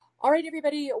All right,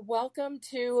 everybody, welcome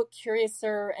to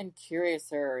Curiouser and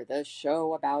Curiouser, the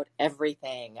show about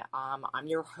everything. I'm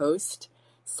your host,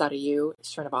 Sadayu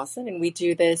Srinivasan, and we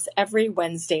do this every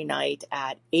Wednesday night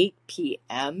at 8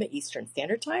 p.m. Eastern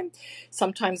Standard Time.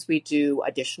 Sometimes we do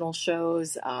additional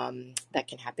shows that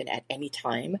can happen at any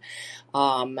time.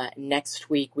 Next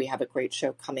week, we have a great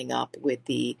show coming up with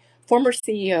the former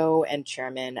CEO and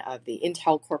chairman of the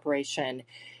Intel Corporation,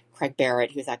 Craig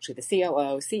Barrett, who's actually the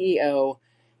COO, CEO,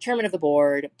 chairman of the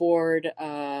board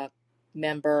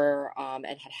member, and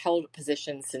had held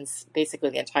positions since basically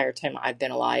the entire time I've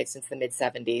been alive, since the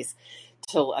mid-70s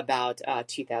till about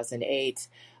 2008.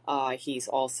 He's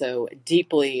also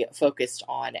deeply focused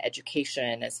on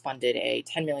education, has funded a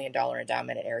 $10 million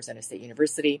endowment at Arizona State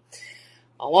University,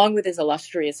 along with his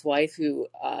illustrious wife, who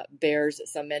bears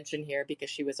some mention here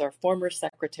because she was our former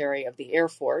Secretary of the Air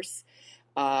Force,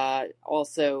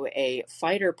 also a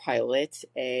fighter pilot,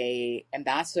 a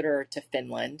ambassador to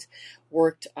Finland,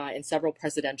 worked in several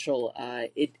presidential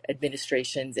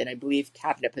administrations and I believe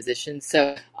cabinet positions.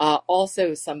 So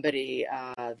also somebody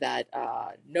that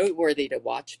noteworthy to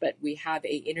watch. But we have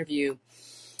a interview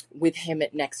with him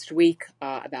next week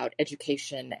about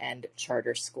education and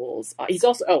charter schools. He's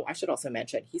also, I should also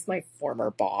mention, he's my former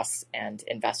boss and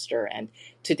investor, and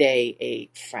today a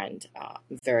friend.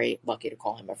 I'm very lucky to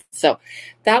call him a friend. So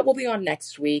that will be on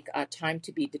next week. Time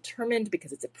to be determined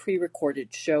because it's a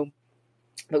pre-recorded show,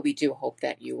 but we do hope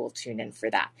that you will tune in for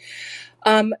that.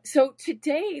 So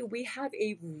today we have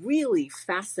a really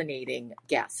fascinating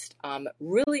guest,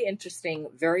 really interesting,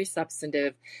 very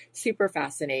substantive, super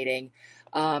fascinating.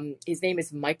 His name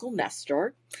is Michael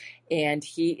Nestor, and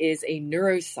he is a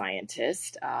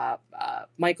neuroscientist.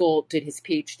 Michael did his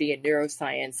PhD in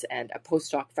neuroscience and a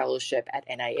postdoc fellowship at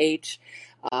NIH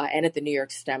and at the New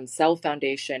York Stem Cell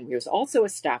Foundation. He was also a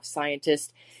staff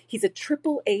scientist. He's a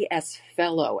AAAS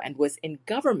fellow and was in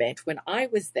government when I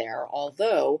was there,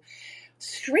 although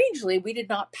strangely, we did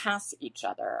not pass each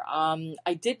other.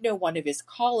 I did know one of his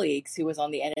colleagues who was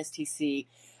on the NSTC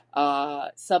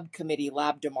subcommittee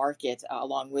lab to market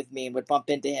along with me and would bump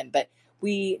into him, but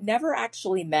we never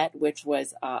actually met, which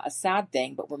was a sad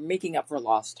thing, but we're making up for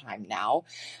lost time now.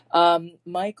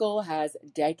 Michael has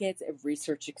decades of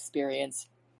research experience,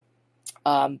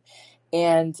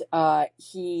 and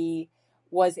he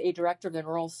was a director of the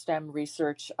neural stem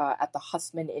research at the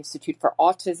Hussman Institute for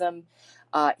Autism.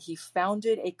 He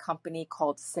founded a company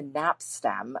called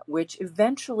SynapStem, which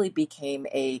eventually became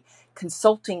a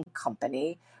consulting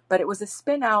company, but it was a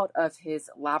spin out of his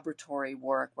laboratory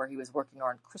work where he was working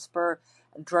on CRISPR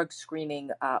drug screening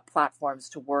platforms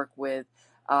to work with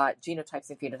genotypes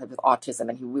and phenotypes with autism.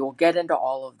 And we will get into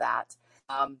all of that.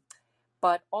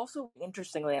 But also,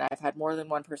 interestingly, and I've had more than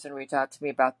one person reach out to me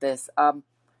about this,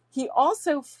 he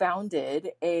also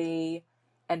founded and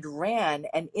ran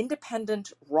an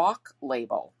independent rock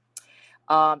label.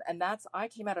 And I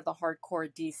came out of the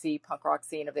hardcore DC punk rock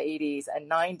scene of the 80s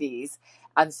and 90s.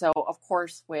 And so, of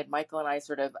course, when Michael and I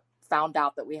sort of found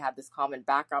out that we had this common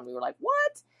background, we were like,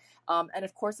 what? And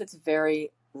of course, it's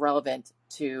very relevant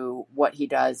to what he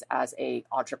does as an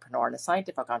entrepreneur and a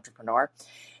scientific entrepreneur.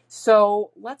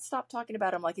 So let's stop talking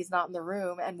about him like he's not in the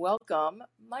room and welcome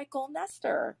Michael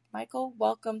Nestor. Michael,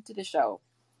 welcome to the show.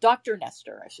 Dr.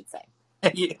 Nestor, I should say.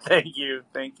 Thank you.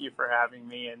 Thank you for having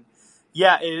me. And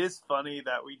yeah, it is funny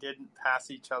that we didn't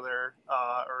pass each other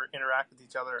or interact with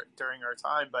each other during our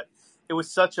time, but it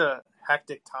was such a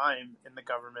hectic time in the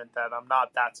government that I'm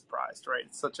not that surprised, right?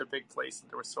 It's such a big place and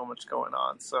there was so much going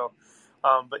on. So,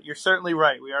 but you're certainly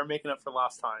right. We are making up for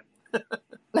lost time.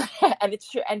 And it's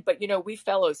true. But we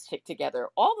fellows stick together.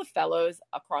 All the fellows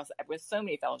across, with so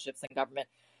many fellowships in government,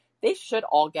 they should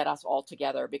all get us all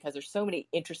together because there's so many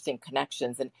interesting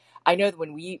connections. And I know that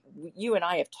when you and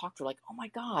I have talked, we're like, oh my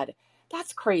God,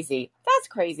 that's crazy. That's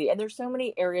crazy. And there's so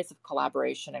many areas of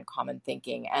collaboration and common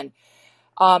thinking. And,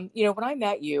 when I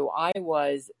met you, I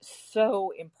was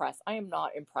so impressed. I am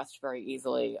not impressed very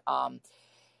easily.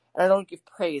 And I don't give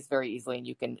praise very easily, and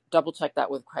you can double check that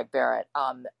with Craig Barrett.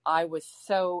 I was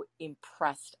so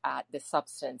impressed at the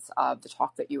substance of the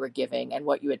talk that you were giving and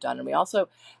what you had done. And we also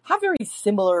have very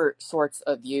similar sorts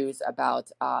of views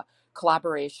about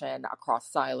collaboration across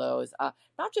silos,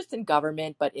 not just in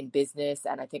government, but in business.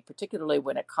 And I think particularly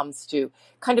when it comes to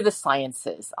kind of the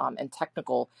sciences and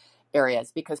technical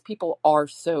areas, because people are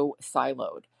so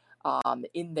siloed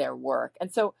in their work. And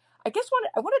so I guess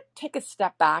I want to take a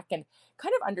step back and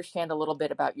kind of understand a little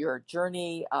bit about your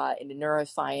journey into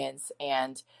neuroscience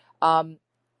and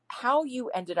how you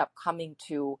ended up coming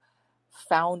to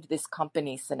found this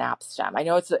company, SynapStem. I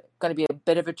know it's going to be a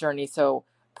bit of a journey, so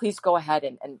please go ahead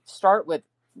and start with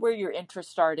where your interest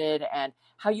started and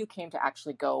how you came to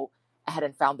actually go ahead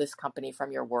and found this company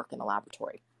from your work in the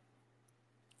laboratory.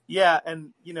 Yeah,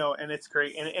 and and it's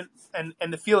great,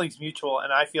 and the feeling's mutual,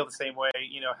 and I feel the same way.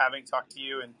 Having talked to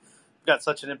you and got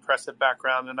such an impressive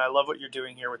background, and I love what you're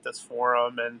doing here with this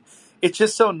forum, and it's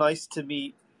just so nice to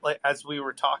meet, like as we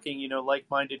were talking,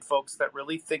 like-minded folks that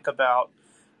really think about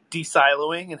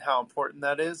de-siloing and how important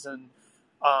that is, and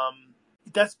um,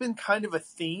 that's been kind of a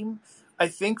theme, I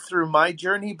think, through my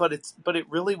journey, but it's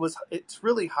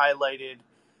really highlighted,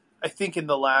 I think, in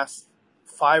the last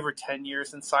 5 or 10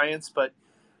 years in science. But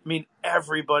I mean,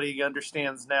 everybody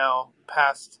understands now,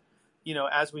 past,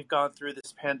 as we've gone through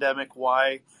this pandemic,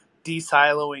 why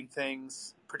de-siloing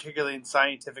things, particularly in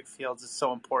scientific fields, is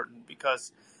so important,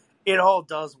 because it all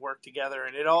does work together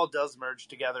and it all does merge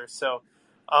together. So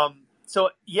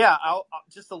yeah, I'll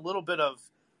just a little bit of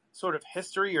sort of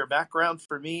history or background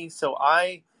for me. So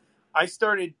I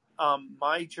started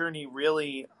my journey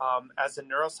really as a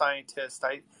neuroscientist.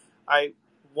 I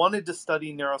wanted to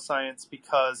study neuroscience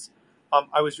because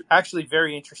I was actually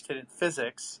very interested in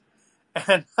physics,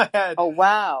 and Oh,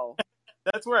 wow.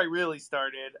 that's where I really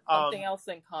started. Something else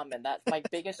in common. That's my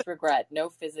biggest regret. No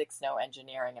physics, no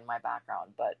engineering in my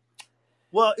background, but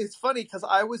Well, it's funny because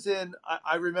I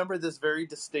remember this very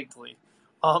distinctly.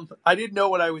 I didn't know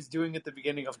what I was doing at the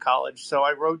beginning of college, so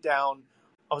I wrote down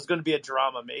I was going to be a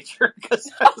drama major because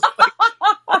I was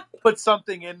like, put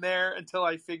something in there until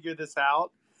I figured this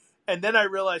out. And then I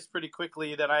realized pretty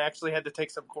quickly that I actually had to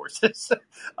take some courses.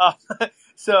 uh,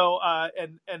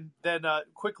 and then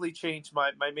quickly changed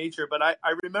my major. But I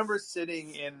remember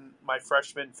sitting in my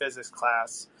freshman physics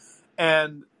class,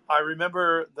 and I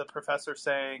remember the professor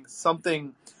saying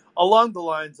something along the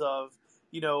lines of,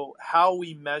 how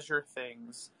we measure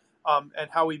things, and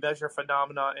how we measure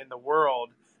phenomena in the world,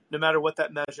 no matter what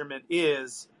that measurement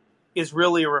is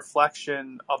really a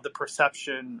reflection of the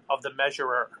perception of the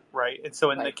measurer, right? And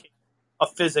so in the right. case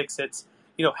of physics, it's,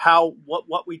 how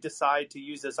what we decide to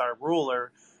use as our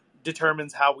ruler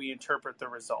determines how we interpret the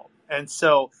result. And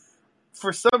so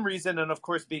for some reason, and of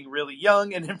course being really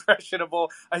young and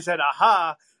impressionable, I said,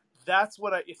 aha, that's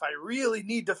what if I really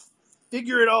need to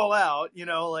figure it all out,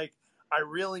 like I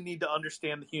really need to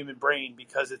understand the human brain,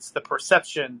 because it's the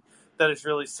perception that is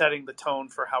really setting the tone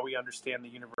for how we understand the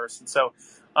universe. And so,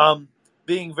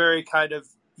 being very kind of,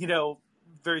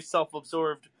 very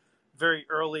self-absorbed, very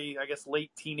early, I guess,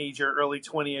 late teenager, early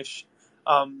 20-ish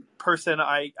person,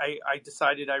 I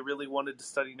decided I really wanted to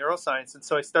study neuroscience. And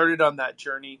so I started on that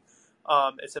journey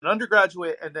as an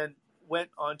undergraduate, and then went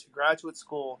on to graduate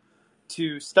school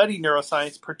to study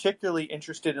neuroscience, particularly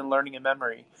interested in learning and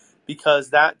memory, because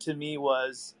that to me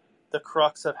was the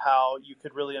crux of how you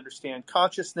could really understand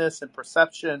consciousness and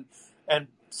perception. And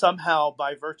somehow,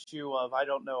 by virtue of, I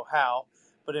don't know how,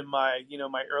 but in my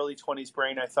my early 20s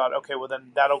brain, I thought, okay, well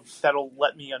then that'll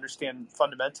let me understand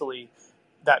fundamentally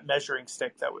that measuring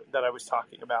stick that I was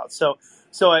talking about. So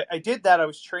I did that. I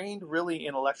was trained really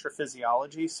in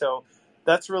electrophysiology. So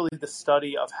that's really the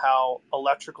study of how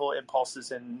electrical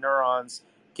impulses in neurons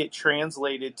get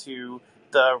translated to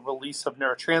the release of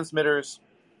neurotransmitters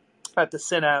at the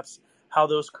synapse, how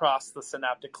those cross the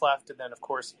synaptic cleft, and then, of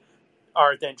course,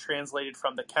 are then translated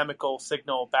from the chemical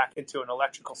signal back into an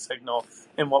electrical signal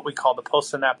in what we call the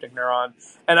postsynaptic neuron.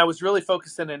 And I was really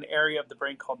focused in an area of the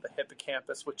brain called the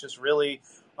hippocampus, which is really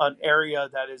an area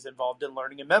that is involved in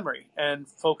learning and memory, and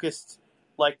focused,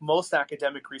 like most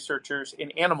academic researchers,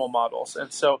 in animal models.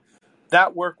 And so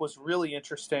that work was really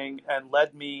interesting and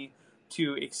led me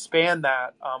to expand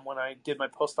that when I did my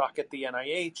postdoc at the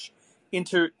NIH,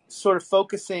 into sort of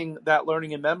focusing that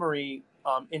learning and memory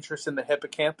interest in the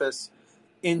hippocampus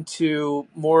into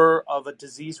more of a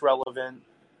disease relevant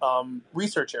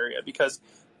research area, because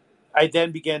I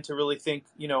then began to really think,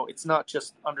 it's not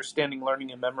just understanding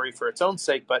learning and memory for its own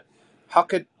sake, but how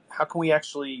can we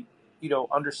actually,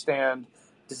 understand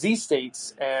disease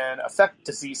states and affect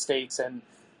disease states, and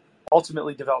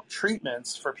ultimately develop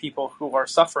treatments for people who are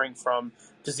suffering from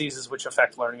diseases which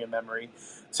affect learning and memory.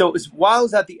 So it was while I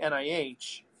was at the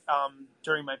NIH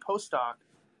during my postdoc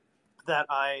that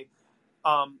I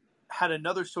had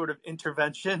another sort of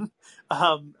intervention,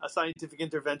 a scientific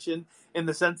intervention, in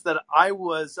the sense that I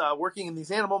was working in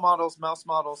these animal models, mouse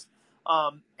models,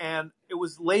 and it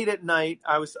was late at night.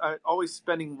 I was always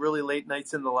spending really late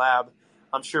nights in the lab.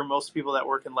 I'm sure most people that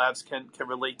work in labs can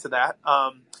relate to that.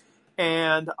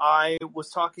 And I was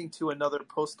talking to another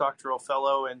postdoctoral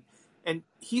fellow, and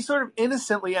he sort of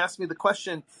innocently asked me the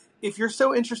question, if you're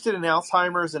so interested in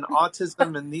Alzheimer's and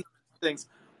autism and these things,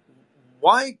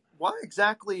 why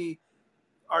exactly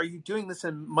are you doing this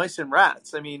in mice and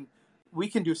rats? I mean, we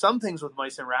can do some things with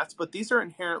mice and rats, but these are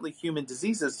inherently human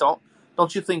diseases.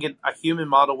 Don't you think a human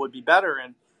model would be better?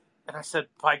 And I said,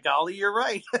 by golly, you're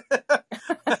right.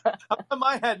 How come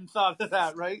I hadn't thought of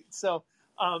that, right? So,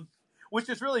 which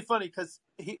is really funny because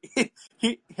him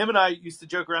and I used to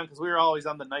joke around because we were always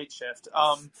on the night shift.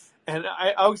 And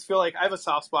I always feel like I have a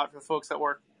soft spot for folks that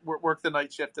work the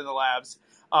night shift in the labs.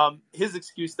 His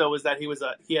excuse though was that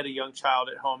he had a young child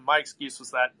at home. My excuse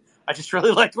was that I just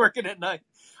really liked working at night.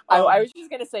 I was just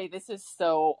going to say, this is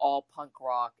so all punk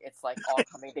rock. It's like all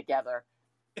coming together.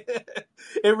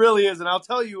 It really is. And I'll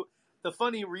tell you the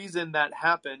funny reason that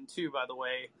happened too, by the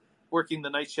way, working the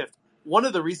night shift. One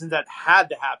of the reasons that had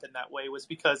to happen that way was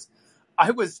because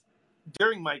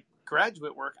during my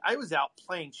graduate work, I was out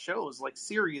playing shows like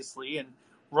seriously and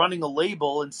running a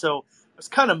label. And so I was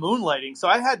kind of moonlighting. So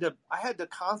I had to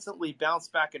constantly bounce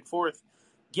back and forth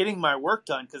getting my work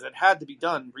done because it had to be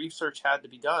done. Research had to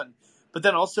be done. But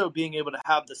then also being able to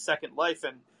have the second life.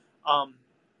 And,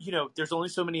 there's only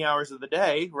so many hours of the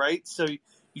day, right? So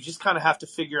you just kind of have to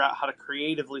figure out how to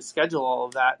creatively schedule all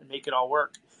of that and make it all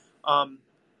work.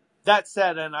 That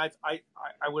said, and I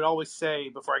would always say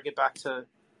before I get back to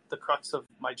the crux of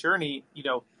my journey,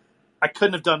 I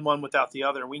couldn't have done one without the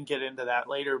other. We can get into that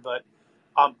later, but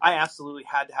I absolutely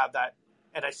had to have that,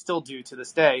 and I still do to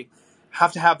this day,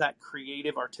 have to have that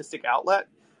creative artistic outlet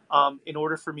in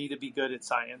order for me to be good at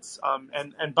science.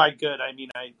 And by good, I mean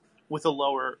with a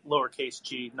lowercase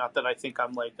g. Not that I think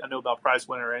I'm like a Nobel Prize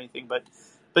winner or anything, but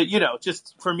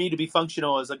just for me to be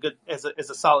functional as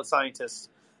a solid scientist,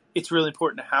 it's really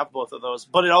important to have both of those.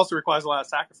 But it also requires a lot of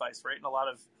sacrifice, right, and a lot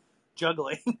of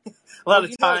juggling, a lot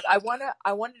of time.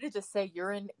 I wanted to just say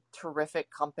you're in terrific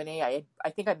company. I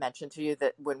think I mentioned to you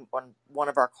that when on one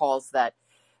of our calls that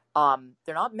there are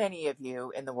not many of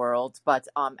you in the world, but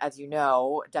as you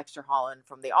know, Dexter Holland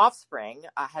from The Offspring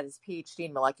has his PhD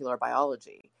in molecular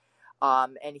biology.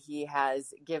 And he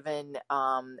has given,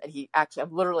 and he actually,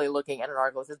 I'm literally looking at an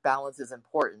article that says balance is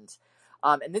important.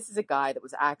 And this is a guy that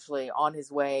was actually on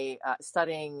his way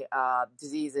studying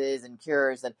diseases and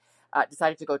cures and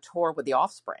decided to go tour with The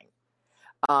Offspring.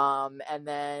 And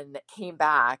then came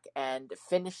back and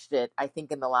finished it. I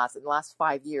think in the last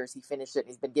 5 years, he finished it. And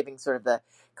he's been giving sort of the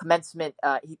commencement.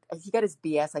 He got his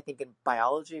BS, I think, in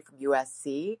biology from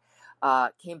USC.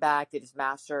 Came back, did his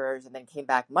master's, and then came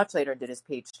back much later and did his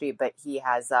PhD. But he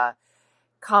has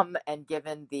come and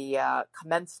given the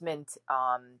commencement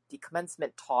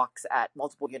talks at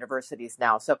multiple universities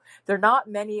now. So there are not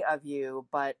many of you,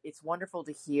 but it's wonderful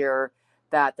to hear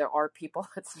that there are people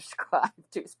that subscribe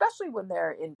to, especially when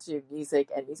they're into music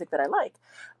and music that I like,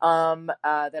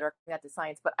 that are coming out to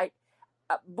science. But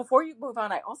before you move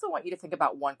on, I also want you to think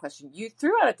about one question you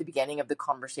threw out at the beginning of the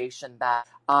conversation, that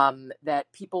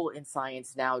that people in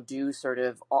science now do sort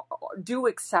of do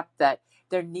accept that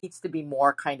there needs to be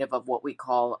more kind of what we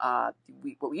call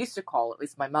what we used to call, at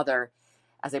least my mother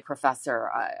as a professor,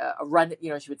 a run.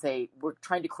 She would say we're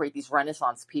trying to create these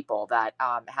Renaissance people that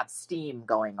have STEAM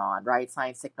going on, right?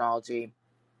 Science, technology,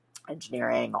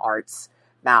 engineering, arts,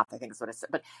 math. I think is what it said,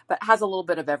 but has a little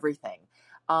bit of everything.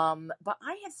 But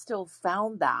I have still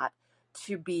found that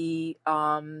to be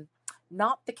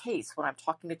not the case when I'm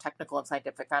talking to technical and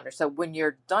scientific founders. So when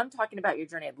you're done talking about your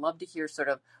journey, I'd love to hear sort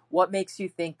of what makes you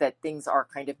think that things are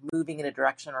kind of moving in a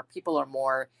direction, or people are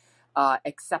more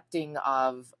accepting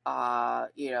of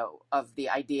the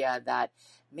idea that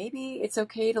maybe it's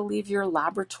okay to leave your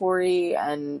laboratory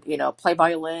and, play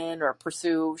violin or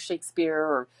pursue Shakespeare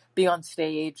or be on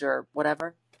stage or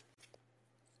whatever.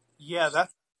 Yeah,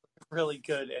 that's really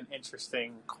good and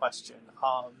interesting question.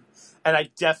 And I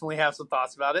definitely have some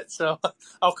thoughts about it. So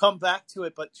I'll come back to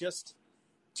it. But just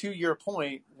to your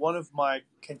point, one of my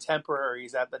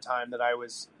contemporaries at the time that I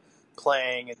was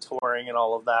playing and touring and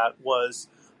all of that was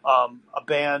a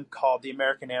band called the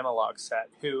American Analog Set,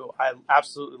 who I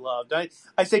absolutely loved.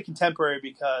 I say contemporary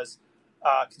because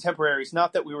contemporaries,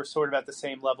 not that we were sort of at the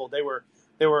same level. They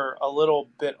were a little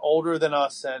bit older than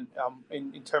us, and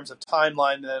in terms of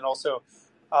timeline, and then also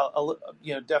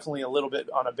definitely a little bit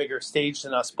on a bigger stage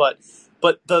than us. But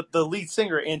the lead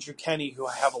singer, Andrew Kenny, who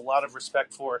I have a lot of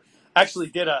respect for, actually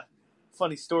did a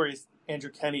funny story.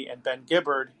 Andrew Kenny and Ben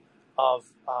Gibbard of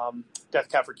Death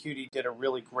Cab for Cutie did a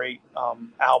really great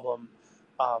album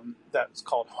that's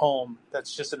called Home.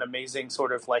 That's just an amazing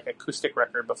sort of like acoustic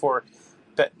record before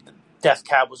Death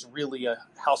Cab was really a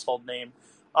household name.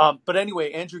 But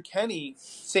anyway, Andrew Kenny,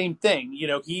 same thing.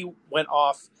 He went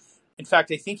off. In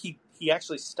fact, I think he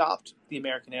actually stopped the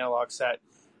American Analog Set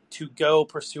to go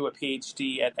pursue a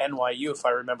PhD at NYU, if I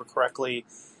remember correctly.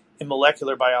 in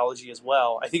molecular biology as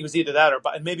well. I think it was either that or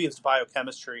maybe it was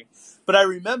biochemistry. But I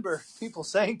remember people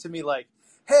saying to me like,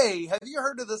 "Hey, have you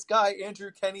heard of this guy Andrew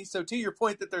Kenny?" So to your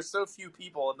point that there's so few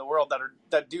people in the world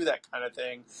that do that kind of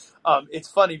thing, it's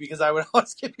funny because I would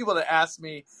always get people to ask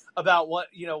me about what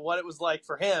it was like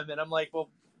for him, and I'm like, well,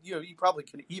 you probably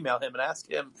can email him and ask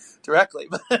him directly,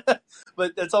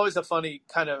 but that's always a funny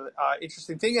kind of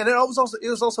interesting thing, and it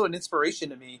was also an inspiration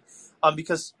to me,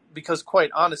 because quite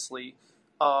honestly.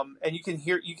 And you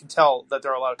can tell that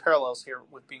there are a lot of parallels here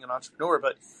with being an entrepreneur.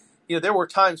 But there were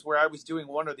times where I was doing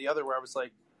one or the other, where I was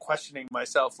like questioning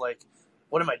myself, like,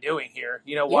 what am I doing here?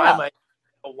 Yeah.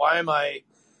 Why am I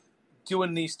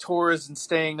doing these tours and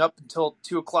staying up until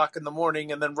 2 o'clock in the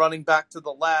morning, and then running back to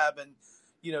the lab and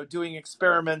doing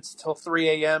experiments till 3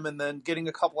 a.m. and then getting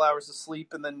a couple hours of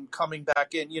sleep and then coming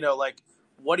back in. Like,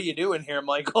 what are you doing here,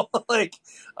 Michael? Like,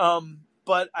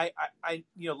 but I,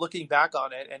 looking back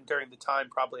on it, and during the time,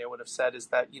 probably I would have said is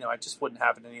that, I just wouldn't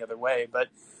have it any other way. But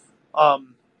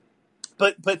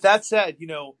that said,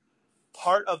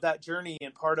 part of that journey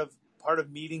and part of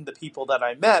meeting the people that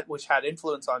I met, which had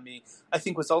influence on me, I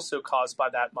think was also caused by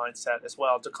that mindset as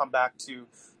well. To come back to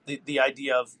the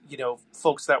idea of,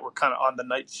 folks that were kind of on the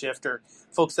night shift, or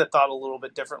folks that thought a little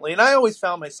bit differently. And I always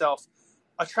found myself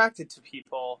attracted to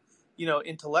people,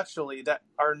 intellectually, that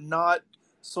are not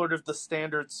sort of the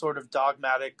standard sort of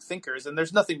dogmatic thinkers. And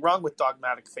there's nothing wrong with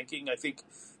dogmatic thinking. I think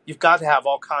you've got to have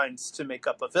all kinds to make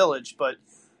up a village. But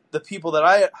the people that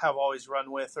I have always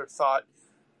run with or thought,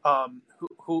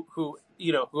 who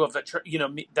have,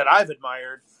 that I've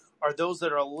admired, are those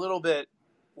that are a little bit,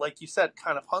 like you said,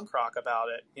 kind of punk rock about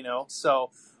it,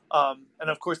 So, and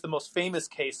of course, the most famous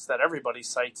case that everybody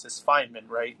cites is Feynman,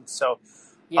 right? And so,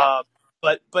 Yeah.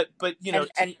 But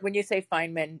and when you say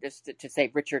Feynman, just to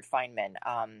say Richard Feynman,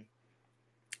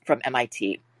 from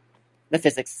MIT, the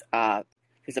physics,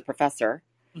 who's a professor.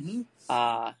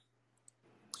 Mm-hmm.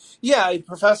 Yeah, a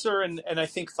professor and I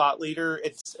think thought leader.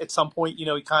 It's at some point,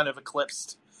 he kind of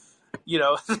eclipsed,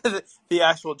 the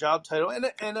actual job title,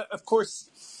 and of course,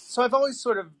 so I've always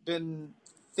sort of been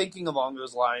thinking along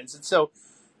those lines, and so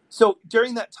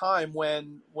during that time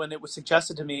when it was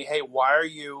suggested to me, hey, why are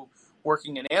you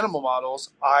working in animal models?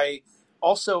 I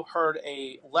also heard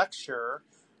a lecture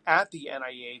at the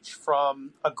NIH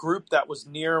from a group that was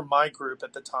near my group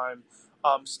at the time,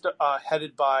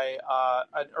 headed by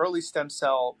an early stem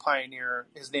cell pioneer.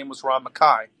 His name was Ron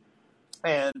Mackay.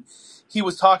 And he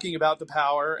was talking about the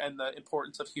power and the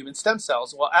importance of human stem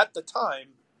cells. Well, at the time,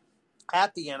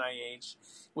 at the NIH,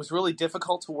 it was really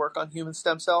difficult to work on human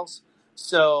stem cells.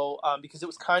 So, because it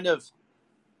was kind of,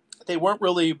 they weren't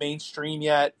really mainstream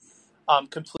yet,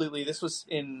 completely. This was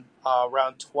in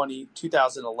around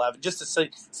 2011, just to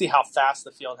see how fast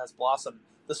the field has blossomed.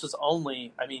 This was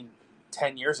only,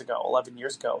 10 years ago, 11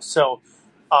 years ago. So,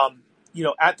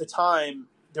 at the time,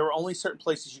 there were only certain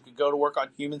places you could go to work on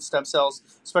human stem cells,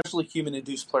 especially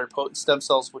human-induced pluripotent stem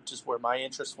cells, which is where my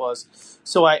interest was.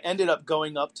 So I ended up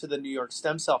going up to the New York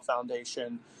Stem Cell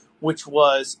Foundation, which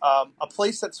was a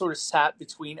place that sort of sat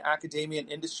between academia and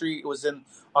industry. It was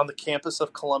on the campus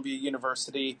of Columbia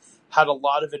University, had a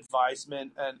lot of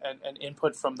advisement and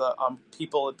input from the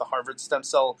people at the Harvard Stem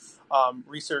Cell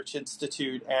Research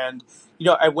Institute. And,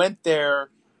 I went there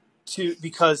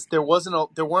because there weren't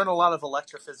a lot of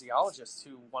electrophysiologists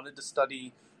who wanted to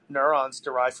study neurons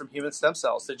derived from human stem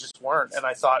cells. They just weren't. And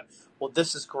I thought, well,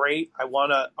 this is great. I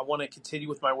want to continue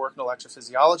with my work in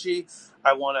electrophysiology.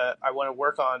 I want to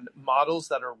work on models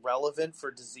that are relevant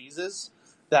for diseases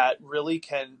that really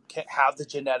can have the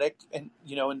genetic and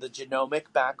the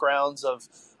genomic backgrounds of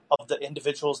the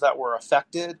individuals that were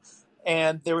affected.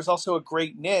 And there was also a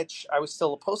great niche. I was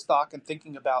still a postdoc and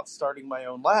thinking about starting my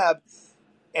own lab.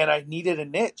 And I needed a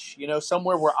niche,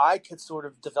 somewhere where I could sort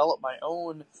of develop my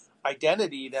own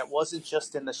identity that wasn't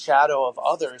just in the shadow of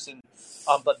others, and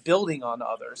but building on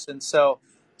others. And so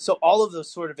all of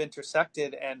those sort of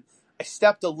intersected, and I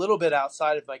stepped a little bit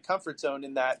outside of my comfort zone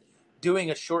in that doing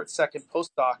a short second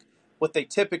postdoc, what they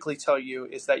typically tell you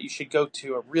is that you should go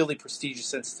to a really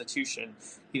prestigious institution,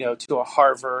 to a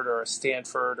Harvard or a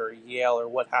Stanford or a Yale or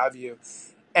what have you.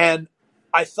 And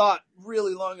I thought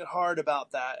really long and hard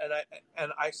about that,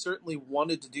 and I certainly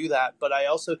wanted to do that. But I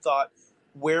also thought,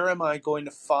 where am I going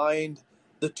to find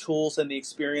the tools and the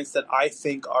experience that I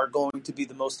think are going to be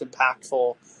the most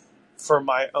impactful for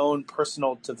my own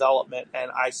personal development?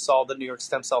 And I saw the New York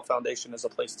Stem Cell Foundation as a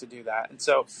place to do that. And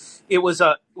so it was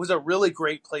a really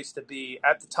great place to be.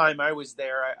 At the time I was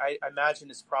there, I imagine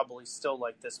it's probably still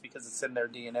like this because it's in their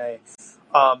DNA.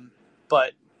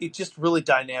 But it's just really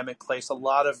dynamic place. A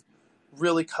lot of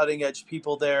really cutting edge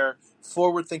people there,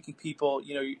 forward thinking people,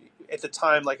 at the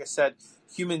time, like I said,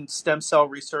 human stem cell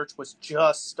research was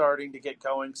just starting to get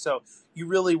going. So you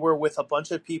really were with a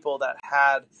bunch of people that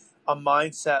had a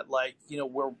mindset like,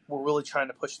 we're really trying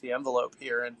to push the envelope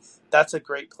here. And that's a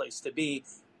great place to be.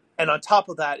 And on top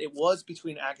of that, it was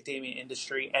between academia and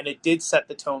industry, and it did set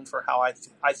the tone for how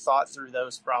I thought through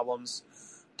those problems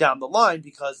down the line,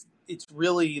 because it's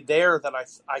really there that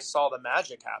I saw the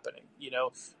magic happening.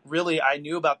 Really, I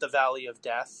knew about the valley of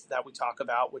death that we talk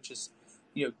about, which is,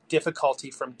 difficulty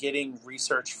from getting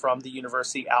research from the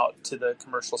university out to the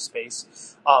commercial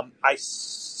space. I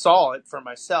saw it for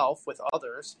myself with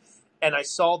others, and I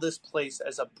saw this place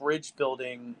as a bridge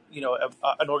building,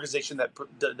 an organization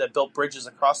that built bridges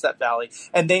across that valley,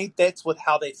 and that's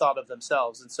how they thought of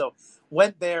themselves. And so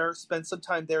went there, spent some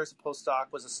time there as a postdoc,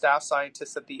 was a staff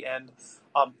scientist at the end,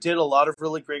 did a lot of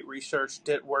really great research,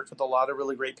 worked with a lot of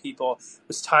really great people. It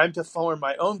was time to form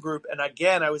my own group, and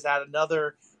again, I was at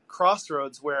another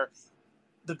crossroads where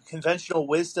the conventional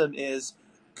wisdom is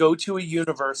go to a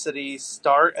university,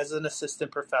 start as an assistant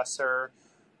professor,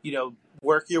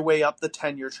 work your way up the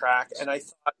tenure track. And I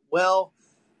thought, well,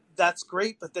 that's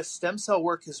great, but this stem cell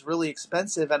work is really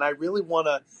expensive, and I really want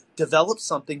to develop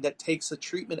something that takes a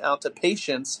treatment out to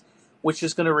patients, which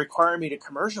is going to require me to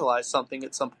commercialize something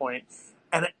at some point.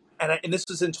 And this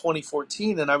was in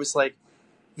 2014, and I was like,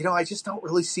 I just don't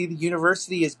really see the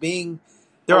university as being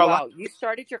there. Wow, you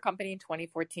started your company in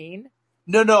 2014?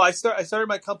 No, I started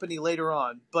my company later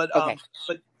on, but okay.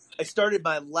 But I started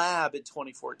my lab in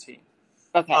 2014.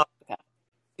 Okay.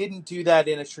 Didn't do that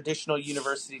in a traditional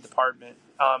university department,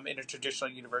 in a traditional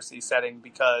university setting,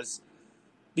 because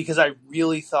I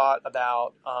really thought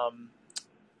about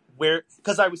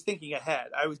because I was thinking ahead.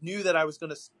 Knew that I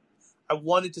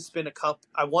wanted to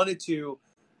I wanted to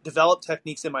develop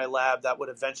techniques in my lab that would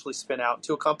eventually spin out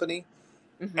into a company.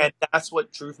 Mm-hmm. And that's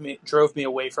what drove me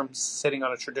away from sitting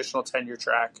on a traditional tenure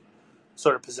track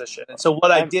sort of position. And so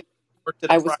what I did,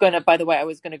 I was going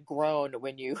to groan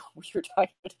when you were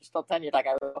talking about traditional tenure, like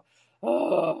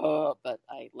but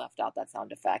I left out that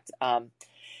sound effect.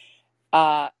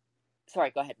 Sorry,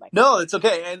 go ahead, Mike. No, it's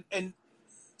okay. And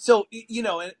so,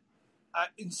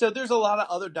 so there's a lot of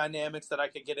other dynamics that I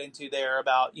could get into there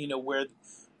about,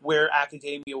 where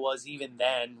academia was even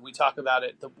then. We talk about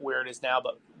it, where it is now,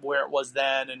 but where it was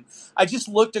then. And I just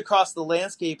looked across the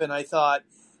landscape and I thought,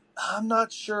 I'm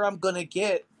not sure I'm going to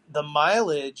get the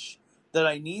mileage that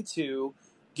I need to,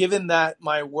 given that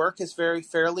my work is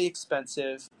fairly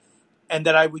expensive, and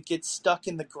that I would get stuck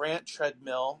in the grant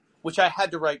treadmill, which I had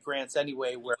to write grants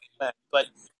anyway where I went. But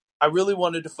I really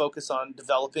wanted to focus on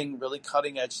developing really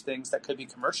cutting edge things that could be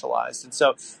commercialized. And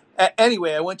so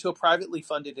anyway, I went to a privately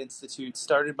funded institute,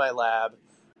 started my lab,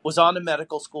 was on a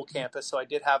medical school campus. So I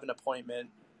did have an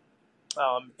appointment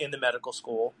in the medical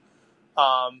school.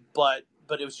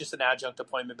 But it was just an adjunct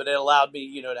appointment, but it allowed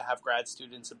me, to have grad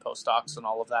students and postdocs and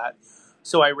all of that.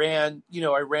 So I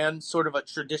ran sort of a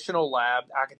traditional lab,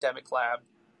 academic lab,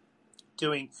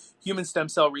 doing human stem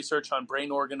cell research on brain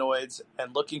organoids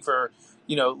and looking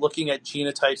at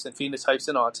genotypes and phenotypes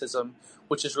in autism,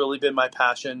 which has really been my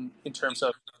passion in terms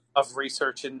of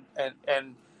research, and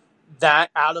that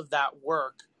out of that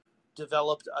work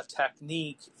developed a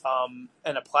technique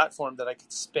and a platform that I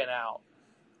could spin out.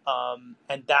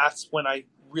 And that's when I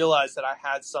realized that I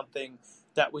had something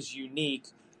that was unique.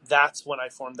 That's when I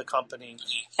formed the company.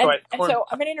 So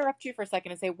I'm going to interrupt you for a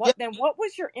second and say, what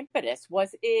was your impetus?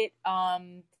 Was it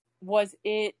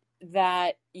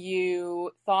that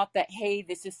you thought that, hey,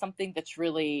 this is something that's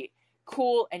really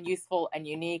cool and useful and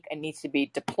unique and needs to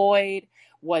be deployed?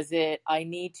 Was it, I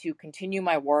need to continue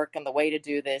my work and the way to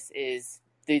do this is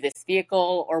through this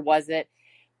vehicle? Or was it,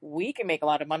 we can make a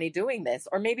lot of money doing this?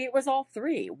 Or maybe it was all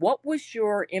three. What was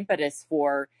your impetus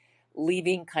for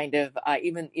leaving kind of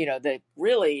the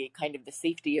really kind of the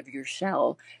safety of your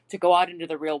shell to go out into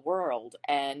the real world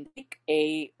and take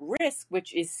a risk,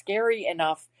 which is scary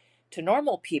enough to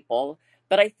normal people,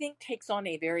 but I think takes on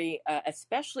a very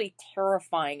especially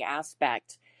terrifying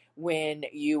aspect when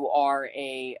you are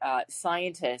a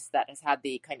scientist that has had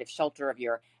the kind of shelter of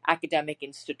your academic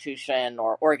institution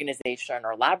or organization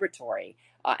or laboratory,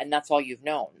 and that's all you've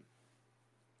known?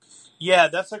 Yeah,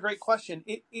 that's a great question.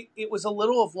 It was a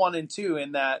little of one and two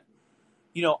in that,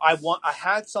 I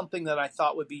had something that I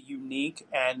thought would be unique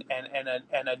and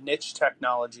a niche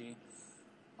technology.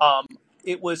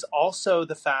 It was also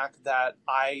the fact that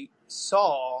I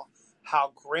saw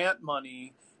how grant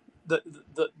money, the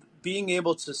being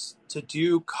able to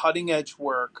do cutting edge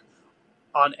work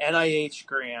on NIH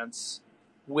grants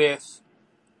with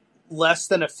less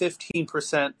than a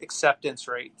 15% acceptance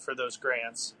rate for those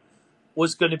grants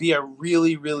was going to be a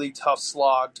really, really tough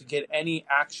slog to get any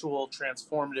actual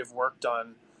transformative work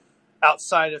done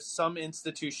outside of some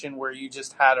institution where you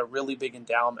just had a really big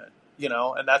endowment,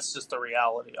 and that's just the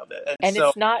reality of it. And And so,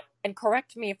 it's not, and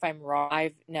correct me if I'm wrong,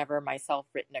 I've never myself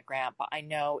written a grant, but I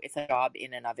know it's a job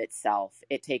in and of itself.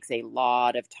 It takes a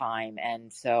lot of time.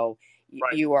 And so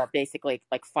right. you are basically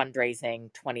like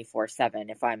fundraising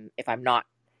 24/7 if I'm not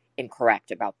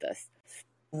incorrect about this.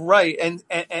 Right. And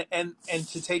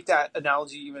to take that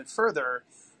analogy even further,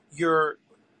 you're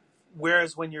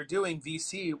whereas when you're doing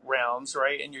VC rounds,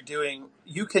 right, and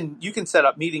you can set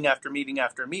up meeting after meeting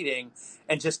after meeting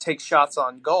and just take shots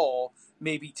on goal,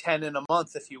 maybe 10 in a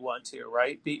month if you want to,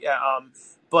 right?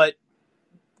 But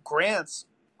grants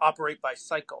operate by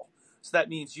cycle. So that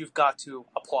means you've got to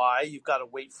apply, you've got to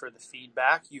wait for the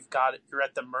feedback, you're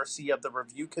at the mercy of the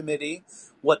review committee,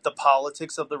 what the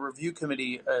politics of the review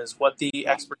committee is, what the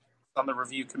Yeah. expertise on the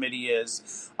review committee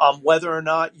is, whether or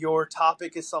not your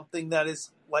topic is something that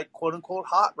is like quote unquote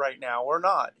hot right now or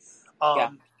not. Yeah.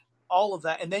 Um, all of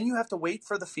that. And then you have to wait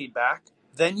for the feedback.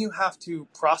 Then you have to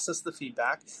process the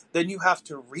feedback. Then you have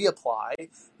to reapply.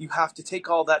 You have to take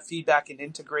all that feedback and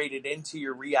integrate it into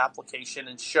your reapplication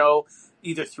and show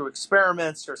either through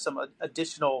experiments or some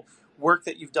additional work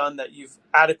that you've done that you've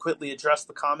adequately addressed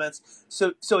the comments.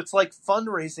 So it's like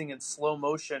fundraising in slow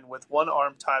motion with one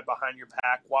arm tied behind your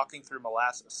back, walking through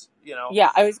molasses. Yeah,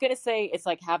 I was going to say it's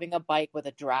like having a bike with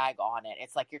a drag on it.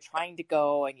 It's like you're trying to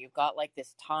go and you've got like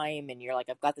this time and you're like,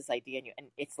 I've got this idea and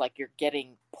it's like you're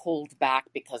getting pulled back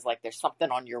because like there's something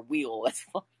on your wheel that's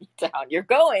falling down. You're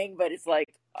going, but it's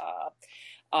like,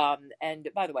 and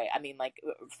by the way, I mean, like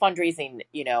fundraising,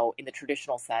 in the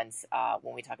traditional sense,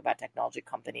 when we talk about technology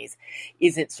companies,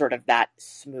 isn't sort of that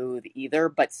smooth either.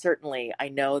 But certainly, I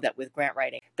know that with grant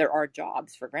writing, there are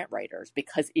jobs for grant writers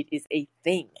because it is a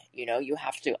thing. You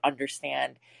have to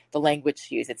understand the language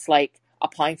to use. It's like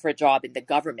applying for a job in the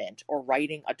government or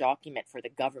writing a document for the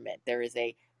government. There is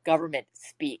a government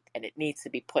speak and it needs to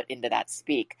be put into that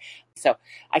speak. So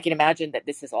I can imagine that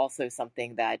this is also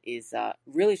something that is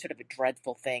really sort of a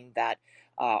dreadful thing that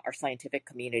our scientific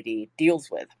community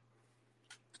deals with.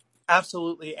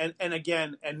 Absolutely. And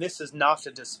again, and this is not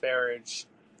to disparage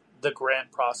the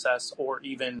grant process or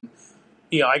even,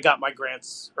 I got my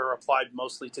grants or applied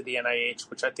mostly to the NIH,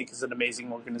 which I think is an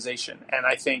amazing organization. And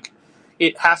I think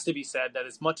it has to be said that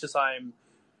as much as I'm,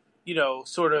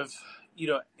 sort of,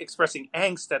 expressing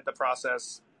angst at the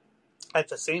process, at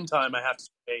the same time, I have to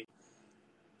say,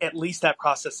 at least that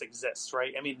process exists,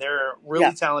 right? I mean, there are Yeah.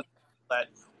 really talented people that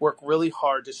work really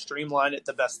hard to streamline it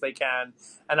the best they can.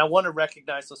 And I want to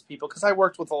recognize those people because I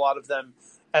worked with a lot of them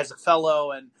as a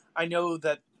fellow, and I know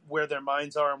that where their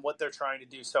minds are and what they're trying to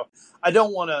do. So I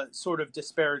don't want to sort of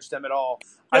disparage them at all.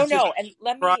 No, I've just no. And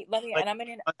let tried, me, like, and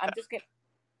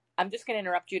I'm just going to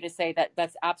interrupt you to say that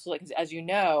that's absolutely, because as you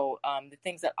know, the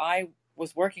things that I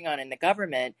was working on in the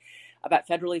government about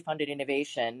federally funded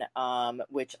innovation,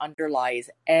 which underlies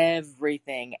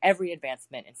everything, every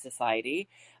advancement in society,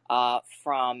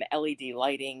 from LED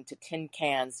lighting to tin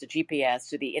cans to GPS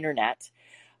to the internet,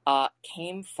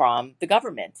 came from the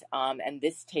government. And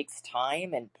this takes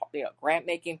time and grant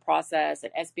making process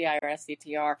and SBI or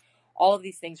SCTR. All of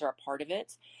these things are a part of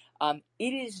it.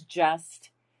 It is just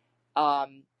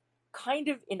kind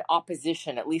of in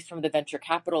opposition, at least from the venture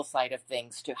capital side of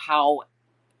things, to how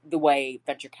the way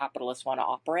venture capitalists want to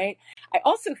operate. I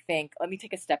also think, let me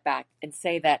take a step back and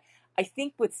say that I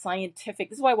think with scientific,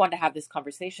 this is why I wanted to have this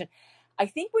conversation. I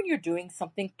think when you're doing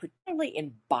something, particularly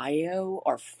in bio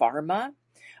or pharma,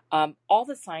 all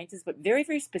the sciences, but very,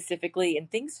 very specifically in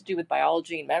things to do with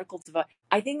biology and medical device,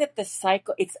 I think that the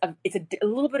cycle, it's a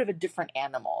little bit of a different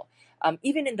animal,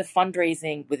 even in the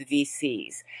fundraising with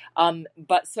VCs.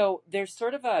 But so there's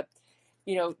sort of a,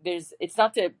 it's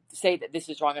not to say that this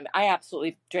is wrong. I mean, I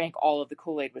absolutely drank all of the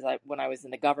Kool-Aid when I was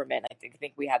in the government. I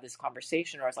think we had this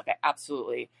conversation where I was like, I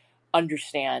absolutely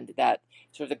understand that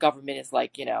sort of the government is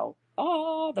like,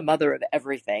 the mother of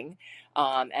everything.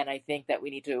 And I think that we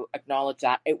need to acknowledge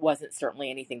that it wasn't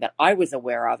certainly anything that I was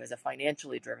aware of as a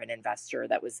financially driven investor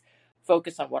that was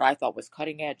focused on what I thought was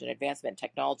cutting edge and advancement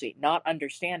technology, not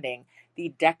understanding the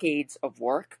decades of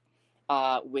work,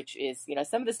 which is,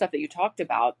 some of the stuff that you talked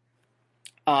about,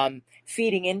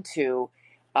 feeding into,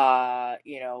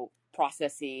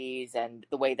 processes and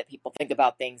the way that people think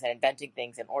about things and inventing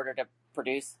things in order to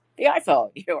produce the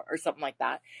iPhone, or something like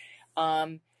that.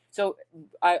 So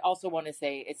I also want to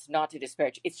say it's not to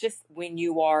disparage. It's just when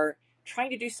you are trying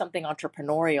to do something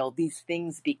entrepreneurial, these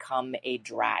things become a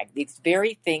drag. These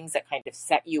very things that kind of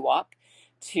set you up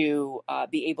to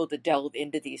be able to delve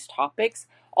into these topics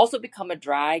also become a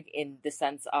drag in the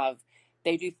sense of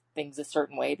they do things a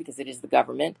certain way because it is the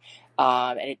government,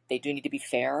 and they do need to be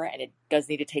fair, and it does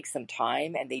need to take some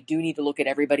time, and they do need to look at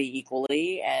everybody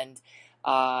equally, and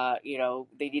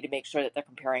they need to make sure that they're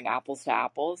comparing apples to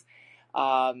apples.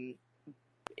 Um,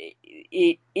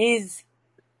 it is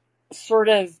sort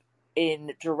of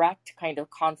in direct kind of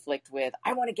conflict with,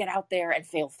 I want to get out there and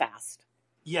fail fast.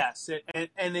 Yes, and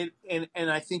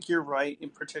I think you're right,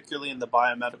 and particularly in the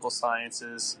biomedical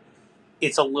sciences,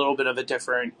 it's a little bit of a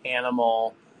different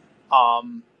animal.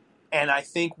 And I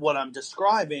think what I'm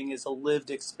describing is a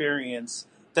lived experience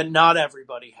that not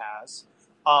everybody has.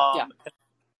 Yeah. It's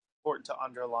important to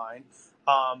underline.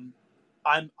 Um,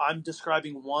 I'm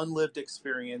describing one lived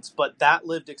experience, but that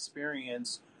lived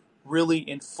experience really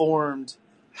informed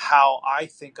how I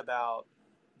think about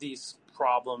these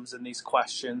problems and these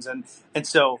questions. And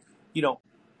so,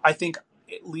 I think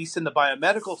at least in the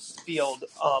biomedical field,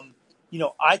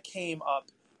 I came up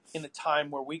in a time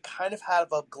where we kind of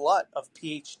have a glut of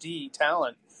PhD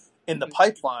talent in the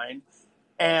pipeline.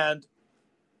 And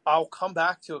I'll come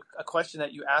back to a question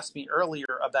that you asked me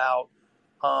earlier about,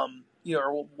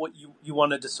 or what you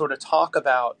wanted to sort of talk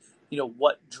about,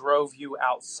 what drove you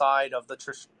outside of the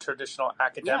traditional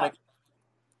academic. Yeah.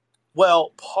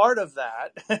 Well, part of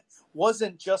that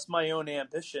wasn't just my own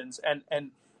ambitions.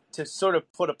 And to sort of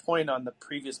put a point on the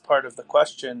previous part of the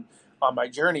question on my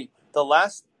journey, the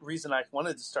last reason I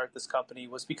wanted to start this company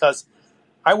was because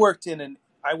I worked at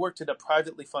a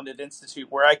privately funded institute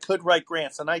where I could write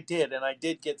grants, and I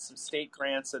did get some state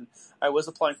grants, and I was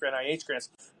applying for NIH grants.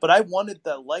 But I wanted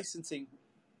the license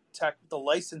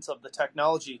of the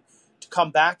technology to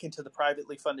come back into the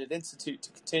privately funded institute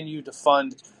to continue to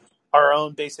fund our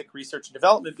own basic research and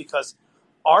development, because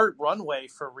our runway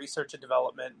for research and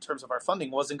development in terms of our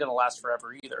funding wasn't going to last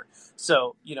forever either.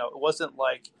 So, it wasn't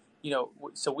like,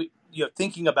 so we,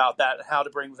 thinking about that and how to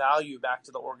bring value back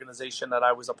to the organization that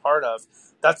I was a part of,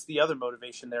 that's the other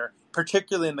motivation there,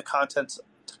 particularly in the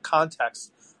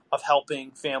context of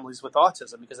helping families with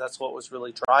autism, because that's what was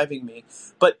really driving me.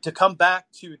 But to come back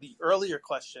to the earlier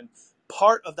question,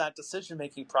 part of that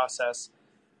decision-making process,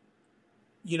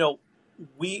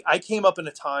 I came up in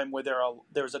a time where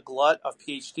there was a glut of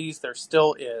PhDs. There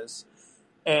still is.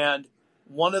 And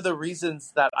one of the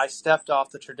reasons that I stepped off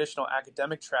the traditional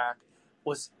academic track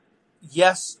was,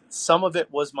 yes, some of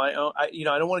it was my own. I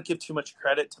don't want to give too much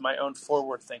credit to my own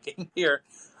forward thinking here.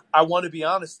 I want to be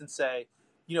honest and say,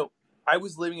 I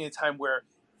was living in a time where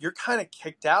you're kind of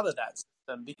kicked out of that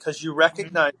system because you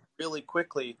recognize really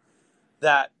quickly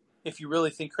that if you really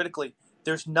think critically,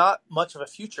 there's not much of a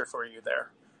future for you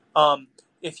there.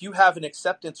 If you have an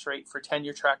acceptance rate for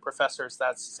tenure track professors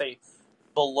that's, say,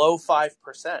 below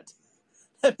 5%,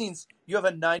 that means you have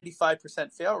a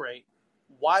 95% fail rate.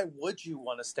 Why would you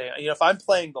want to stay? If I'm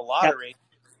playing the lottery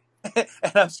and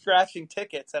I'm scratching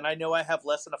tickets and I know I have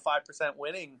less than a 5%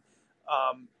 winning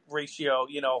ratio,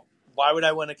 why would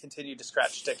I want to continue to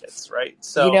scratch tickets, right?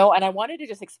 So, And I wanted to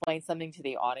just explain something to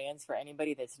the audience for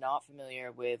anybody that's not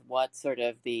familiar with what sort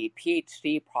of the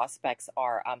PhD prospects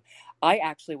are. I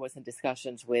actually was in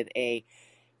discussions with a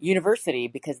university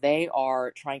because they are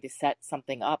trying to set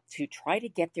something up to try to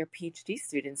get their PhD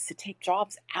students to take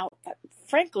jobs out,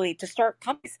 frankly, to start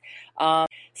companies,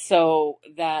 so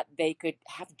that they could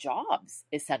have jobs,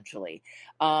 essentially.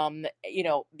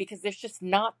 Because there's just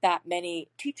not that many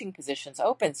teaching positions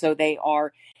open. So they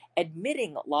are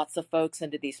admitting lots of folks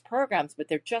into these programs, but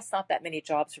there are just not that many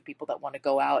jobs for people that want to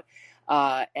go out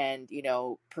and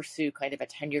pursue kind of a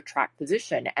tenure track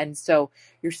position. And so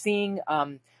you're seeing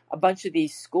a bunch of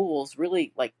these schools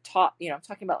really like top, I'm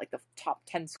talking about like the top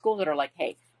 10 schools that are like,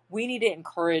 hey, we need to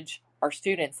encourage our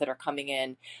students that are coming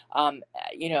in, and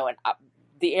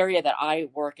the area that I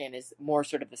work in is more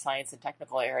sort of the science and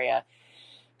technical area,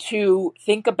 to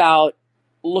think about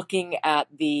looking at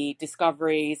the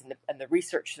discoveries and the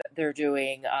research that they're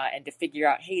doing, and to figure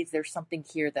out, hey, is there something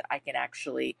here that I can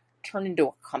actually turn into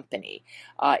a company?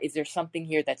 Is there something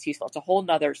here that's useful? It's a whole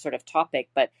nother sort of topic,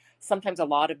 but sometimes a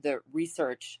lot of the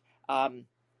research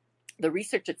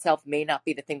itself may not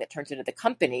be the thing that turns into the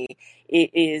company. It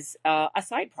is a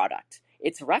side product.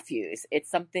 It's refuse.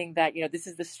 It's something that, this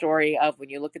is the story of, when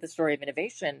you look at the story of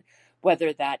innovation,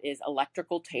 whether that is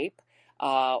electrical tape,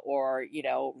 or,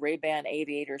 Ray-Ban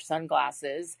aviator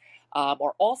sunglasses,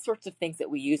 or all sorts of things that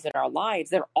we use in our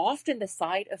lives. They're often the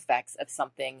side effects of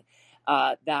something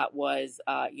that was,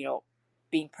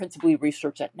 being principally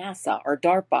researched at NASA or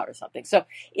DARPA or something. So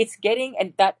it's getting,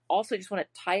 and that also, just want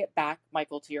to tie it back,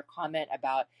 Michael, to your comment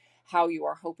about how you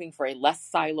are hoping for a less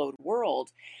siloed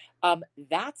world.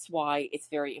 That's why it's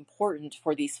very important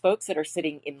for these folks that are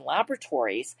sitting in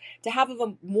laboratories to have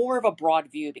more of a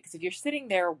broad view. Because if you're sitting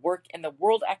there, work and the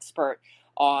world expert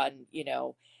on,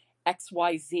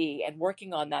 XYZ and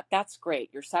working on that, that's great.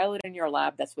 You're siloed in your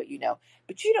lab, that's what you know.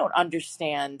 But you don't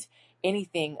understand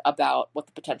anything about what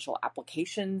the potential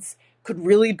applications could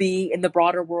really be in the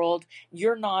broader world.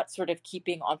 You're not sort of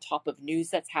keeping on top of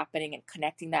news that's happening and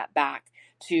connecting that back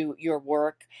to your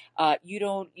work. You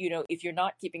don't, if you're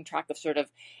not keeping track of sort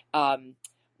of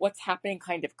what's happening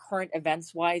kind of current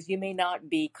events wise, you may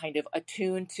not be kind of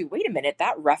attuned to, wait a minute,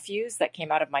 that refuse that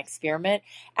came out of my experiment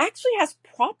actually has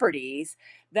properties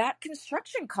that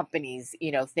construction companies,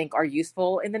 think are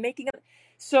useful in the making of.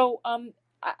 So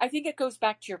I think it goes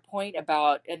back to your point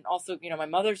about, and also, my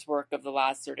mother's work of the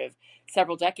last sort of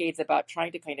several decades about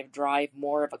trying to kind of drive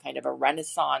more of a kind of a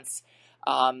renaissance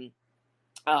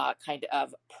kind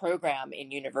of program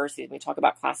in universities. We talk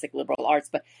about classic liberal arts,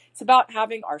 but it's about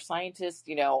having our scientists,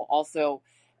 also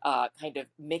kind of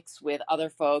mix with other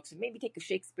folks and maybe take a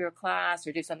Shakespeare class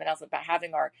or do something else, about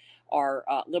having our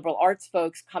liberal arts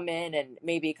folks come in and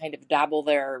maybe kind of dabble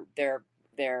their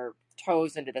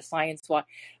toes into the science one.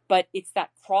 But it's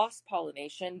that cross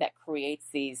pollination that creates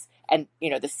these, and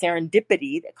the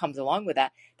serendipity that comes along with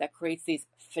that creates these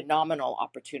phenomenal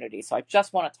opportunities. So I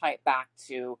just want to tie it back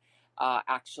to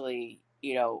actually,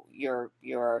 your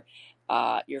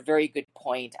very good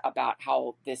point about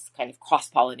how this kind of cross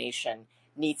pollination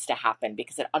needs to happen,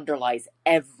 because it underlies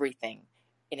everything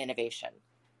in innovation.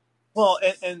 Well,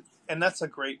 and that's a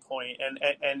great point,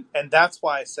 and that's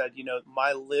why I said,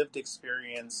 my lived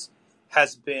experience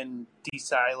has been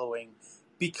de-siloing,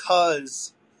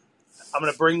 because I'm going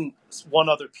to bring one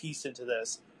other piece into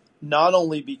this, not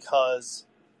only because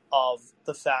of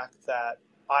the fact that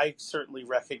I certainly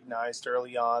recognized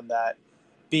early on that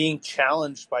being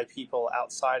challenged by people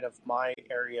outside of my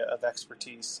area of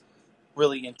expertise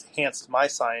really enhanced my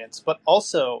science, but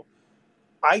also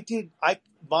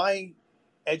my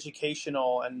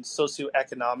educational and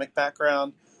socioeconomic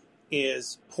background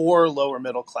is poor lower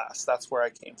middle class. That's where I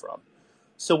came from.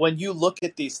 So when you look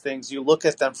at these things, you look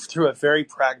at them through a very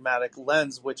pragmatic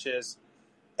lens, which is,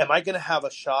 am I going to have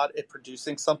a shot at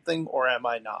producing something or am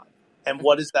I not? And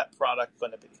what is that product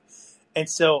going to be? And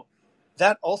so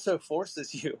that also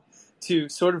forces you to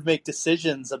sort of make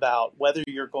decisions about whether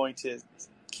you're going to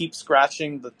keep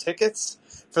scratching the tickets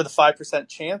for the 5%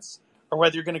 chance, or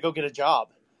whether you're going to go get a job,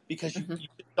 because you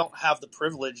don't have the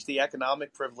privilege, the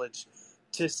economic privilege,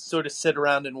 to sort of sit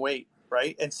around and wait,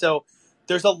 right? And so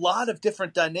there's a lot of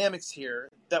different dynamics here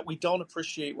that we don't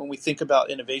appreciate when we think about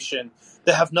innovation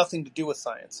that have nothing to do with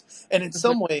science. And in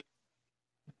some way,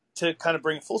 to kind of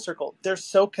bring it full circle, they're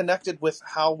so connected with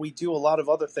how we do a lot of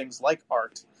other things like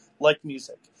art, like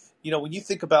music. When you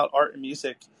think about art and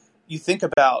music, I think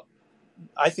about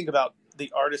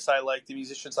the artists I like, the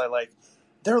musicians I like.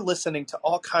 They're listening to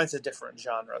all kinds of different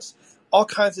genres. All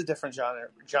kinds of different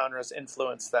genres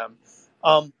influence them.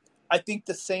 I think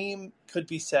the same could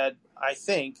be said,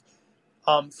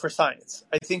 for science.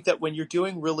 I think that when you're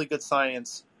doing really good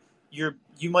science, you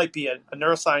might be a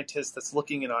neuroscientist that's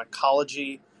looking in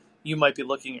oncology. You might be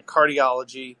looking at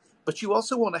cardiology, but you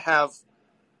also want to have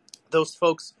those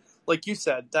folks, like you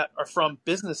said, that are from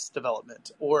business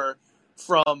development or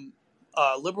from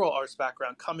a liberal arts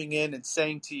background coming in and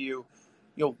saying to you,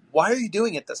 why are you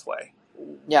doing it this way?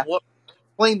 Yeah.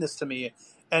 Explain this to me.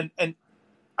 And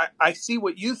I see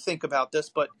what you think about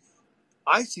this, but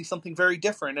I see something very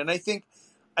different. And I think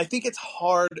it's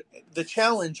hard. The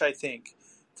challenge, I think,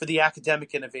 for the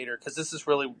academic innovator, because this is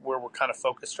really where we're kind of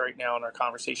focused right now in our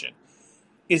conversation,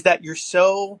 is that you're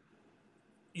so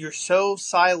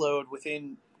siloed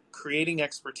within creating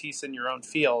expertise in your own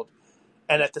field,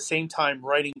 and at the same time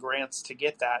writing grants to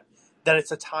get that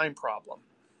it's a time problem.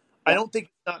 Yeah. I don't think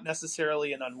it's not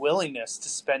necessarily an unwillingness to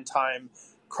spend time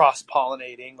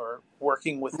cross-pollinating or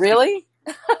working with Really?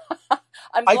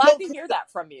 I'm glad to hear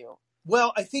that from you.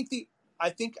 Well,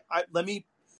 let me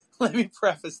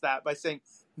preface that by saying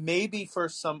maybe for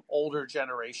some older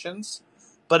generations,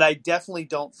 but I definitely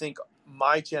don't think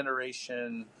my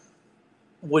generation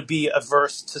would be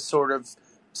averse to sort of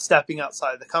stepping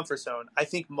outside the comfort zone. I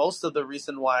think most of the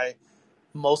reason why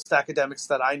most academics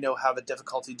that I know have a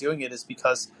difficulty doing it is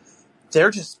because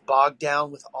they're just bogged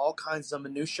down with all kinds of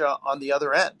minutia on the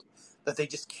other end that they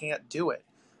just can't do it,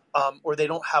 or they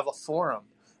don't have a forum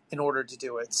in order to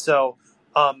do it. So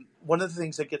one of the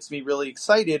things that gets me really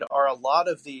excited are a lot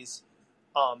of these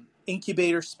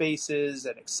incubator spaces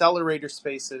and accelerator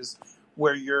spaces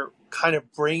where you're kind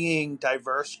of bringing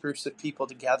diverse groups of people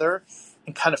together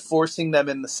and kind of forcing them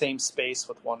in the same space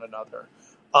with one another.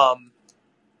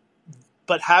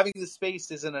 But having the space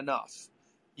isn't enough.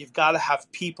 You've got to have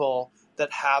people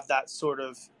that have that sort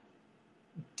of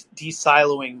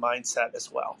de-siloing mindset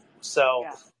as well. So,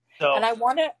 Yeah. so And I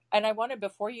want to,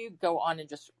 before you go on and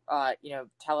just,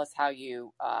 tell us how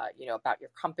you, about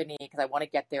your company, because I want to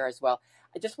get there as well.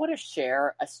 I just want to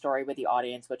share a story with the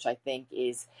audience, which I think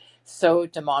is so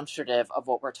demonstrative of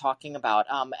what we're talking about.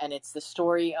 And it's the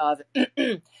story of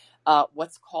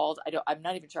what's called, I'm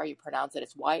not even sure how you pronounce it.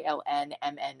 It's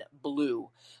YLNMN blue,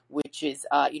 which is,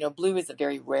 blue is a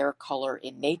very rare color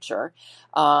in nature.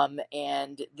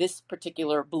 And this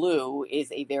particular blue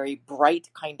is a very bright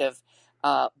kind of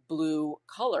blue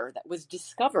color that was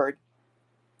discovered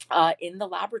in the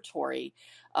laboratory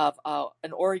of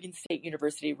an Oregon State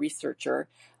University researcher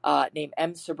named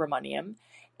M. Subramaniam.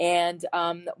 And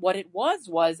what it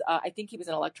was, I think he was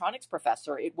an electronics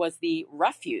professor. It was the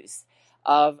refuse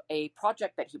of a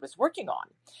project that he was working on.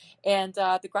 And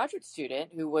the graduate student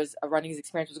who was running his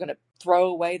experiment was going to throw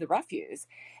away the refuse.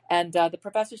 And the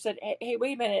professor said, hey,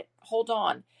 wait a minute, hold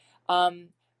on.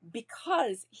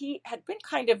 Because he had been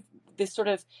kind of this sort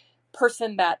of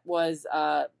person that was,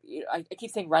 I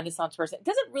keep saying Renaissance person. It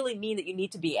doesn't really mean that you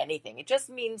need to be anything. It just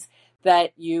means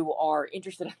that you are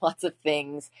interested in lots of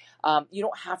things. You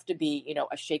don't have to be,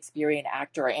 a Shakespearean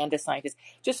actor and a scientist.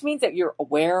 It just means that you're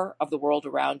aware of the world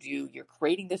around you. You're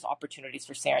creating these opportunities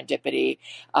for serendipity.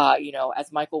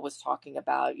 As Michael was talking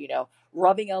about,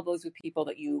 rubbing elbows with people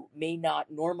that you may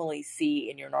not normally see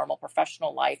in your normal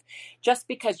professional life, just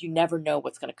because you never know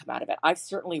what's going to come out of it. I've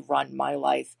certainly run my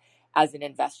life as an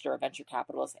investor, a venture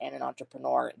capitalist, and an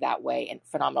entrepreneur that way, and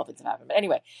phenomenal things have happened. But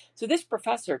anyway, so this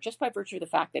professor, just by virtue of the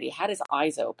fact that he had his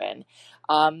eyes open,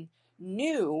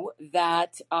 knew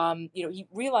that, he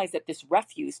realized that this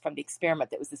refuse from the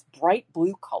experiment that was this bright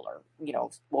blue color,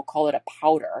 we'll call it a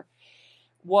powder,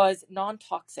 was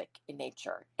non-toxic in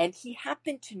nature. And he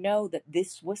happened to know that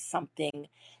this was something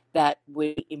that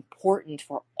would be important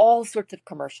for all sorts of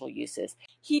commercial uses.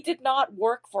 He did not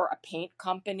work for a paint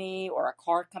company or a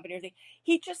car company or anything.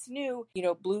 He just knew,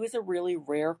 blue is a really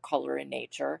rare color in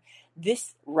nature.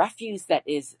 This refuse that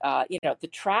is, the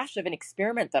trash of an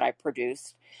experiment that I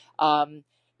produced,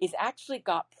 is actually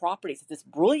got properties. It's this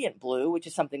brilliant blue, which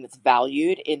is something that's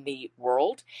valued in the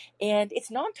world, and it's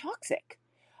non-toxic.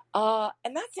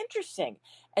 And that's interesting.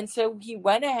 And so he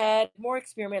went ahead, more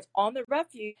experiments on the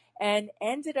refuse, and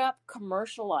ended up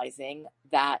commercializing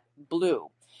that blue.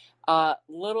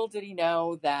 Little did he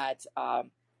know that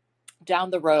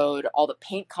down the road, all the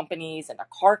paint companies and the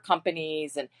car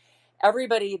companies and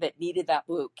everybody that needed that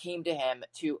blue came to him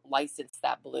to license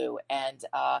that blue. And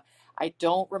I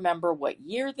don't remember what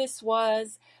year this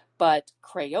was, but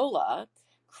Crayola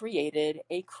created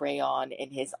a crayon in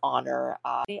his honor.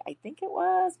 I think maybe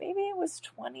it was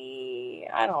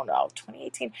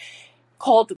 2018,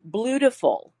 called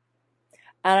Bluetiful.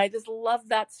 And I just love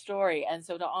that story. And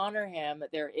so to honor him,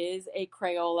 there is a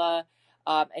Crayola.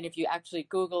 And if you actually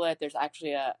Google it, there's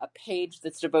actually a page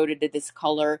that's devoted to this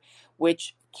color,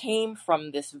 which came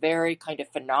from this very kind of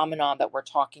phenomenon that we're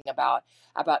talking about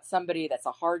somebody that's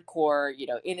a hardcore,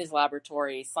 in his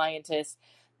laboratory scientist,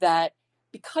 that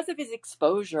because of his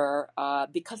exposure,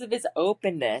 because of his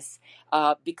openness,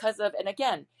 and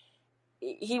again,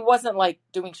 he wasn't like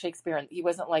doing Shakespeare, and he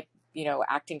wasn't like,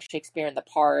 acting Shakespeare in the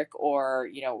park or,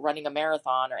 running a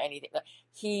marathon or anything.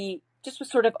 He just was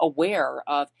sort of aware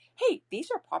of, hey, these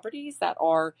are properties that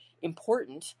are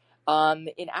important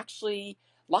in actually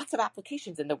lots of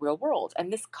applications in the real world.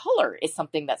 And this color is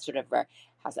something that's sort of rare.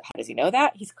 How does he know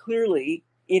that? He's clearly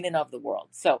in and of the world.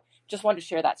 So just wanted to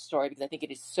share that story because I think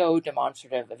it is so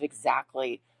demonstrative of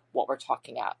exactly what we're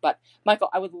talking about. But Michael,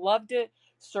 I would love to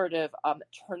sort of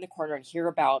turn the corner and hear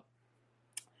about,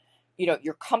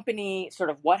 your company, sort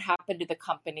of what happened to the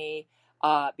company,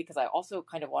 because I also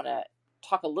kind of want to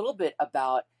talk a little bit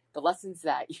about the lessons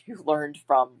that you learned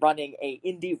from running a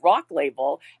indie rock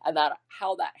label and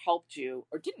how that helped you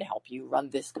or didn't help you run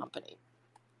this company.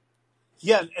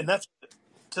 Yeah, and that's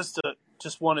just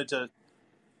wanted to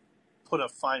put a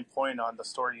fine point on the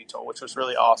story you told, which was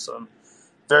really awesome.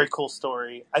 Very cool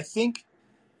story. I think,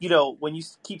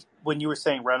 when you were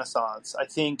saying Renaissance, I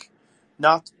think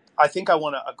I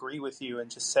want to agree with you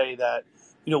and just say that,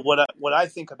 what I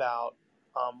think about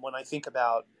when I think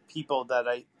about people that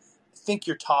I think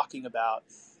you're talking about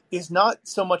is not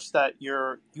so much that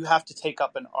you have to take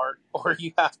up an art or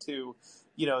you have to,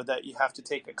 that you have to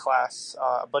take a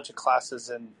bunch of classes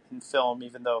in film,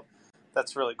 even though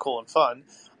that's really cool and fun.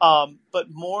 But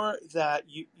more that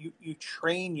you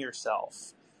train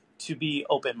yourself to be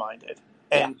open-minded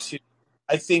and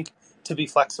I think to be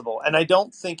flexible. And I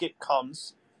don't think it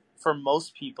comes for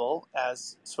most people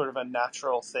as sort of a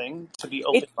natural thing to be It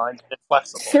open-minded and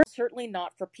flexible. certainly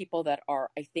not for people that are,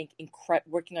 I think,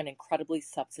 working on incredibly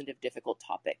substantive, difficult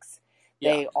topics.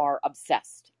 Yeah. They are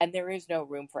obsessed, and there is no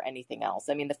room for anything else.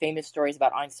 I mean, the famous stories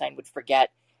about Einstein would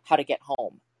forget how to get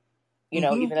home,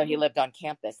 Mm-hmm. even though he lived on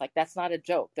campus. Like, that's not a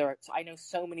joke. I know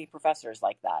so many professors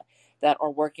like that that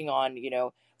are working on,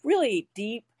 really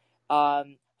deep,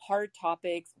 hard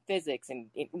topics, physics and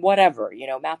whatever,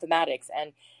 mathematics.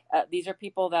 And these are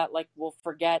people that like will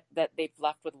forget that they've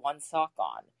left with one sock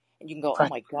on. And you can go, oh Right.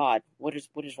 my God, what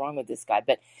is wrong with this guy?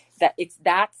 But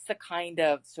that's the kind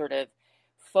of sort of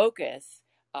focus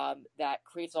that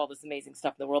creates all this amazing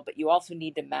stuff in the world. But you also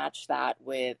need to match that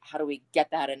with how do we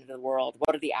get that into the world?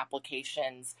 What are the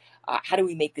applications? How do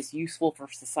we make this useful for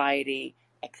society,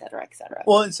 et cetera, et cetera?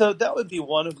 Well, and so that would be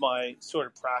one of my sort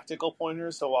of practical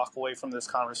pointers to walk away from this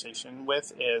conversation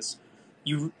with is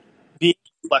you being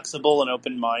flexible and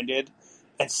open-minded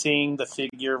and seeing the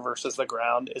figure versus the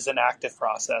ground is an active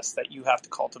process that you have to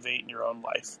cultivate in your own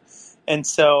life. And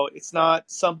so it's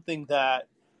not something that,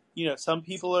 some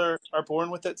people are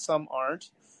born with it, some aren't,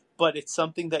 but it's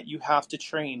something that you have to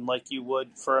train like you would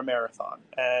for a marathon.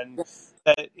 And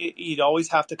that you'd always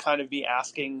have to kind of be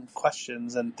asking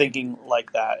questions and thinking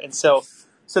like that. And so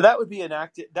that would be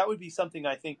that would be something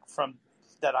I think from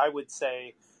that I would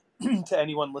say to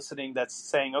anyone listening that's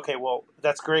saying, okay, well,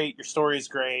 that's great. Your story is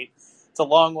great. It's a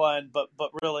long one, but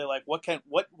really like what can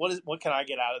I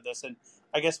get out of this? And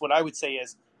I guess what I would say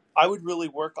is I would really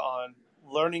work on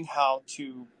learning how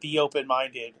to be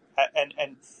open-minded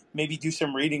and maybe do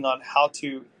some reading on how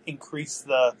to increase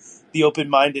the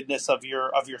open-mindedness of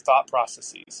your thought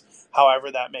processes,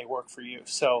 however that may work for you.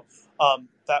 So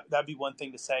that'd be one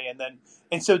thing to say.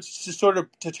 And so to sort of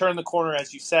to turn the corner,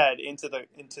 as you said, into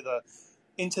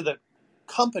the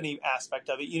company aspect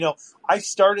of it. I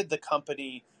started the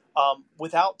company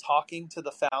without talking to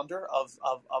the founder of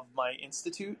my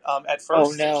institute at Oh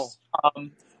first. no.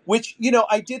 Which,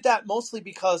 I did that mostly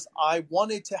because I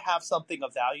wanted to have something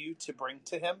of value to bring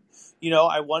to him.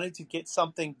 I wanted to get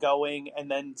something going and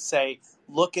then say,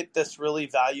 look at this really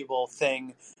valuable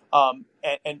thing. And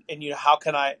how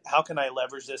can I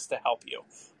leverage this to help you?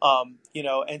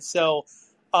 And so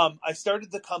I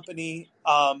started the company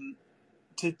and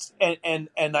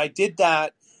I did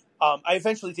that. I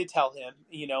eventually did tell him,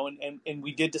 and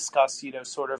we did discuss,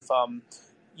 sort of,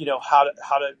 how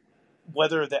to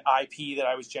whether the IP that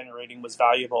I was generating was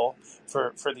valuable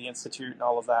for the institute and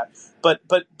all of that. But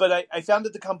I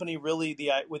founded the company really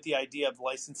with the idea of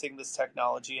licensing this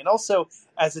technology and also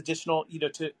as additional,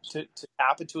 to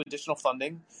tap into additional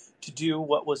funding to do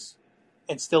what was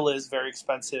and still is very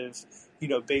expensive,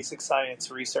 basic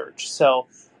science research. So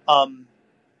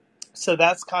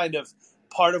that's kind of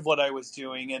part of what I was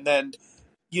doing. And then,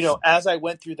 as I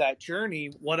went through that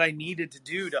journey, what I needed to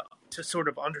do to sort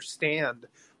of understand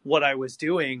what I was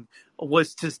doing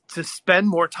was to spend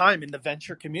more time in the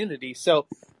venture community. So,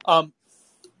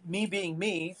 me being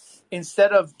me,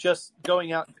 instead of just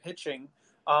going out and pitching,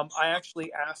 I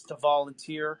actually asked to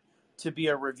volunteer to be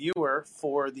a reviewer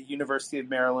for the University of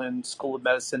Maryland School of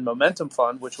Medicine Momentum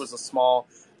Fund, which was a small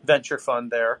venture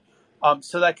fund there,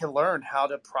 so that I can learn how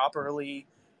to properly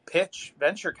pitch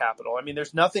venture capital. I mean,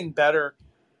 there's nothing better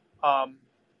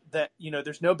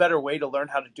there's no better way to learn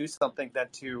how to do something than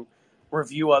to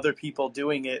review other people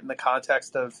doing it in the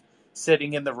context of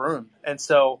sitting in the room. And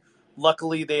so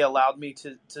luckily they allowed me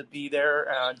to be there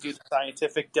and do the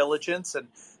scientific diligence and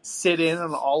sit in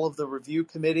on all of the review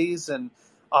committees and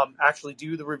actually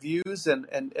do the reviews and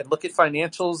look at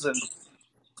financials. And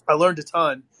I learned a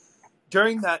ton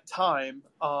during that time.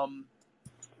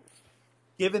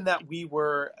 Given that we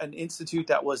were an institute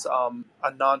that was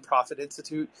a nonprofit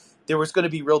institute, there was going to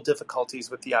be real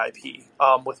difficulties with the IP,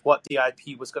 with what the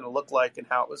IP was going to look like and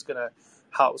how it was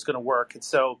going to work. And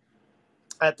so,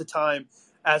 at the time,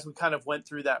 as we kind of went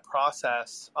through that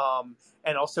process,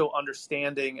 and also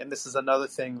understanding, and this is another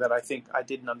thing that I think I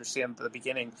didn't understand at the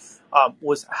beginning,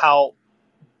 was how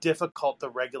difficult the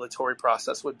regulatory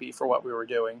process would be for what we were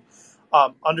doing.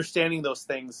 Understanding those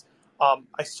things,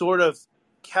 I sort of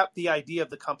kept the idea of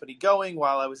the company going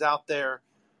while I was out there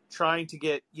trying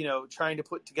to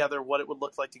put together what it would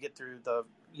look like to get through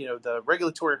the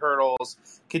regulatory hurdles,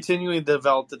 continuing to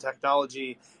develop the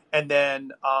technology. And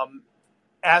then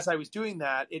as I was doing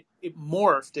that, it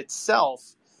morphed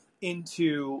itself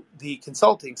into the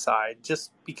consulting side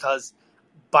just because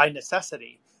by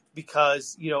necessity,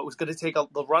 because it was going to take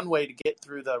the runway to get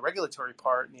through the regulatory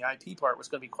part, and the IP part was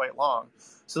going to be quite long.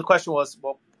 So the question was,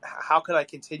 well, how could I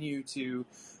continue to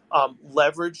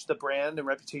leverage the brand and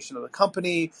reputation of the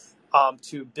company,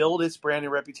 to build its brand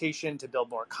and reputation, to build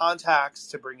more contacts,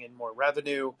 to bring in more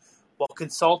revenue. Well,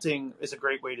 consulting is a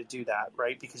great way to do that,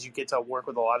 right? Because you get to work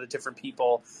with a lot of different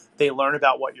people. They learn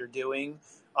about what you're doing.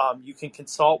 You can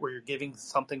consult where you're giving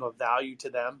something of value to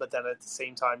them, but then at the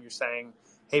same time, you're saying,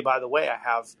 hey, by the way, I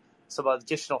have some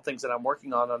additional things that I'm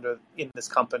working on in this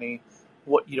company.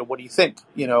 What do you think?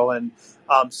 And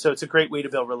so it's a great way to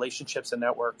build relationships and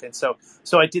network. And so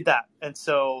I did that. And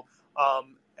so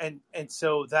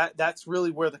so that's really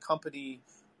where the company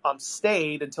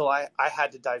stayed until I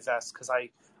had to divest because I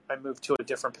moved to a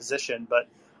different position. But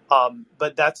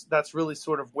that's really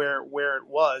sort of where it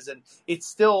was, and it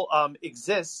still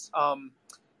exists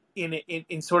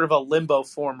in sort of a limbo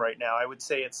form right now. I would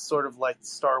say it's sort of like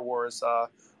Star Wars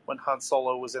when Han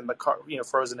Solo was in the car,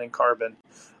 frozen in carbon.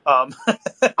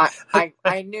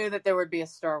 I knew that there would be a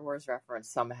Star Wars reference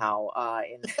somehow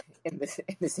in this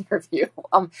interview.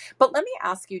 But let me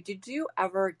ask you: did you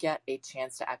ever get a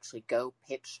chance to actually go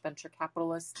pitch venture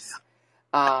capitalists,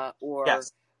 or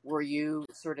Yes. were you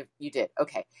you did?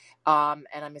 Okay, and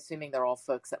I'm assuming they're all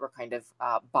folks that were kind of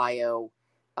bio,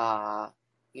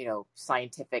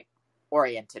 scientific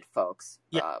oriented folks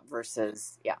Yeah.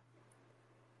 versus yeah.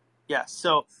 Yeah.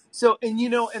 So and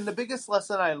and the biggest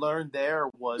lesson I learned there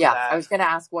was Yeah, I that was going to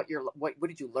ask what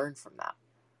did you learn from that?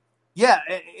 yeah,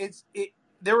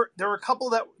 there were a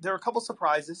couple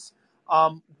surprises.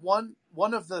 One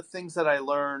of the things that I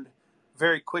learned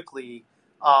very quickly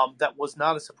that was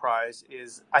not a surprise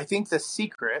is I think the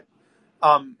secret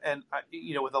and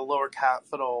with a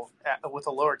with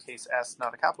a lowercase s,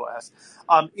 not a capital S,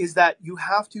 is that you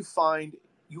have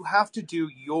to do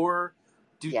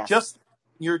Yes. just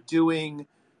you're doing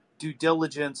due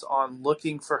diligence on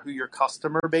looking for who your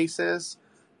customer base is.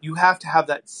 You have to have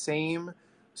that same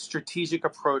strategic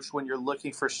approach when you're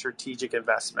looking for strategic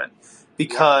investment,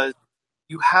 because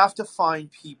you have to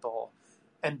find people,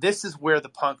 and this is where the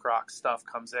punk rock stuff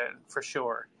comes in for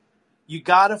sure. You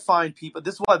got to find people.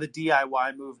 This is why the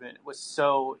DIY movement was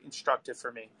so instructive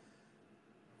for me.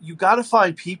 You got to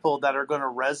find people that are going to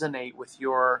resonate with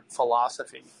your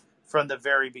philosophy from the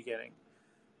very beginning.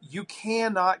 You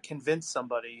cannot convince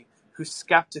somebody who's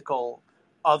skeptical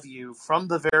of you from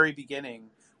the very beginning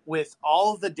with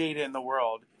all of the data in the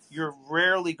world. You're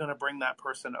rarely going to bring that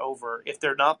person over if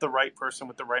they're not the right person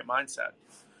with the right mindset.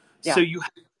 Yeah. So you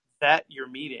have to vet your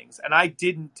meetings. And I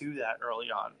didn't do that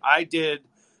early on. I did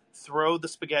throw the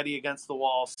spaghetti against the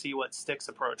wall, see what sticks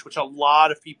approach, which a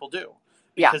lot of people do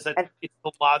because it's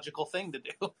the logical thing to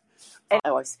do. And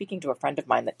I was speaking to a friend of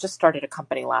mine that just started a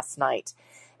company last night,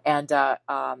 and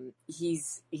he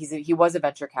was a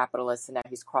venture capitalist, and now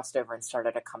he's crossed over and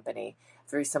started a company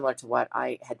very similar to what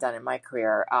I had done in my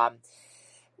career,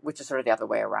 which is sort of the other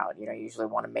way around. You usually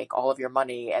want to make all of your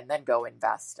money and then go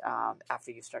invest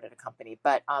after you started a company.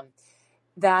 But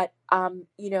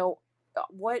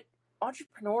what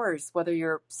entrepreneurs, whether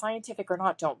you're scientific or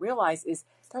not, don't realize is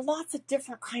there are lots of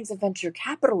different kinds of venture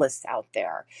capitalists out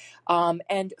there.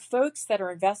 And folks that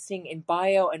are investing in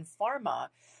bio and pharma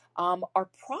are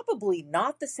probably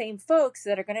not the same folks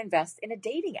that are going to invest in a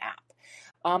dating app.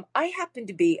 I happen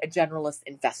to be a generalist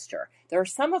investor. There are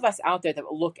some of us out there that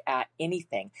will look at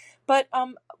anything, but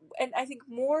and I think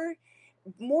more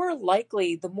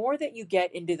likely, the more that you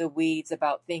get into the weeds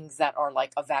about things that are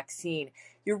like a vaccine,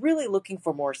 you're really looking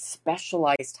for more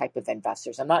specialized type of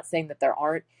investors. I'm not saying that there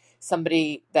aren't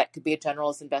somebody that could be a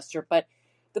generalist investor, but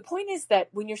the point is that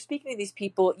when you're speaking to these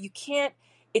people,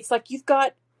 it's like you've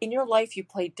got in your life, you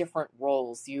play different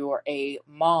roles. You're a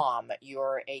mom,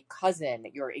 you're a cousin,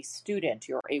 you're a student,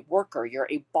 you're a worker, you're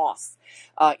a boss,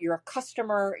 you're a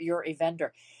customer, you're a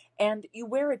vendor. And you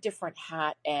wear a different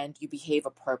hat and you behave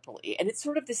appropriately. And it's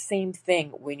sort of the same thing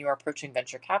when you're approaching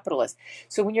venture capitalists.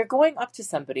 So when you're going up to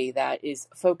somebody that is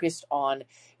focused on,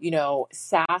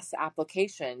 SaaS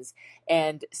applications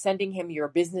and sending him your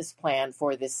business plan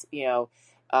for this,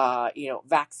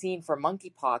 vaccine for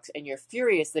monkeypox, and you're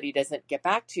furious that he doesn't get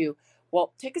back to you,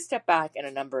 well, take a step back in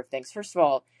a number of things. First of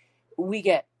all, we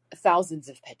get thousands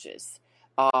of pitches.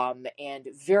 And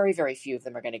very, very few of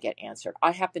them are going to get answered. I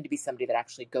happen to be somebody that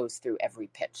actually goes through every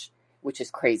pitch, which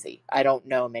is crazy. I don't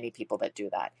know many people that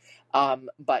do that.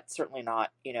 But certainly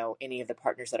not, any of the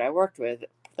partners that I worked with.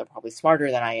 They're probably smarter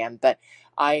than I am, but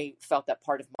I felt that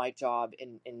part of my job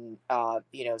in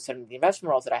some of the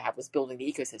investment roles that I have was building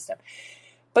the ecosystem.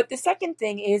 But the second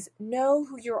thing is know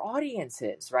who your audience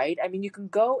is, right? I mean, you can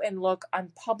go and look.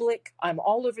 I'm public. I'm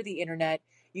all over the internet.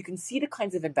 You can see the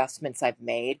kinds of investments I've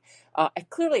made. I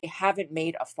clearly haven't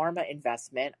made a pharma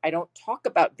investment. I don't talk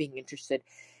about being interested.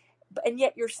 and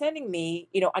yet you're sending me,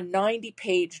 a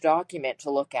 90-page document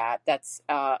to look at that's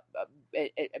a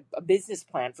business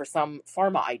plan for some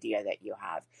pharma idea that you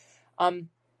have.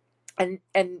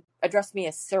 And address me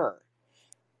as sir.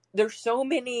 There's so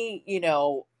many,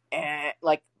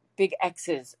 like big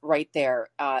X's right there.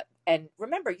 And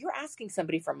remember, you're asking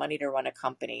somebody for money to run a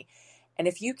company. And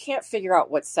if you can't figure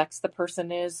out what sex the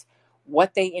person is,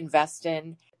 what they invest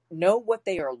in, know what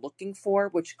they are looking for,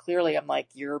 which clearly I'm like,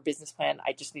 your business plan,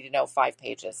 I just need to know 5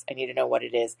 pages. I need to know what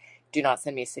it is. Do not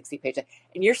send me a 60-page.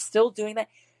 And you're still doing that.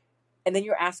 And then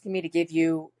you're asking me to give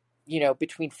you,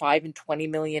 between $5 and $20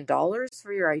 million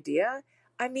for your idea.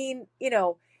 I mean,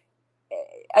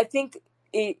 I think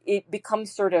it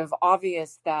becomes sort of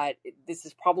obvious that this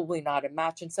is probably not a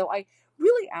match. And so I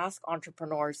really ask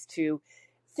entrepreneurs to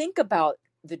think about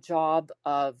the job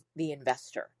of the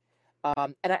investor.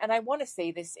 And I want to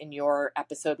say this in your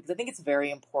episode because I think it's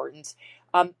very important.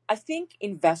 I think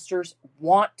investors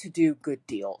want to do good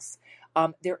deals.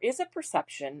 There is a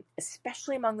perception,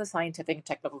 especially among the scientific and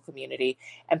technical community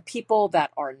and people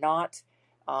that are not,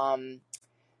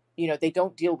 they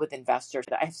don't deal with investors.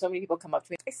 I have so many people come up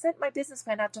to me. I sent my business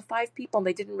plan out to 5 people and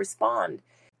they didn't respond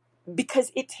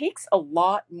because it takes a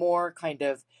lot more kind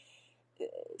of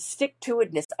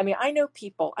stick-to-itness. I mean, I know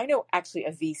actually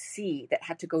a VC that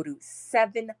had to go to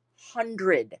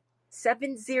 700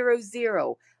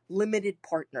 limited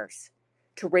partners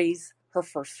to raise her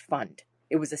first fund.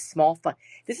 It was a small fund.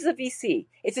 This is a VC.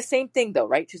 It's the same thing though,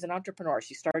 right? She's an entrepreneur.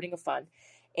 She's starting a fund.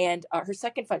 And her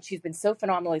second fund, she's been so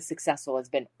phenomenally successful, has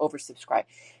been oversubscribed.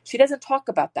 She doesn't talk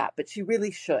about that, but she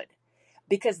really should.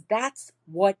 Because that's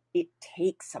what it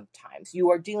takes sometimes.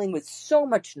 You are dealing with so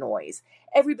much noise.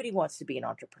 Everybody wants to be an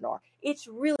entrepreneur. It's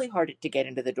really hard to get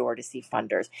into the door to see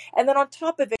funders. And then on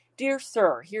top of it, dear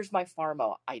sir, here's my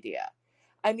pharma idea.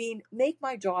 I mean, make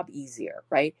my job easier,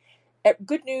 right?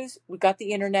 Good news, we've got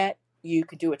the internet. You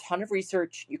can do a ton of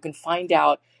research. You can find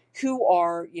out who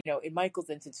are, in Michael's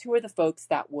instance, who are the folks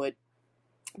that would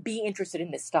be interested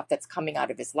in this stuff that's coming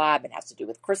out of his lab and has to do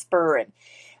with CRISPR and,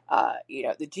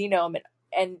 the genome.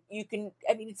 And you can,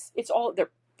 it's all, there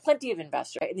are plenty of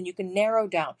investors, right? And then you can narrow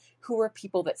down who are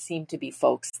people that seem to be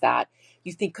folks that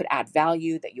you think could add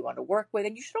value, that you want to work with.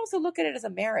 And you should also look at it as a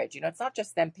marriage. It's not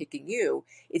just them picking you,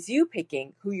 it's you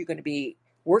picking who you're going to be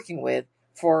working with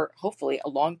for hopefully a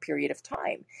long period of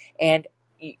time. And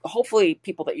hopefully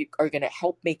people that you are going to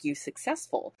help make you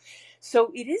successful.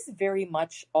 So it is very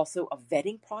much also a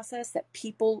vetting process that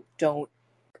people don't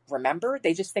remember.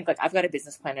 They just think like, I've got a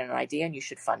business plan and an idea and you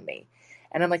should fund me.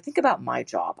 And I'm like, think about my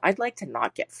job. I'd like to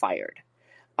not get fired.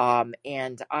 And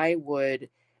I'm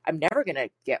never going to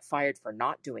get fired for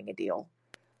not doing a deal,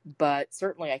 but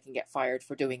certainly I can get fired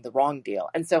for doing the wrong deal.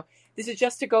 And so this is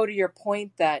just to go to your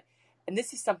point that, and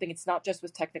this is something, it's not just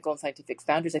with technical and scientific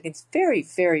founders. I think it's very,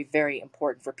 very, very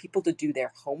important for people to do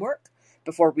their homework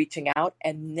before reaching out,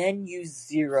 and then you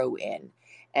zero in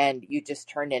and you just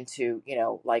turn into,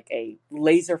 like a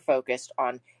laser focused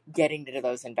on getting to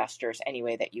those investors any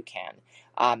way that you can.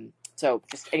 So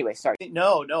just anyway, sorry.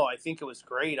 No, I think it was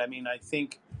great. I mean, I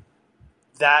think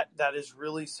that is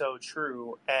really so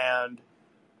true. And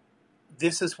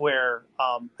this is where,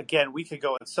 again, we could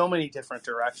go in so many different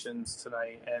directions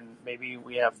tonight, and maybe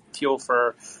we have fuel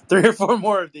for 3 or 4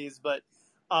 more of these. But,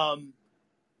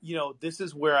 this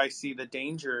is where I see the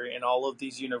danger in all of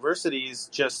these universities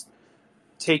just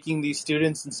taking these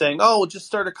students and saying, oh, well, just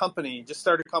start a company,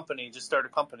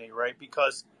 right?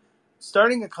 Because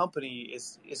starting a company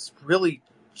is really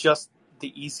just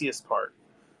the easiest part.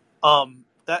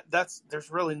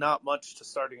 There's really not much to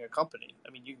starting a company.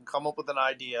 I mean, you can come up with an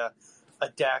idea, a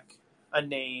deck, a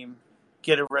name,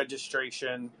 get a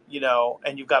registration,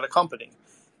 and you've got a company.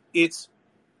 It's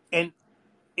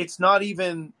not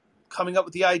even coming up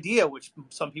with the idea, which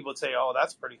some people would say, oh,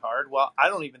 that's pretty hard. Well, I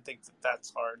don't even think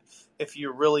that's hard. If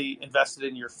you're really invested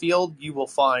in your field, you will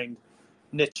find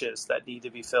niches that need to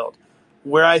be filled.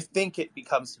 Where I think it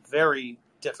becomes very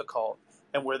difficult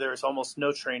and where there's almost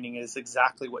no training is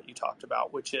exactly what you talked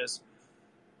about, which is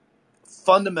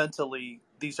fundamentally,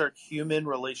 these are human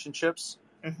relationships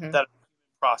that are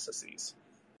processes.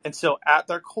 And so at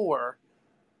their core,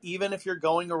 even if you're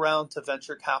going around to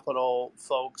venture capital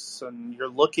folks and you're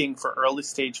looking for early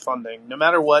stage funding, no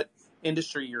matter what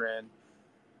industry you're in,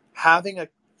 having a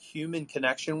human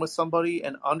connection with somebody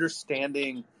and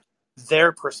understanding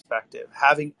their perspective,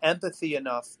 having empathy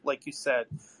enough, like you said,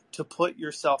 to put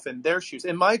yourself in their shoes.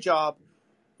 In my job,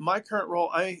 my current role,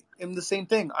 I am the same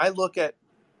thing. I've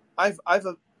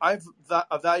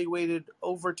evaluated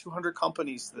over 200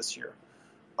 companies this year.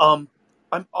 I'm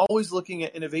always looking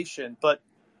at innovation, but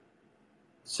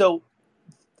so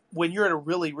when you're at a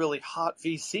really, really hot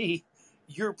VC,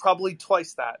 you're probably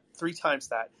twice that, three times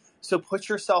that. So put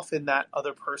yourself in that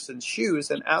other person's shoes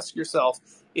and ask yourself,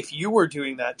 if you were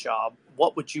doing that job,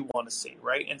 what would you want to see,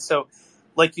 right? And so,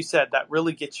 like you said, that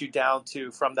really gets you down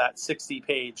to, from that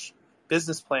 60-page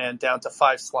business plan down to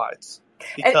 5 slides.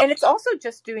 Because, And it's also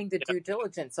just doing the due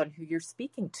diligence on who you're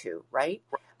speaking to, right?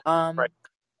 right,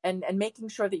 And making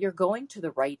sure that you're going to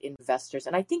the right investors.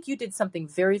 And I think you did something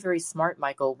very, very smart,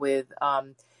 Michael, with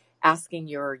asking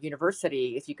your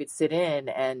university if you could sit in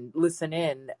and listen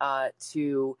in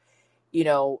to,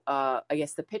 I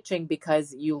guess the pitching,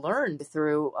 because you learned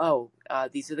through,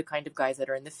 these are the kind of guys that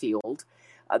are in the field.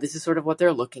 This is sort of what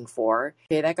they're looking for.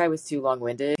 Okay, that guy was too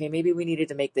long-winded. Okay, maybe we needed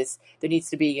to make this, there needs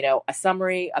to be, a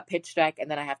summary, a pitch deck,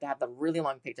 and then I have to have the really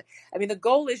long pitch deck. I mean, the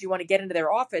goal is you want to get into their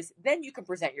office, then you can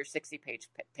present your 60-page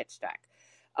pitch deck.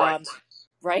 right.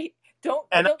 Right? Don't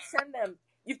send them,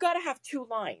 you've got to have 2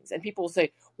 lines. And people will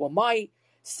say, well, my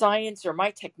science or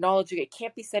my technology, it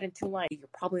can't be said in 2 lines. You're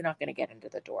probably not going to get into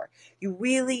the door. You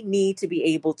really need to be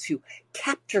able to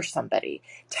capture somebody,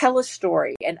 tell a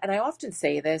story. And I often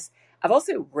say this, I've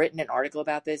also written an article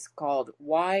about this called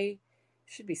Why,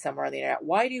 should be somewhere on the internet,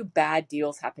 Why Do Bad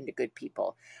Deals Happen to Good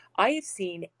People? I have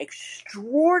seen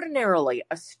extraordinarily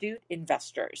astute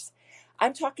investors,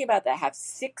 I'm talking about that have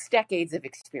 6 decades of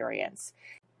experience,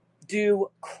 do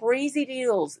crazy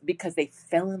deals because they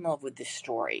fell in love with the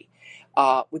story,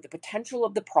 with the potential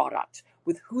of the product,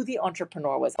 with who the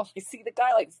entrepreneur was. Oh, you see the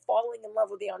guy like falling in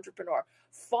love with the entrepreneur,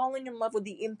 falling in love with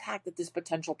the impact that this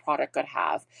potential product could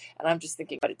have. And I'm just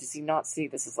thinking, but does he not see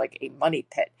this as like a money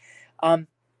pit? And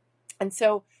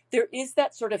so there is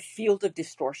that sort of field of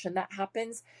distortion that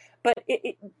happens, but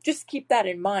just keep that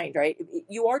in mind, right?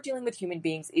 You are dealing with human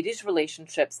beings. It is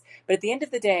relationships. But at the end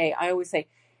of the day, I always say,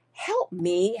 help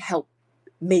me help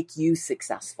make you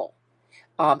successful.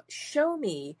 Show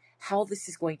me how this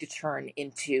is going to turn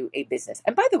into a business.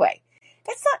 And by the way,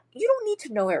 you don't need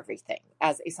to know everything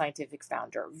as a scientific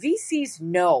founder. VCs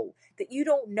know that you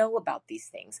don't know about these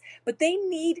things, but they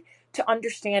need to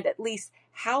understand at least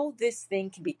how this thing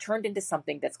can be turned into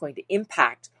something that's going to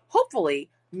impact, hopefully,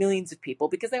 millions of people,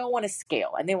 because they all want to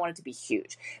scale and they want it to be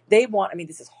huge. They want,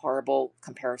 this is horrible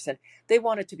comparison. They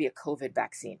want it to be a COVID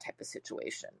vaccine type of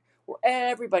situation where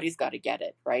everybody's got to get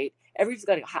it, right? Everybody's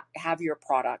got to have your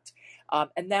product.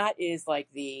 And that is like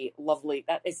the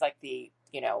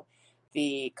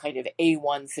kind of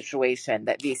A1 situation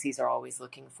that VCs are always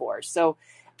looking for. So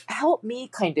help me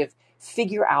kind of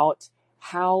figure out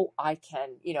how I can,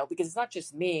 because it's not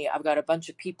just me. I've got a bunch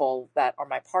of people that are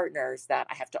my partners that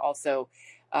I have to also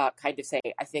kind of say,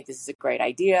 I think this is a great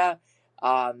idea.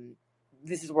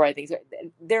 This is where I think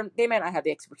they might not have the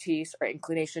expertise or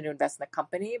inclination to invest in the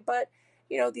company, but,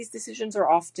 these decisions are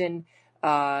often,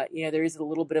 there is a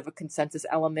little bit of a consensus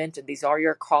element, and these are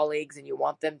your colleagues and you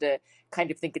want them to kind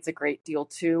of think it's a great deal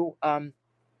too.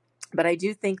 But I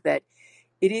do think that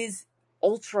it is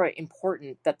ultra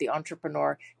important that the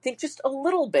entrepreneur think just a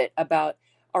little bit about,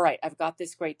 all right, I've got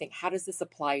this great thing. How does this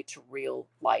apply to real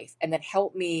life? And then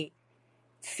help me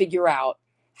figure out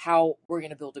how we're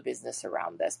going to build a business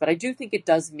around this. But I do think it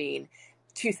does mean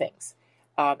 2 things.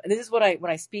 And this is what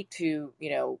when I speak to,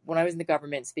 when I was in the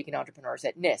government speaking to entrepreneurs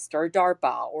at NIST or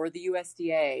DARPA or the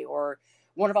USDA or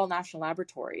one of our national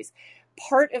laboratories,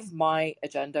 part of my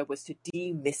agenda was to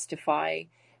demystify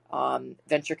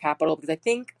venture capital, because I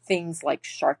think things like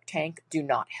Shark Tank do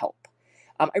not help.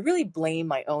 I really blame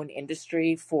my own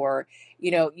industry for,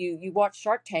 you watch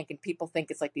Shark Tank and people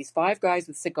think it's like these 5 guys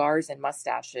with cigars and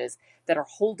mustaches that are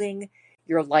holding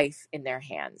your life in their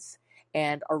hands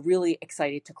and are really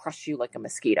excited to crush you like a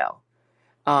mosquito.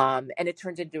 And it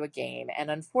turns into a game.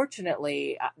 And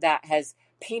unfortunately, that has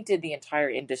painted the entire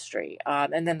industry.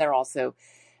 And then there are also,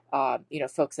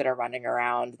 folks that are running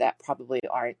around that probably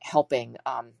aren't helping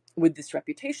with this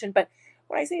reputation. But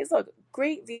what I say is, look,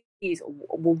 great VCs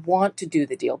will want to do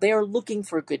the deal. They are looking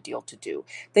for a good deal to do.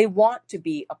 They want to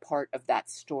be a part of that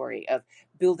story of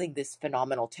building this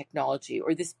phenomenal technology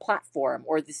or this platform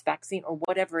or this vaccine or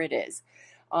whatever it is.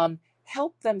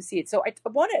 Help them see it. So I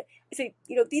want to say,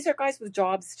 these are guys with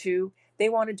jobs too. They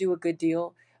want to do a good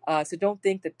deal. So don't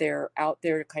think that they're out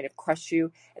there to kind of crush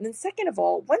you. And then second of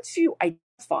all, once you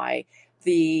identify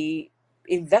the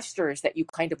investors that you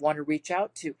kind of want to reach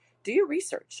out to, do your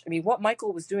research. What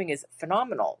Michael was doing is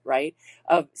phenomenal, right?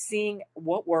 Of seeing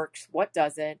what works, what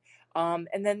doesn't.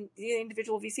 And then the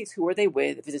individual VCs, who are they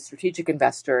with? If it's a strategic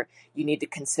investor, you need to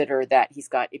consider that he's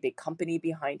got a big company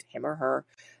behind him or her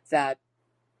that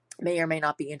may or may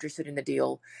not be interested in the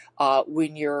deal.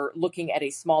 When you're looking at a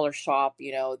smaller shop,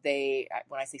 when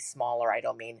I say smaller, I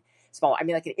don't mean small, I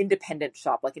mean like an independent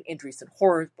shop, like an Andreessen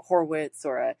Horowitz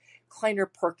or a Kleiner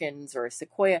Perkins or a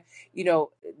Sequoia,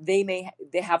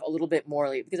 they have a little bit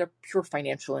more because they're pure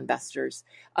financial investors.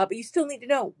 But you still need to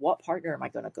know, what partner am I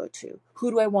going to go to?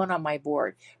 Who do I want on my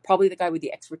board? Probably the guy with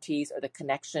the expertise or the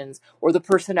connections or the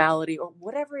personality or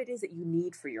whatever it is that you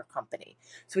need for your company.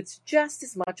 So it's just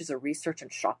as much as a research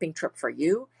and shopping trip for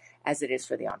you as it is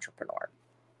for the entrepreneur.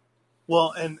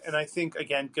 Well, and I think,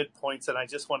 again, good points. And I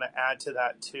just want to add to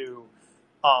that too.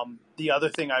 The other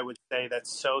thing I would say that's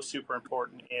so super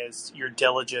important is your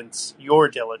diligence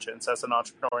as an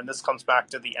entrepreneur. And this comes back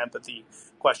to the empathy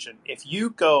question. If you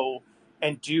go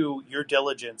and do your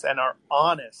diligence and are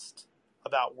honest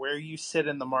about where you sit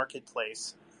in the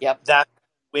marketplace, Yep. that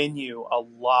will win you a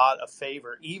lot of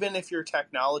favor, even if your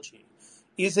technology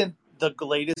isn't the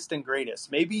latest and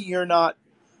greatest. Maybe you're not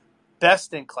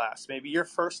best in class, maybe you're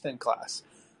first in class,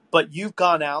 but you've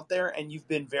gone out there and you've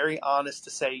been very honest to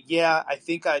say, yeah, I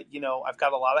think I've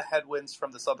got a lot of headwinds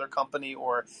from this other company,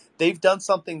 or they've done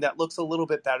something that looks a little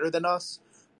bit better than us,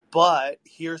 but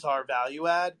here's our value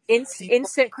add.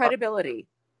 Instant credibility.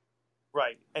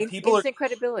 Right. And instant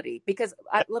credibility, because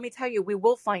let me tell you, we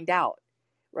will find out.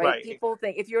 Right? People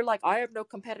think, if you're like, I have no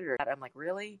competitor, I'm like,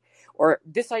 really? Or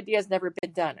this idea has never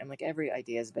been done. I'm like, every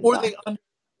idea has been done.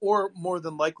 Or more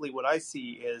than likely, what I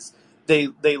see is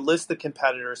they list the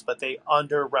competitors, but they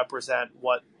underrepresent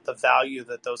what the value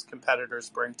that those competitors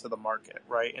bring to the market,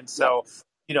 right? And so,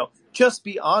 just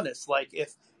be honest. Like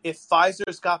if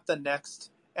Pfizer's got the next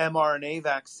mRNA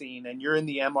vaccine and you're in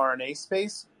the mRNA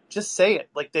space, just say it.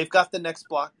 Like, they've got the next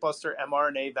blockbuster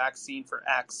mRNA vaccine for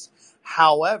X.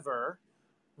 However,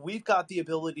 we've got the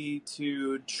ability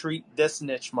to treat this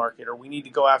niche market, or we need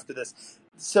to go after this.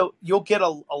 So you'll get a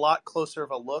lot closer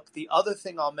of a look. The other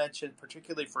thing I'll mention,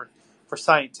 particularly for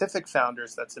scientific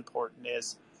founders, that's important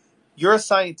is, you're a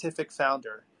scientific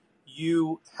founder.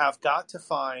 You have got to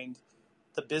find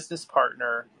the business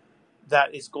partner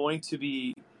that you're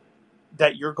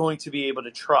going to be able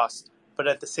to trust, but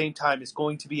at the same time is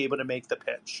going to be able to make the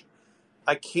pitch.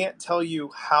 I can't tell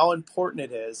you how important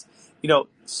it is.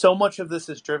 So much of this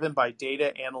is driven by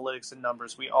data, analytics, and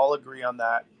numbers. We all agree on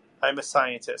that. I'm a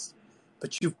scientist.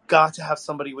 But you've got to have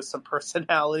somebody with some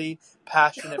personality,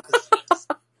 passion, and pizzazz.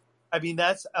 I mean,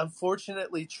 that's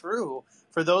unfortunately true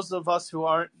for those of us who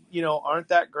aren't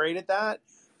that great at that.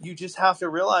 You just have to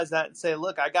realize that and say,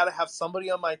 look, I got to have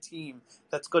somebody on my team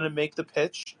that's going to make the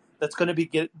pitch, that's going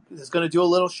to do a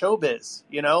little showbiz,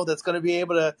 that's going to be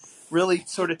able to really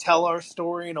sort of tell our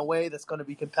story in a way that's going to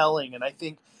be compelling. And I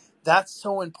think that's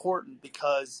so important,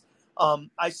 because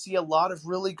I see a lot of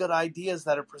really good ideas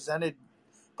that are presented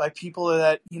by people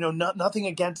that, nothing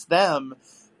against them.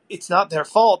 It's not their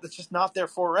fault. It's just not their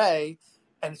foray.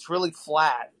 And it's really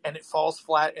flat, and it falls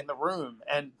flat in the room.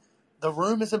 And the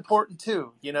room is important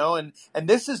too, and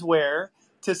this is where,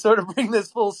 to sort of bring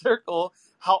this full circle,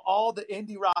 how all the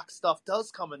indie rock stuff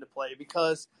does come into play.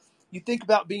 Because you think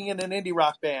about being in an indie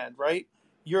rock band, right?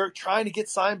 You're trying to get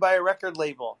signed by a record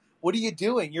label. What are you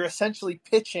doing? You're essentially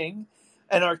pitching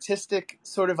an artistic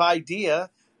sort of idea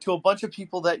to a bunch of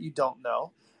people that you don't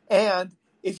know. And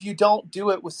if you don't do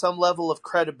it with some level of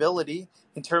credibility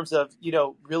in terms of,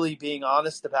 really being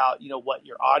honest about, what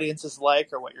your audience is like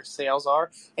or what your sales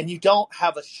are, and you don't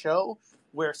have a show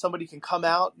where somebody can come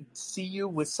out and see you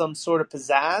with some sort of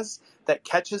pizzazz that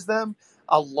catches them,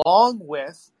 along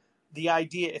with the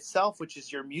idea itself, which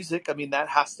is your music, I mean, that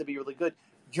has to be really good.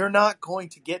 You're not going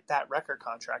to get that record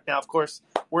contract. Now, of course,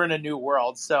 we're in a new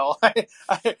world, so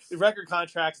record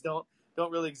contracts don't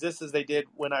really exist as they did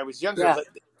when I was younger, but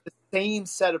the same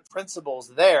set of principles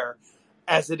there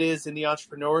as it is in the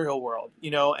entrepreneurial world,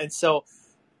 and so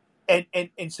and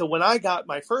so when I got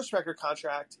my first record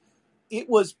contract, it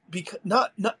was because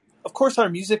not of course our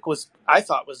music I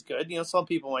thought was good. Some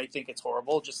people might think it's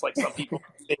horrible, just like some people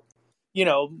think,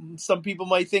 some people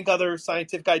might think other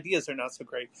scientific ideas are not so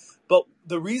great. But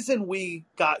the reason we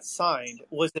got signed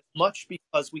was as much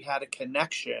because we had a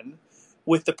connection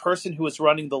with the person who was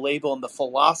running the label and the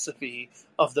philosophy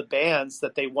of the bands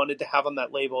that they wanted to have on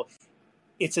that label.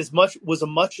 It's as much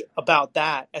about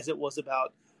that as it was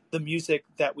about the music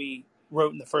that we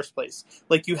wrote in the first place.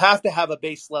 Like, you have to have a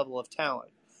base level of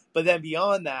talent, but then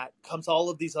beyond that comes all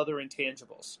of these other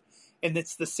intangibles. And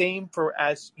it's the same for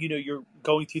as, you're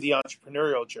going through the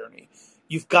entrepreneurial journey.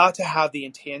 You've got to have the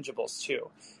intangibles too.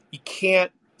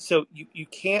 You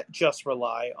can't just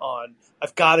rely on,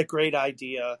 I've got a great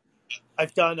idea,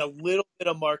 I've done a little bit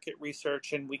of market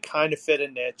research and we kind of fit a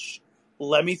niche.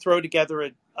 Let me throw together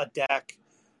a deck.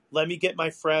 Let me get my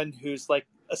friend who's like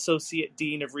Associate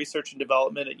Dean of Research and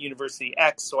Development at University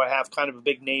X, so I have kind of a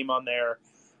big name on there,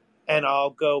 and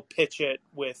I'll go pitch it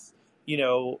with,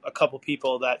 a couple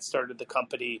people that started the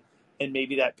company, and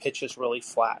maybe that pitch is really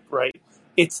flat, right?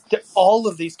 All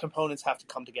of these components have to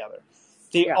come together.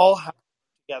 They Yeah. all have to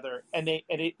come together, and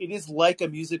it is like a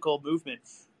musical movement.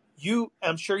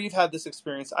 I'm sure you've had this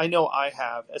experience. I know I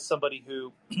have, as somebody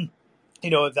who,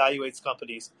 evaluates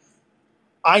companies.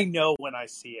 I know when I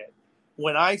see it.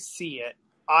 When I see it,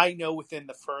 I know within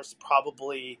the first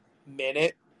probably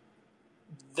minute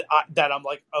that I'm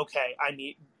like, okay,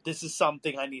 this is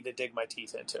something I need to dig my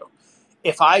teeth into.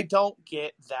 If I don't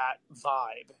get that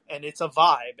vibe, and it's a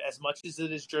vibe as much as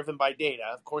it is driven by data,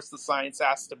 of course the science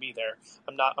has to be there.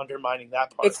 I'm not undermining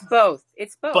that part. It's both.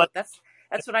 It's both. But That's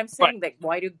what I'm right, saying. Like,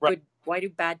 why do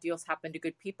bad deals happen to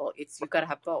good people? You've got to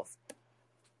have both.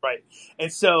 right.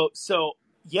 And so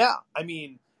yeah, I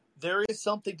mean, there is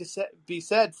something to be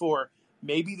said for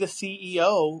maybe the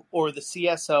CEO or the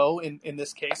CSO in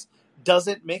this case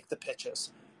doesn't make the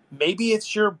pitches. Maybe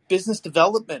it's your business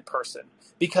development person,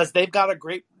 because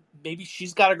maybe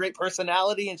she's got a great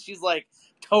personality and she's like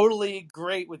totally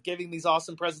great with giving these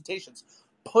awesome presentations.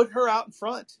 Put her out in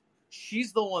front.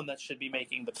 She's the one that should be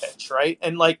making the pitch, right?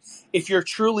 And like, if you're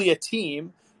truly a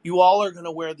team, you all are going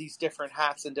to wear these different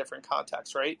hats in different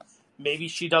contexts, right? Maybe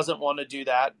she doesn't want to do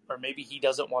that, or maybe he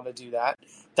doesn't want to do that.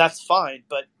 That's fine,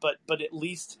 but at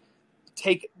least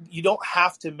you don't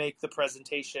have to make the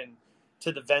presentation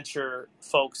to the venture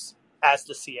folks as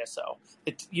the CSO.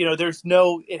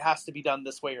 It has to be done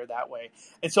this way or that way.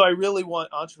 And so I really want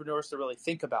entrepreneurs to really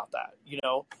think about that.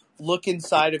 Look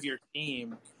inside of your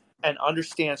team and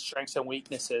understand strengths and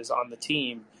weaknesses on the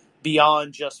team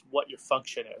beyond just what your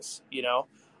function is.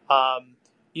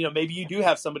 Maybe you do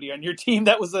have somebody on your team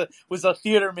that was a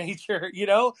theater major.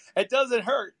 It doesn't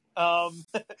hurt.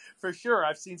 For sure.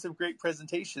 I've seen some great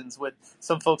presentations with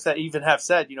some folks that even have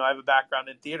said, I have a background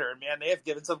in theater, and man, they have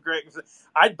given some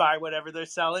I'd buy whatever they're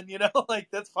selling, like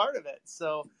that's part of it.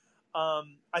 So,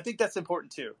 I think that's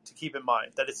important too, to keep in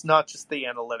mind that it's not just the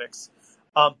analytics.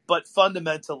 But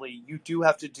fundamentally you do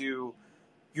have to do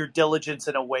your diligence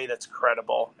in a way that's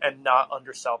credible and not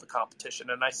undersell the competition.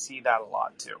 And I see that a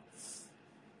lot too.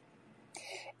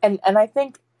 And I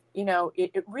think,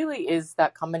 it really is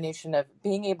that combination of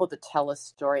being able to tell a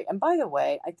story. And by the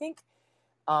way, I think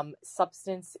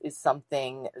substance is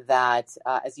something that,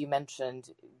 as you mentioned,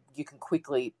 you can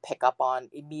quickly pick up on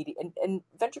immediately. And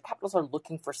venture capitalists are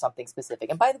looking for something specific.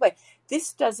 And by the way,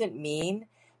 this doesn't mean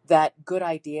that good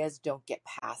ideas don't get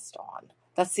passed on.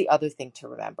 That's the other thing to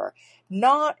remember.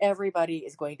 Not everybody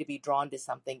is going to be drawn to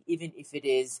something, even if it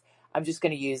is, I'm just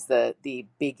going to use the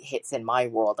big hits in my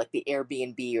world, like the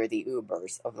Airbnb or the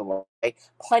Ubers of the world. Right?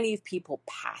 Plenty of people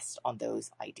passed on those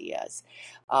ideas.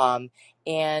 And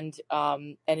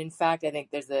in fact, I think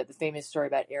there's the famous story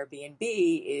about Airbnb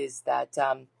is that,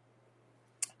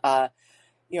 a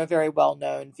very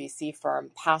well-known VC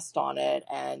firm passed on it,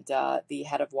 and the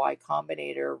head of Y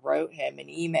Combinator wrote him an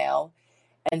email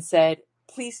and said,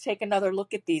 please take another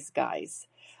look at these guys,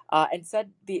 and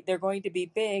said they're going to be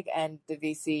big. And the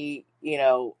VC,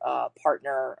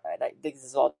 partner, and I think this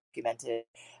is all documented,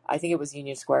 I think it was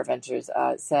Union Square Ventures,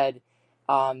 said,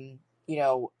 we're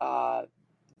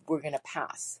going to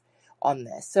pass on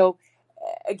this. So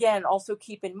again, also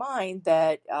keep in mind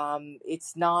that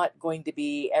it's not going to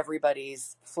be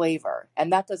everybody's flavor.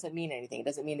 And that doesn't mean anything. It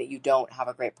doesn't mean that you don't have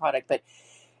a great product, but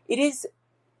it is.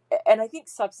 And I think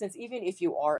substance, even if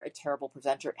you are a terrible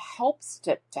presenter, it helps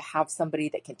to have somebody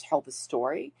that can tell the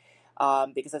story.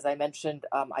 Because as I mentioned,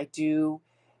 I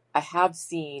have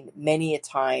seen many a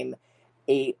time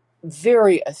a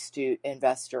very astute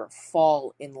investor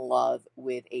fall in love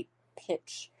with a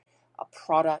pitch, a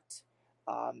product,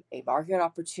 a market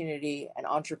opportunity, an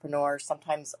entrepreneur,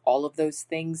 sometimes all of those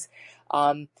things,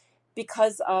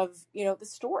 because of, the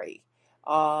story.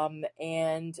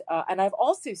 And I've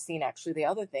also seen actually the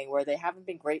other thing where they haven't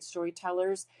been great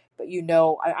storytellers, but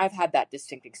I've had that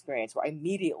distinct experience where I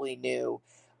immediately knew,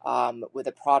 with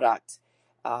a product,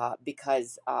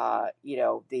 because,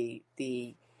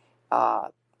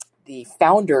 the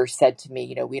founder said to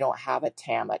me, we don't have a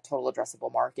TAM, a total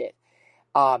addressable market.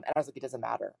 And I was like, it doesn't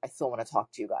matter. I still want to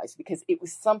talk to you guys, because it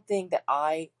was something that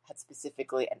I had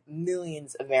specifically, and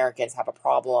millions of Americans have a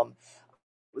problem.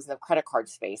 It was in the credit card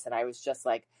space. And I was just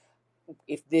like,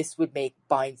 if this would make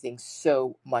buying things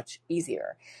so much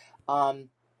easier. And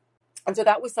so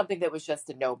that was something that was just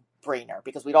a no-brainer,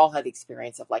 because we'd all had the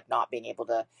experience of like not being able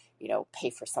to, pay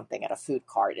for something at a food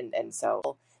cart. And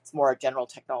so it's more a general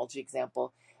technology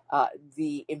example.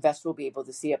 The investor will be able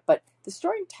to see it, but the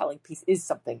storytelling piece is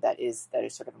something that is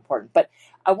sort of important. But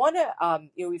I want to,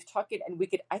 we've talked, and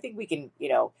I think we can,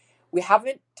 we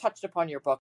haven't touched upon your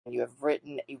book. You have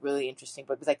written a really interesting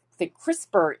book, because I think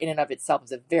CRISPR in and of itself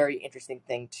is a very interesting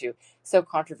thing to, so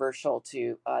controversial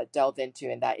to delve into.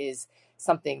 And that is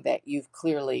something that you've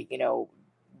clearly,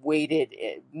 waded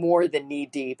more than knee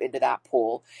deep into that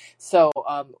pool. So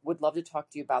would love to talk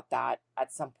to you about that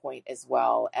at some point as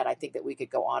well. And I think that we could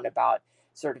go on about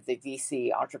sort of the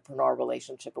VC entrepreneur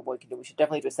relationship and what we can do. We should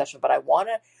definitely do a session, but I want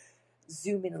to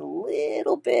zoom in a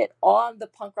little bit on the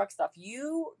punk rock stuff.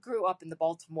 You grew up in the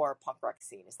Baltimore punk rock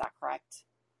scene, is that correct?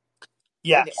 Or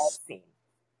the alt Yes. scene?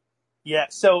 Yeah.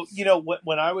 So,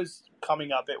 when I was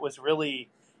coming up, it was really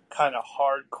kind of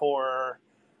hardcore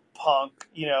punk,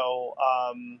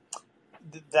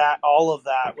 that all of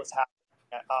that was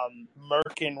happening.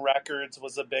 Merkin Records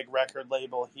was a big record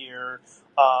label here.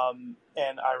 And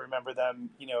I remember them,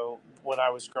 when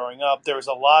I was growing up, there was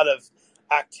a lot of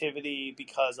activity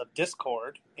because of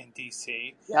Discord in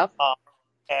DC. Yep.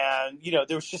 And,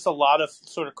 there was just a lot of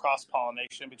sort of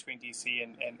cross-pollination between DC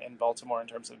and Baltimore in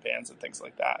terms of bands and things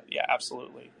like that. Yeah,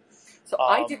 absolutely. So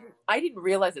I didn't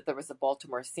realize that there was a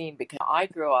Baltimore scene, because I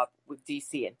grew up with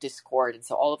DC and Discord, and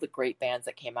so all of the great bands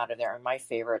that came out of there are my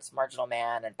favorites: Marginal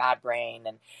Man and Bad Brain,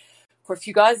 and of course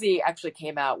Fugazi actually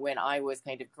came out when I was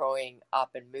kind of growing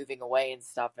up and moving away and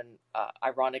stuff. And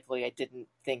ironically, I didn't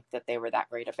think that they were that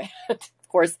great a band. Of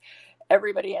course,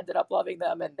 everybody ended up loving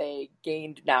them, and they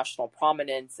gained national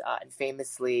prominence, and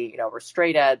famously, were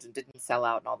straight edge and didn't sell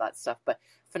out and all that stuff. But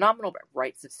phenomenal.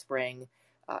 Rites of Spring,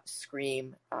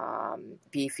 Scream,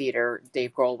 Beefeater.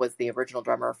 Dave Grohl was the original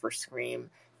drummer for Scream.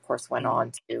 Of course, went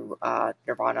on to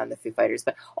Nirvana and the Foo Fighters,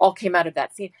 but all came out of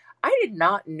that scene. I did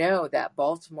not know that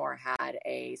Baltimore had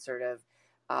a sort of,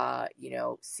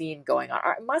 scene going on.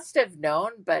 I must have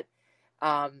known, but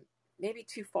maybe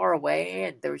too far away,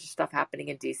 and there was just stuff happening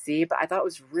in DC. But I thought it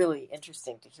was really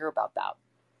interesting to hear about that.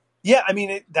 Yeah, I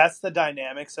mean that's the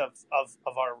dynamics of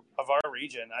our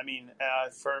region. I mean,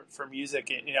 for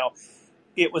music,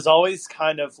 it was always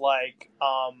kind of like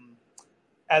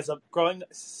as a growing.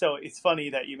 So it's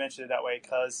funny that you mentioned it that way,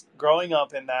 because growing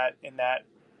up in that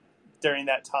during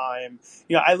that time,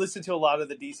 I listened to a lot of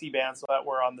the DC bands that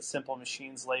were on the Simple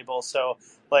Machines label. So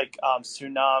like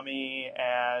Tsunami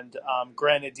and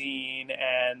Grenadine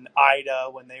and Ida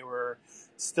when they were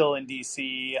still in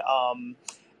DC.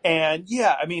 And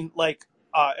yeah, I mean, like,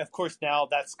 of course, now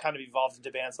that's kind of evolved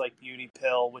into bands like Beauty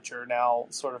Pill, which are now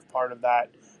sort of part of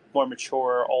that more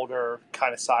mature, older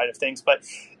kind of side of things. But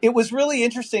it was really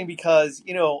interesting because,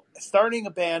 starting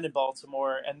a band in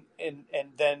Baltimore and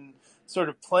then sort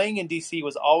of playing in DC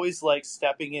was always like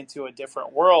stepping into a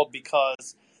different world,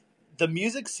 because the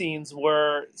music scenes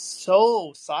were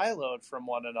so siloed from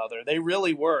one another. They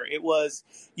really were. It was,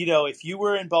 if you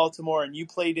were in Baltimore and you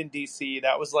played in DC,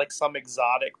 that was like some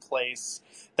exotic place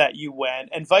that you went,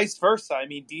 and vice versa. I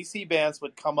mean, DC bands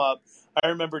would come up. I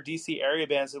remember DC area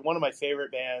bands, and one of my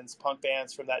favorite bands, punk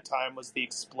bands from that time, was the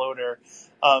Exploder.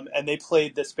 And they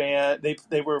played this band.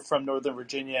 They were from Northern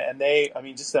Virginia, and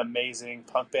just an amazing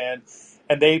punk band.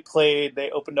 And they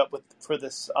opened up for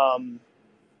this,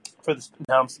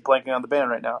 now I'm blanking on the band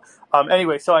right now.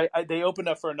 Anyway, so they opened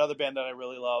up for another band that I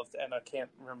really loved, and I can't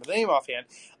remember the name offhand.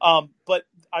 But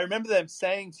I remember them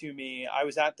saying to me, I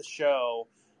was at the show,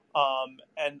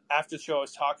 and after the show I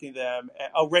was talking to them.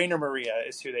 Rainer Maria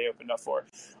is who they opened up for.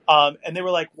 And they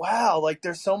were like, wow, like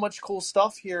there's so much cool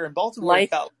stuff here in Baltimore.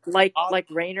 Like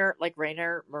Rainer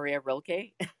Maria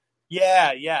Rilke.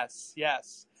 Yeah, yes.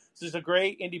 So there's a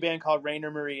great indie band called Rainer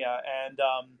Maria, and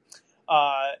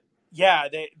yeah,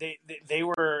 they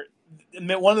were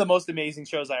one of the most amazing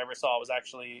shows I ever saw. Was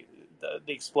actually the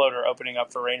Exploder opening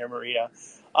up for Rainer Maria,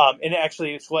 and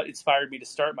actually it's what inspired me to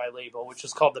start my label, which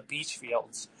is called the Beach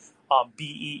Fields,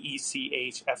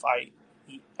 BEECHFIELDS.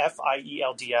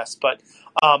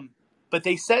 But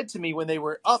they said to me when they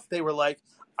were up, they were like,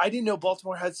 I didn't know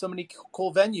Baltimore had so many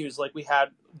cool venues. Like we had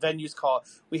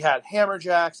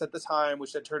Hammerjacks at the time,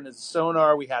 which had turned into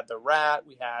Sonar. We had the Rat,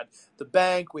 we had the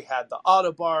Bank, we had the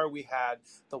Auto Bar, we had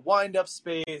the Wind Up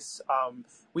Space.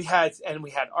 We had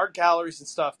art galleries and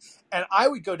stuff. And I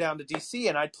would go down to DC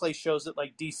and I'd play shows at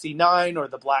like DC 9 or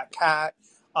the Black Cat,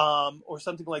 or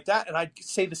something like that. And I'd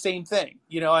say the same thing.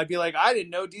 I'd be like, I didn't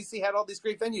know DC had all these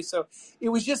great venues. So it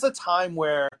was just a time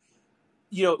where,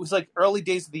 it was like early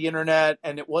days of the internet,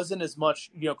 and it wasn't as much,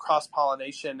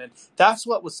 cross-pollination. And that's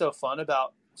what was so fun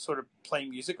about sort of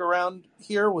playing music around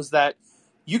here, was that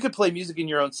you could play music in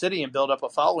your own city and build up a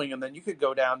following, and then you could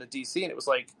go down to DC, and it was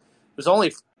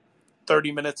only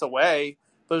 30 minutes away,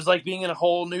 but it was like being in a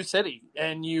whole new city,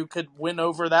 and you could win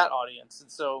over that audience.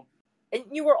 And so... And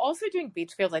you were also doing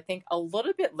Beachfield, I think, a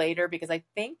little bit later, because I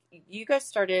think you guys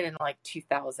started in like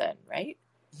 2000, right?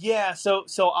 Yeah, so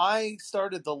I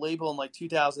started the label in like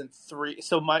 2003.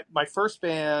 So my first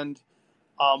band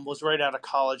was right out of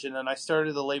college, and then I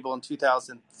started the label in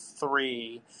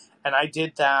 2003, and I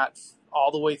did that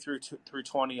all the way through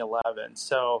 2011.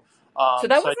 So that So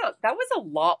was a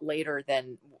lot later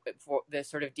than for the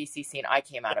sort of DC scene I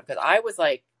came out of, because I was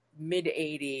like mid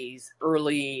 '80s,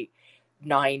 early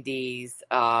 '90s,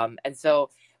 and so,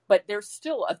 but there's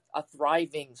still a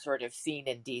thriving sort of scene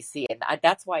in DC, and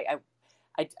that's why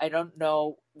I don't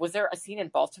know, was there a scene in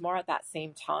Baltimore at that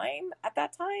same time at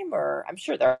that time, or I'm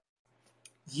sure there.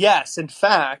 yes, in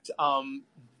fact,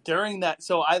 during that,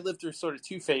 so I lived through sort of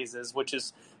two phases, which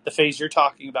is the phase you're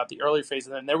talking about, the earlier phase,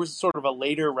 and then there was sort of a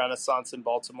later renaissance in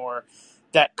Baltimore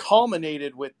that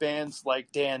culminated with bands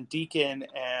like Dan Deacon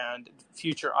and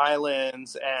Future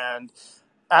Islands. And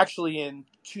actually in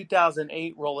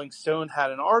 2008, Rolling Stone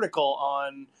had an article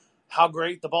on how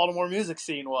great the Baltimore music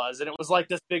scene was, and it was like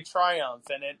this big triumph.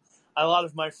 And a lot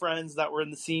of my friends that were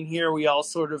in the scene here, we all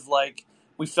sort of like,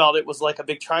 we felt it was like a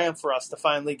big triumph for us to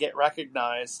finally get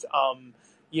recognized.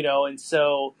 And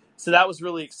so that was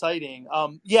really exciting.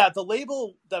 Yeah, the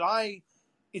label that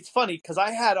it's funny because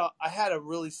I had a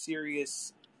really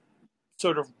serious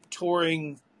sort of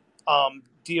touring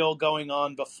deal going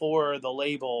on before the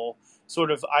label.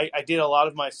 Sort of, I did a lot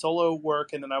of my solo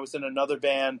work, and then I was in another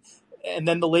band, and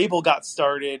then the label got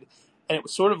started, and it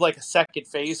was sort of like a second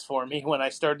phase for me when I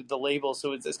started the label.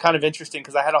 So it's kind of interesting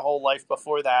because I had a whole life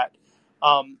before that,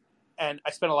 and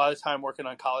I spent a lot of time working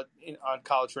on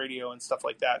college radio and stuff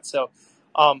like that. So,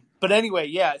 but anyway,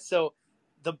 yeah. So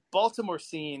the Baltimore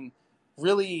scene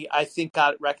really, I think,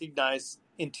 got recognized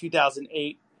in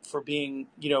 2008 for being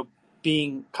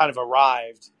kind of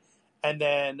arrived. And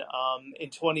then in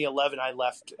 2011, I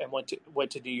left and went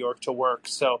to New York to work.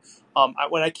 So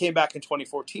when I came back in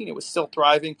 2014, it was still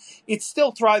thriving. It's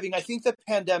still thriving. I think the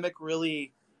pandemic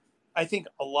really, I think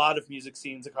a lot of music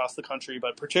scenes across the country,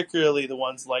 but particularly the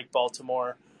ones like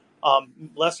Baltimore,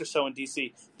 less or so in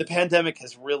DC, the pandemic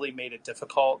has really made it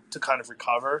difficult to kind of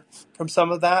recover from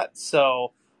some of that.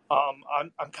 So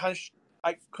I'm kind of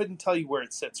I couldn't tell you where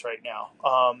it sits right now,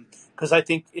 because I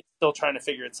think it's still trying to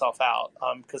figure itself out.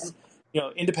 Because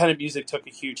independent music took a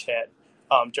huge hit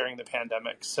during the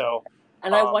pandemic. So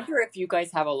And I um, wonder if you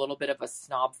guys have a little bit of a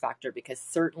snob factor, because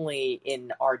certainly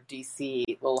in our DC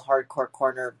little hardcore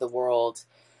corner of the world,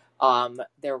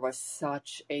 there was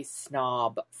such a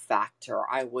snob factor.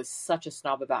 I was such a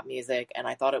snob about music, and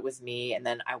I thought it was me. And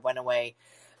then I went away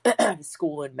to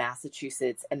school in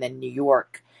Massachusetts and then New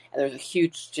York. And there was a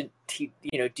huge,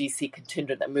 DC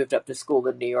contingent that moved up to school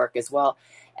in New York as well.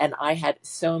 And I had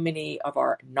so many of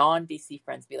our non-DC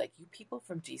friends be like, "You people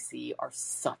from DC are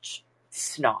such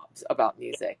snobs about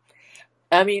music."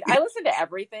 I mean, I listened to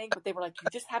everything, but they were like, "You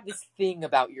just have this thing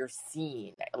about your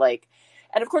scene." Like,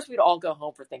 and of course, we'd all go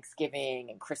home for Thanksgiving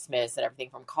and Christmas and everything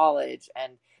from college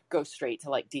and go straight to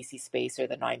like DC Space or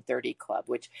the 930 Club,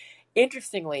 which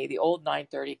interestingly, the old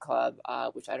 930 Club,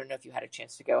 which I don't know if you had a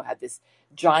chance to go, had this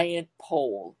giant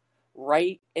pole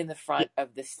right in the front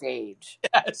of the stage.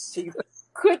 yes. So you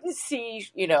couldn't see,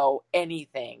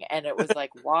 anything. And it was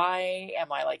like, why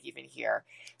am I like even here?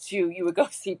 So you would go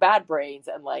see Bad Brains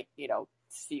and like,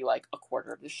 see like a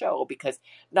quarter of the show, because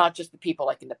not just the people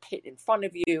like in the pit in front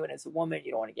of you, and as a woman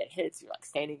you don't want to get hit, so you're like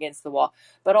standing against the wall,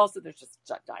 but also there's just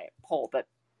a giant pole. But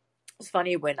it's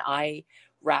funny, when I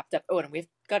wrapped up, and we've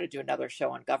got to do another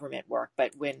show on government work,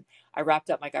 but when I wrapped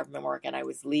up my government work and I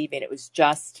was leaving, it was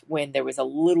just when there was a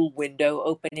little window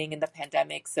opening in the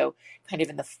pandemic. So kind of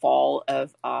in the fall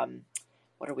of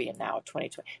what are we in now,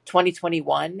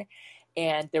 2021,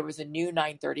 and there was a new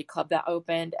 930 Club that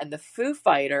opened, and the Foo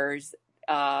Fighters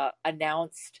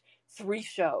announced 3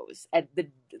 shows at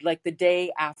the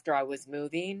day after I was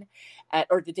moving,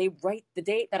 or the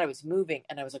day that I was moving,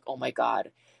 and I was like, oh my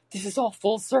god, this is all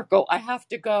full circle, I have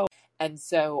to go. And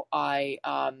so I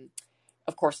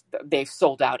of course they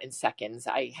sold out in seconds.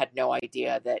 I had no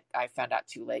idea, that I found out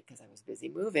too late because I was busy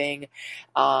moving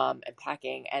and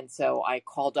packing. And so I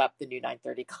called up the new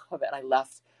 930 Club and I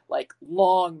left like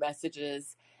long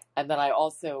messages. And then I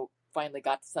also finally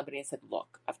got to somebody and said,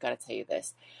 look, I've got to tell you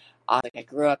this. I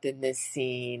grew up in this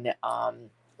scene.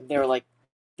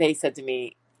 They said to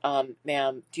me,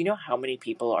 ma'am, do you know how many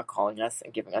people are calling us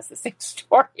and giving us the same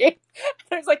story? And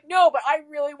I was like, no, but I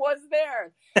really was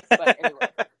there. But anyway.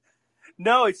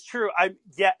 No, it's true.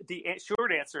 The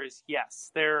short answer is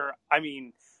yes. I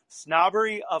mean,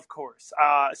 snobbery, of course,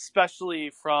 especially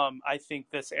from, I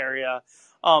think, this area.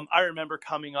 I remember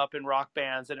coming up in rock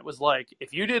bands, and it was like,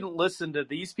 if you didn't listen to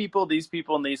these people, and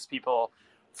these people,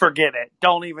 forget it.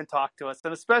 Don't even talk to us.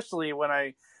 And especially when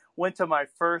I went to my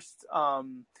first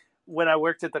when I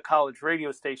worked at the college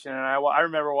radio station, and I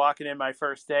remember walking in my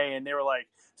first day, and they were like,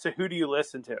 "So who do you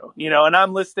listen to?" And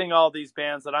I'm listing all these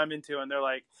bands that I'm into, and they're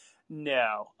like,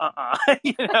 "No,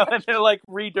 and they're like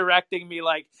redirecting me,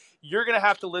 like, "You're gonna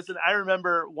have to listen." I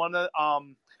remember one of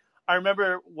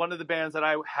the bands that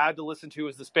I had to listen to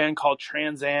was this band called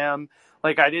Trans Am.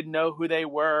 Like, I didn't know who they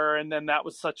were, and then that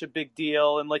was such a big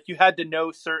deal, and like you had to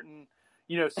know certain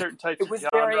types It of was genre.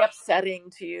 very upsetting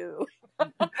to you.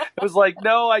 It was like,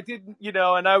 no, I didn't,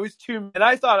 and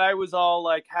I thought I was all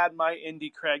like, had my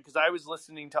indie cred because I was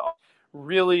listening to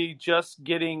really just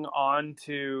getting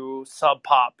onto sub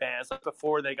pop bands like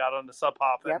before they got onto sub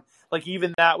pop. And Yep. like,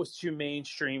 even that was too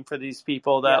mainstream for these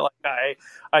people that Yep. like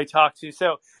I talked to.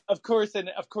 So of course,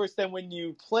 then when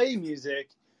you play music,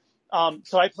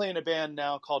 so I play in a band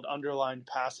now called Underlined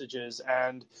Passages,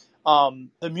 and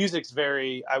the music's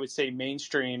very, I would say,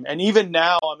 mainstream. And even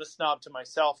now, I'm a snob to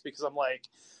myself because I'm like,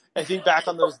 I think back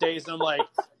on those days, and I'm like,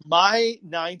 my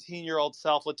 19-year-old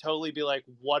self would totally be like,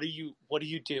 "What are you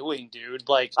doing, dude?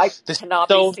 Like, I this is cannot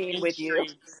be so seen with you.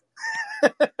 mainstream."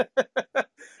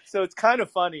 So it's kind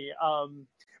of funny,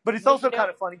 but it's Well, also kind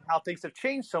of funny how things have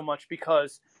changed so much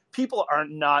because people are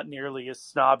not nearly as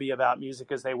snobby about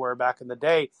music as they were back in the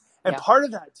day. And yeah, part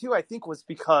of that too, I think, was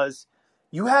because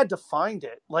you had to find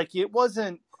it. Like, it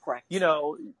wasn't, correct.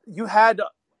 you had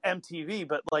MTV,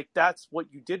 but like that's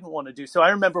what you didn't want to do. So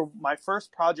I remember my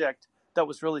first project that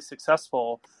was really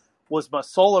successful was my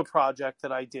solo project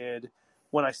that I did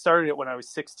when I started it when I was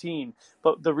 16.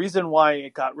 But the reason why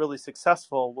it got really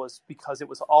successful was because it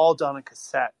was all done on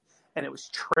cassette and it was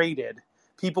traded.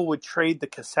 People would trade the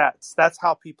cassettes. That's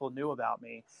how people knew about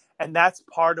me. And that's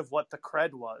part of what the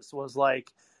cred was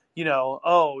like,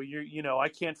 oh, I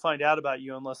can't find out about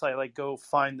you unless I like go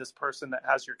find this person that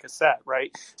has your cassette,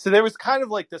 right? So there was kind of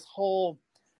like this whole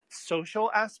social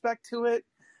aspect to it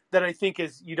that I think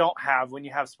is you don't have when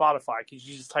you have Spotify, because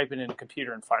you just type it in a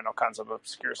computer and find all kinds of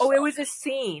obscure stuff. Oh, it was a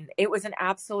scene. It was an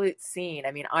absolute scene.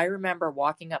 I mean, I remember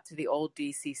walking up to the old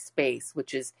DC space,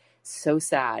 which is so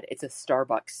sad. It's a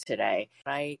Starbucks today.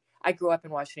 I grew up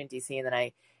in Washington, D.C., and then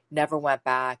I never went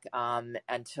back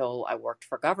until I worked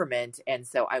for government. And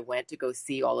so I went to go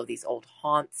see all of these old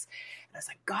haunts. And I was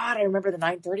like, God, I remember the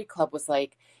 930 Club was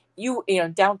like,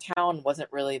 downtown wasn't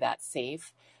really that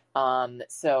safe.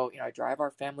 So, I drive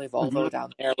our family Volvo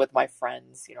down there with my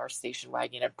friends, our station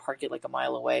wagon, and park it like a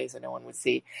mile away so no one would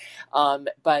see.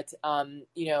 But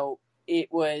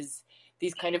it was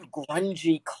these kind of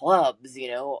grungy clubs,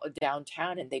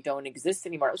 downtown, and they don't exist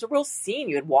anymore. It was a real scene.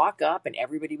 You would walk up and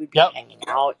everybody would be Yep. hanging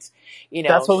out,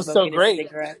 That's what was so smoking great. a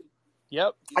cigarette.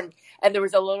 Yep. And there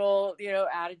was a little,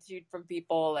 attitude from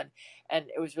people, and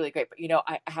it was really great. But,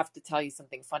 I have to tell you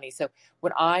something funny. So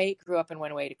when I grew up and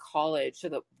went away to college, so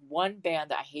the one band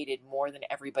that I hated more than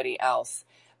everybody else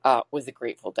was the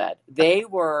Grateful Dead. They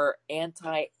were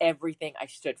anti everything I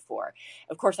stood for.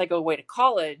 Of course, I go away to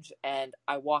college and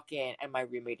I walk in and my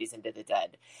roommate is into the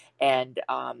Dead and,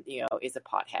 is a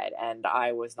pothead. And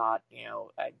I was not,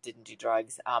 I didn't do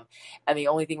drugs. And the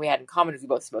only thing we had in common was we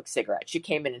both smoked cigarettes. She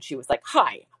came in and she was like,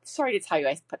 "Hi, sorry to tell you,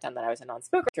 I put down that I was a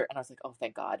non-smoker." And I was like, "Oh,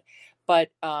 thank God." But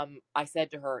I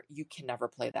said to her, "You can never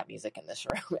play that music in this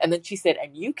room." And then she said,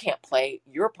 "And you can't play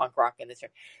your punk rock in this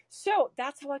room." So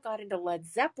that's how I got into Led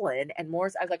Zeppelin and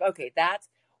Morris. I was like, okay,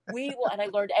 and I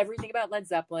learned everything about Led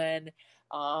Zeppelin,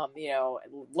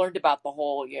 learned about the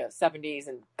whole, 70s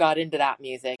and got into that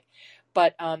music.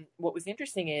 But what was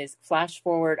interesting is flash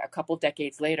forward a couple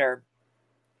decades later,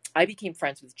 I became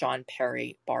friends with John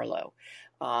Perry Barlow,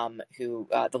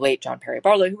 the late John Perry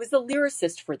Barlow, who was the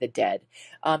lyricist for the Dead.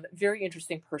 Very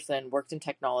interesting person, worked in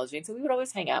technology. And so we would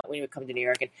always hang out when he would come to New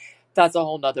York. And that's a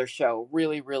whole nother show.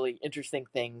 Really, really interesting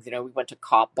things. We went to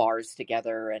cop bars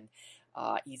together, and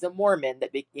he's a Mormon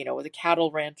that, was a cattle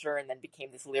rancher and then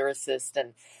became this lyricist.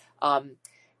 And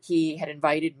he had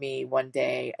invited me one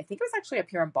day, I think it was actually up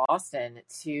here in Boston,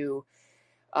 to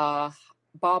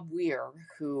Bob Weir,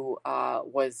 who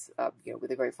was, with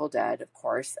the Grateful Dead, of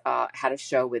course, had a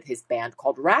show with his band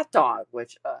called Rat Dog,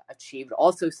 which achieved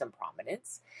also some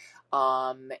prominence.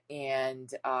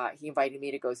 And he invited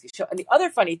me to go see the show. And the other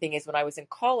funny thing is, when I was in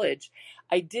college,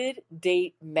 I did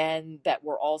date men that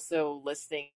were also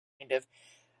listening kind of,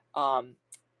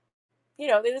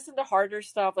 they listen to harder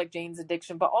stuff like Jane's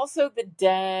Addiction, but also the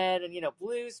Dead and,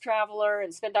 Blues Traveler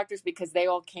and Spin Doctors, because they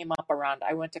all came up around.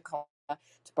 I went to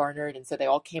Barnard, and so they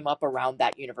all came up around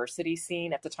that university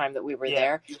scene at the time that we were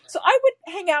there. So I would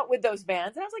hang out with those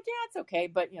bands, and I was like, yeah, it's okay,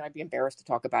 but I'd be embarrassed to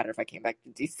talk about it if I came back to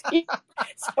DC.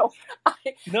 So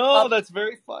that's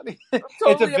very funny.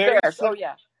 Totally embarrassed. Oh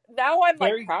yeah. Now I'm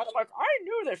like very proud. I'm like, I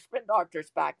knew the Spin Doctors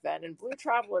back then and Blue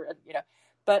Traveler, and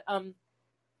But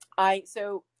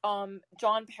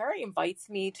John Perry invites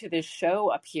me to this show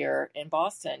up here in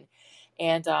Boston,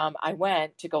 and I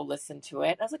went to go listen to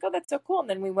it. I was like, oh, that's so cool. And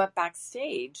then we went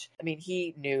backstage. I mean,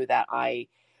 he knew that I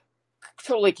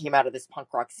totally came out of this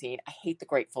punk rock scene. I hate the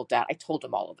Grateful Dead. I told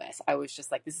him all of this. I was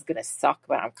just like, this is going to suck,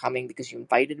 but I'm coming because you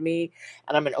invited me,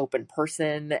 and I'm an open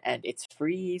person, and it's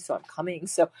free, so I'm coming.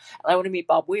 So I want to meet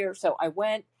Bob Weir. So I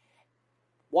went,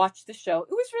 watched the show.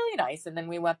 It was really nice. And then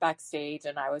we went backstage,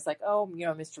 and I was like, oh,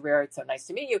 Mr. Weir, it's so nice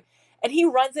to meet you. And he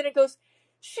runs in and goes,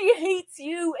 she hates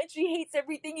you, and she hates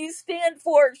everything you stand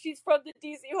for. She's from the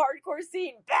DC hardcore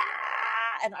scene. Bah!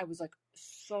 And I was like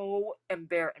so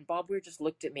embarrassed. And Bob Weir just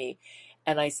looked at me,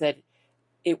 and I said,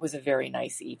 it was a very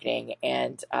nice evening,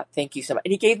 and thank you so much.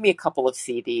 And he gave me a couple of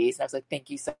CDs, and I was like,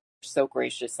 thank you so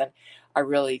gracious. And I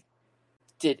really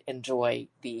did enjoy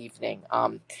the evening.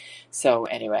 So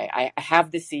anyway, I have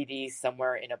the CDs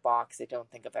somewhere in a box. I don't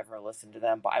think I've ever listened to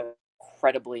them, but I was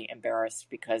incredibly embarrassed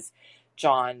because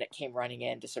John came running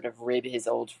in to sort of rid his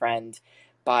old friend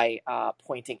by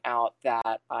pointing out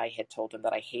that I had told him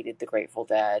that I hated the Grateful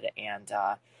Dead, and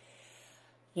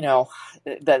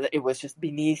that it was just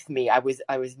beneath me. I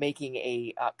was making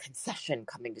a concession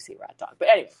coming to see Rat Dog. But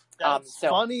anyway, it's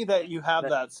funny that you have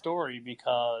that story,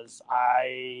 because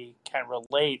I can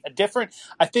relate.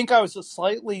 I think I was a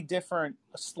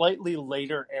slightly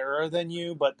later era than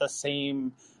you, but the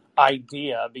same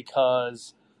idea,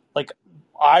 because like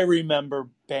I remember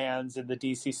bands in the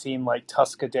DC scene like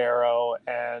Tuscadero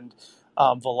and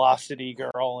Velocity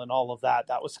Girl and all of that.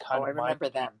 That was kind of I remember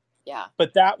them. Yeah.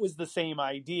 But that was the same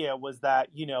idea, was that,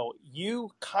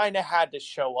 you kind of had to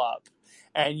show up,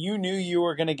 and you knew you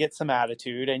were going to get some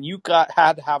attitude, and you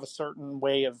had to have a certain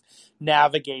way of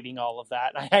navigating all of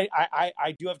that. And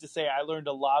I do have to say, I learned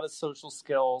a lot of social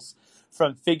skills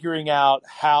from figuring out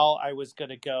how I was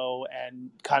going to go and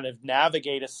kind of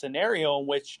navigate a scenario in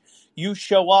which you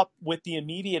show up with the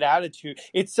immediate attitude.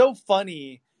 It's so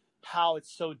funny how it's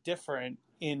so different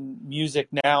in music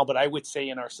now, but I would say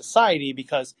in our society,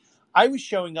 because I was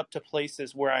showing up to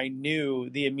places where I knew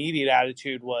the immediate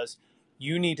attitude was,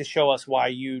 you need to show us why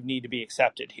you need to be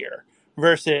accepted here,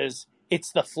 versus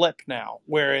it's the flip now,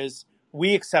 whereas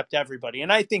we accept everybody.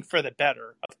 And I think for the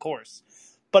better, of course.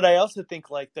 But I also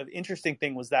think like the interesting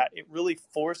thing was that it really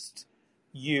forced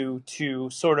you to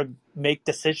sort of make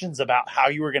decisions about how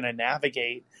you were going to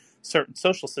navigate certain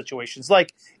social situations.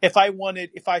 Like if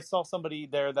I saw somebody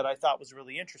there that I thought was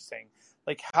really interesting,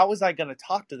 like how was I going to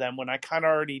talk to them when I kind of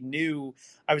already knew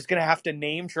I was going to have to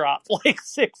name drop like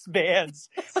 6 bands.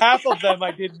 Half of them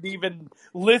I didn't even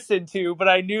listen to, but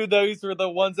I knew those were the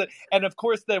ones that, and of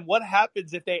course then what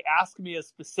happens if they ask me a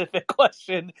specific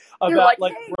question about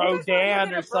like hey,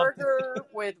 Rodan or something? Burger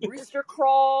with Rooster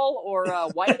Crawl or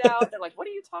Whiteout. They're like, what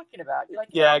are you talking about? You're like,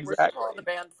 yeah, exactly. Rooster Crawl, the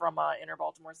band from inner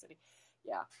Baltimore City.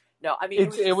 Yeah. No, I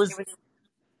mean, it was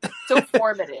so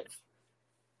formative.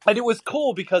 And it was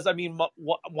cool because, I mean,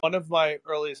 one of my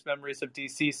earliest memories of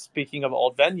DC, speaking of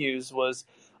old venues, was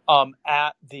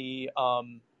at the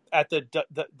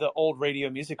old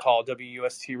Radio Music Hall,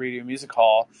 WUST Radio Music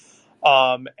Hall.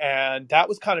 And that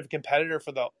was kind of a competitor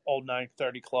for the old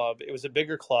 930 Club. It was a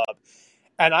bigger club.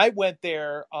 And I went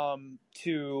there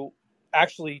so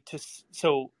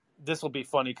this will be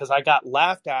funny because I got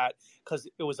laughed at because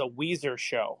it was a Weezer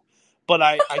show. But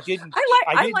I didn't.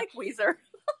 I like Weezer.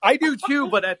 I do too,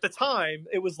 but at the time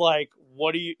it was like,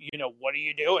 what are you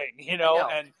doing?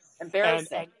 And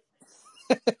embarrassing.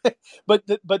 But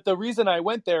the reason I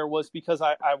went there was because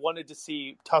I wanted to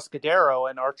see Tuscadero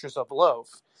and Archers of Loaf,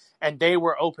 and they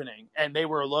were opening, and they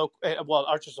were well,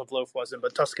 Archers of Loaf wasn't,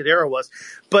 but Tuscadero was.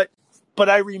 But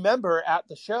I remember at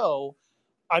the show,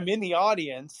 I'm in the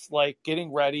audience, like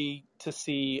getting ready to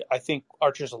see, I think,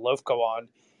 Archers of Loaf go on.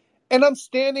 And I'm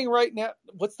standing right now.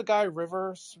 What's the guy,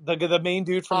 Rivers? The main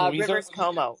dude from Weezer? Rivers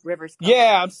Cuomo.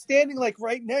 Yeah, I'm standing like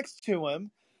right next to him.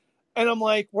 And I'm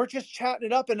like, we're just chatting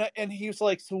it up. And he was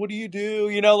like, so what do you do?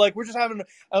 Like we're just having,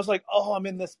 I was like, oh, I'm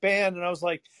in this band. And I was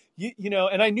like,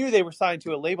 and I knew they were signed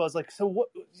to a label. I was like, so what?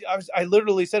 I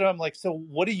literally said to him, like, so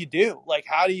what do you do? Like,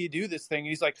 how do you do this thing? And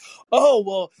he's like, oh,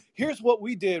 well, here's what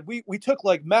we did. We took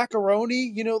like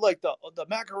macaroni, like the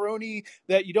macaroni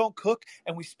that you don't cook,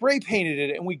 and we spray painted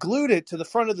it and we glued it to the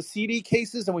front of the CD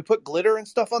cases and we put glitter and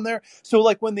stuff on there. So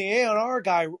like when the A&R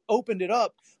guy opened it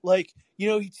up, like,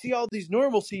 he'd see all these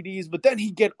normal CDs, but then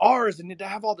he'd get ours and it'd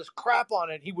have all this crap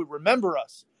on it. He would remember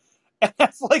us. And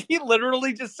that's like, he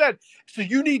literally just said, so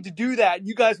you need to do that and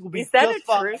you guys will be just fine. Is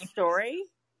that a true story?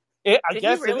 Did he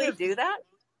really do that?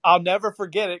 I'll never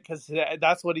forget it because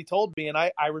that's what he told me. And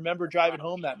I remember driving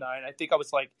home that night. I think I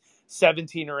was like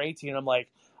 17 or 18. I'm like,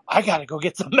 I gotta go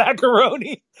get some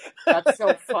macaroni. That's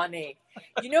so funny.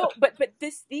 But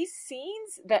these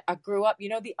scenes that I grew up,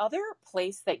 the other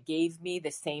place that gave me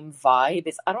the same vibe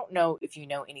is, I don't know if you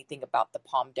know anything about the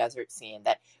Palm Desert scene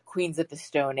that Queens of the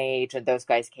Stone Age and those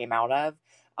guys came out of.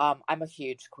 I'm a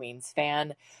huge Queens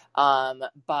fan. And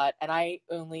I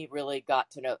only really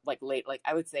got to know like late, like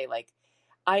I would say like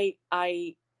I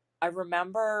I I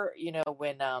remember,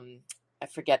 when I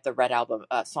forget the Red Album,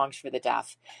 Songs for the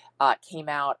Deaf, came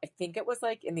out. I think it was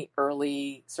like in the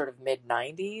early sort of mid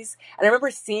 '90s, and I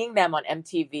remember seeing them on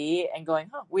MTV and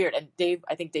going, "Huh, weird." And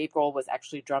I think Dave Grohl was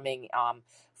actually drumming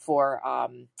for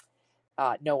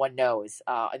No One Knows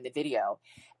in the video,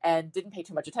 and didn't pay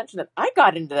too much attention to them. I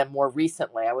got into them more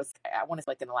recently. I want to say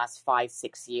like in the last 5,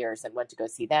 6 years, and went to go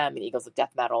see them and Eagles of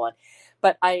Death Metal.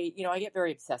 But I get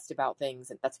very obsessed about things,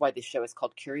 and that's why this show is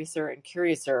called Curiouser and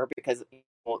Curiouser, because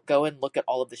we'll go and look at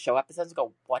all of the show episodes and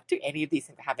go, what do any of these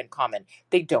things have in common?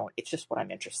 They don't. It's just what I'm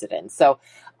interested in. So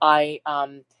I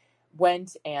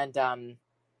went and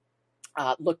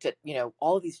looked at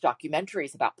all of these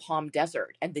documentaries about Palm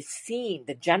Desert and the scene,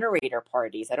 the generator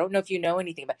parties. I don't know if you know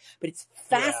anything about, but it's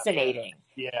fascinating.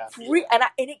 Yeah. And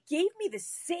it gave me the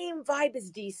same vibe as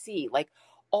DC, like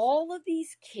all of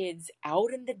these kids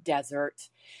out in the desert,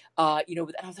 and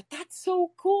I was like, that's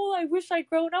so cool. I wish I'd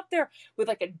grown up there, with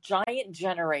like a giant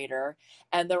generator,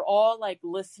 and they're all like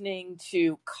listening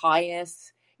to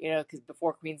Caius, because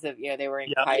before Queens of, they were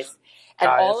in Caius, and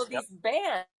all of these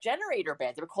bands, generator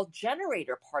bands, they were called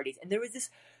generator parties. And there was this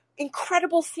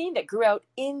incredible scene that grew out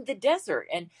in the desert.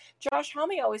 And Josh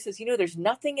Homme always says, there's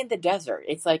nothing in the desert.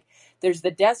 It's like there's the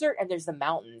desert and there's the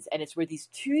mountains, and it's where these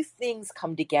two things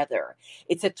come together.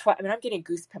 It's I'm getting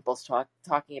goose pimples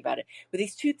talking about it. But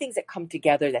these two things that come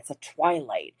together, that's a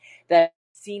twilight that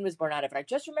scene was born out of. And I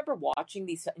just remember watching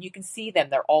these, and you can see them.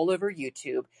 They're all over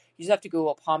YouTube. You just have to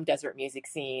Google Palm Desert music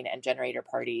scene and generator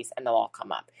parties, and they'll all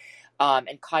come up.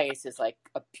 And Caius is like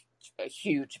a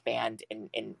huge band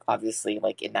in obviously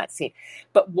like in that scene.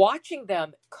 But watching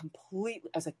them completely,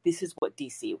 I was like, this is what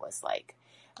DC was like.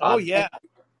 And I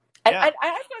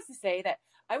was to say that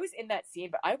I was in that scene,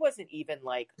 but I wasn't even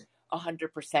like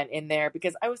 100% in there,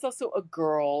 because I was also a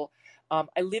girl.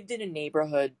 I lived in a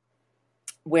neighborhood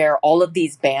where all of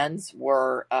these bands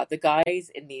were, the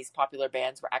guys in these popular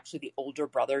bands were actually the older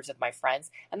brothers of my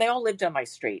friends, and they all lived on my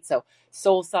street. So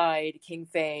Soulside,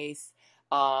 Kingface,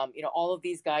 all of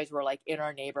these guys were like in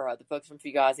our neighborhood. The folks from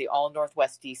Fugazi, all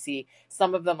Northwest DC.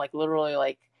 Some of them like literally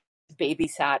like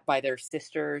babysat by their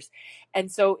sisters.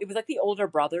 And so it was like the older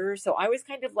brothers. So I was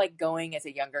kind of like going as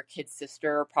a younger kid's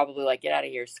sister, probably like, get out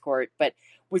of here, Squirt, but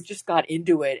was just got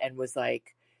into it and was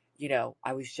like,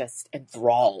 I was just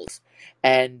enthralled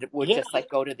and would just like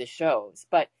go to the shows.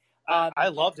 But I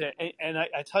loved it, and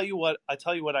I tell you what, I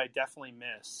definitely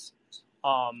miss,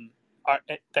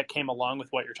 that came along with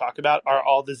what you're talking about, are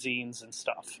all the zines and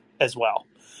stuff as well,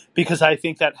 because I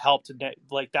think that helped.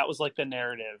 Like that was like the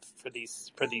narrative for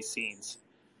these scenes.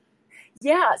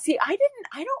 Yeah, see, I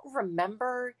don't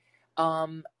remember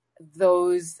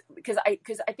those, because I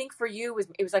think for you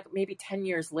it was like maybe 10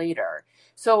 years later.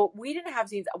 So we didn't have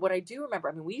zines. What I do remember,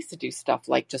 I mean, we used to do stuff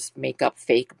like just make up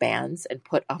fake bands and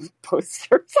put up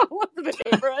posters all over the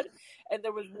neighborhood. And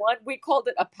there was one, we called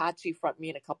it Apache Front, me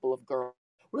and a couple of girls.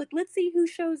 We're like, let's see who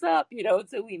shows up,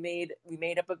 So we made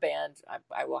up a band.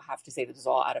 I will have to say this is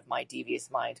all out of my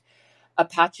devious mind.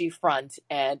 Apache Front,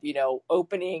 and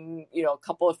opening a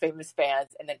couple of famous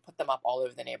bands, and then put them up all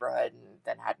over the neighborhood, and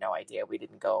then had no idea. We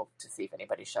didn't go to see if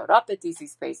anybody showed up at DC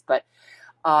Space, but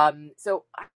so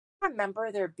I remember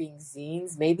there being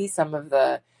zines. Maybe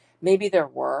there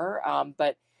were,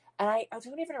 but and I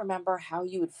don't even remember how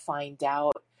you would find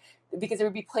out, because there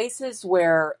would be places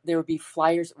where there would be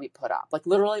flyers that we put up, like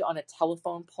literally on a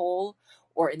telephone pole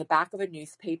or in the back of a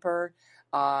newspaper.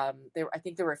 I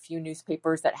think there were a few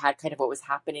newspapers that had kind of what was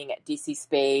happening at DC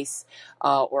Space,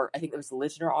 or I think it was the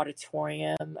Lisner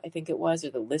Auditorium, I think it was, or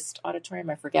the List Auditorium,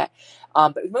 I forget.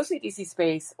 But it was mostly DC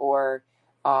Space or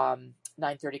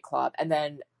 930 Club. And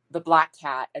then the Black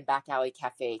Cat and Back Alley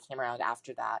Cafe came around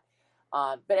after that.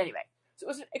 But anyway, so it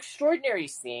was an extraordinary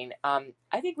scene.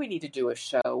 I think we need to do a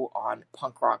show on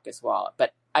punk rock as well.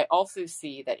 But I also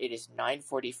see that it is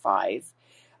 9:45.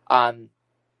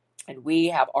 And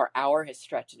our hour has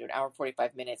stretched into an hour and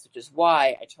 45 minutes, which is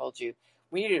why I told you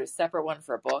we need to do a separate one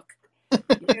for a book.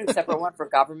 We need to do a separate one for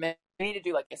government. We need to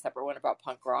do like a separate one about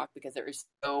punk rock, because there is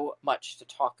so much to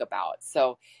talk about.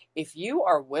 So if you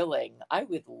are willing, I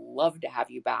would love to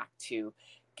have you back to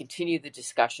continue the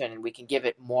discussion, and we can give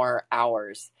it more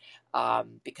hours,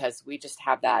 because we just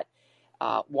have that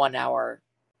 1 hour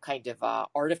kind of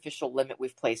artificial limit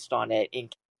we've placed on it in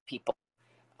people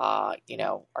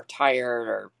are tired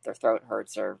or their throat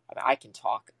hurts, or I mean, I can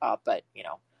talk, but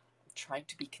I'm trying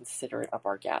to be considerate of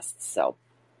our guests. So,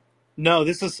 No,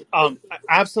 this is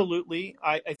absolutely.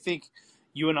 I think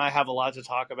you and I have a lot to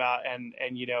talk about, and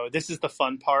this is the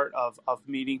fun part of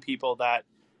meeting people that,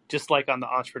 just like on the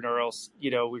entrepreneurial,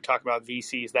 we talk about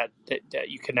VCs that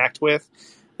you connect with.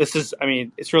 This is, I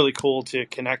mean, it's really cool to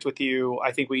connect with you.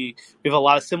 I think we have a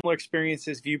lot of similar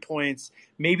experiences, viewpoints.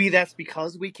 Maybe that's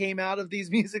because we came out of these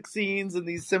music scenes and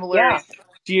these similar yeah,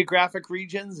 geographic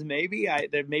regions. Maybe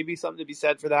there may be something to be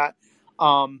said for that.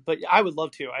 But I would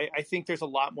love to. I think there's a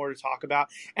lot more to talk about.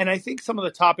 And I think some of the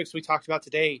topics we talked about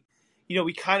today,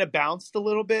 we kind of bounced a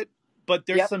little bit, but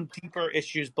there's yep. some deeper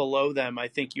issues below them I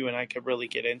think you and I could really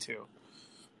get into.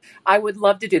 I would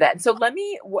love to do that. And so let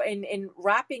me, in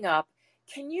wrapping up,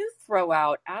 can you throw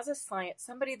out, as a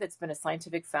somebody that's been a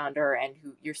scientific founder and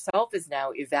who yourself is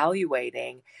now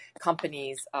evaluating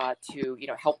companies to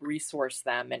help resource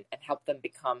them and help them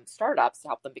become startups,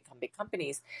 help them become big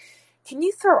companies? Can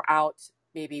you throw out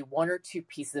maybe one or two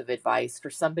pieces of advice for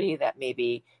somebody that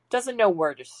maybe doesn't know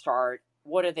where to start?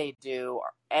 What do they do?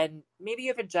 And maybe you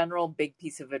have a general big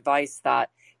piece of advice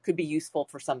that could be useful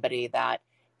for somebody that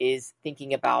is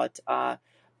thinking about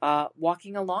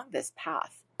walking along this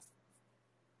path.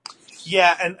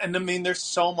 Yeah, and I mean, there's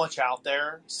so much out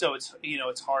there, so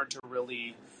it's hard to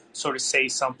really sort of say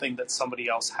something that somebody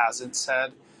else hasn't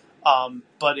said.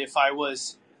 But if I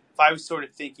was sort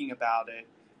of thinking about it,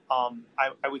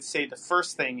 I would say the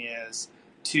first thing is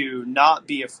to not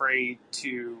be afraid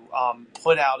to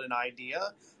put out an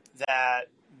idea that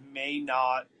may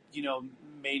not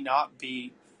may not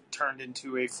be turned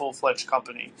into a full-fledged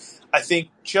company. I think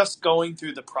just going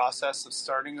through the process of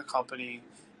starting a company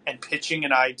and pitching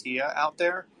an idea out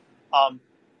there um,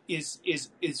 is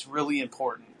really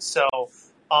important. So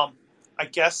I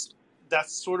guess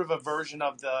that's sort of a version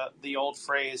of the old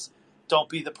phrase, "Don't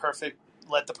be the perfect,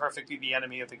 let the perfect be the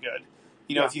enemy of the good."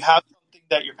 Yeah, If you have something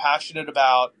that you're passionate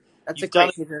about, that's a you've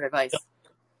done great piece of advice.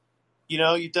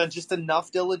 you've done just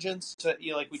enough diligence to,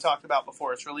 like we talked about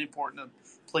before. It's really important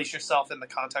to place yourself in the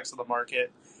context of the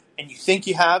market, and you think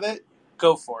you have it,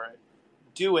 go for it.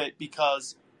 Do it,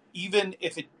 because even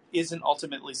if it isn't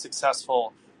ultimately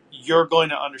successful, you're going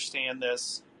to understand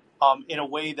this in a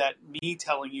way that me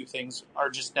telling you things are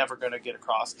just never going to get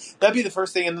across. That'd be the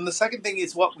first thing. And then the second thing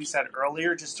is what we said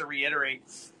earlier, just to reiterate: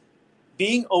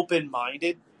 being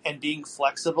open-minded and being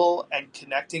flexible and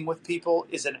connecting with people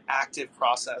is an active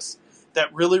process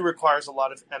that really requires a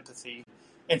lot of empathy.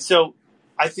 And so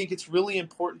I think it's really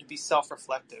important to be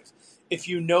self-reflective. If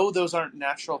you know those aren't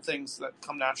natural things that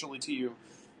come naturally to you,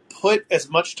 put as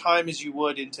much time as you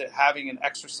would into having an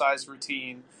exercise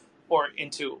routine or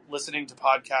into listening to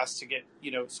podcasts to get,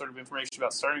 sort of information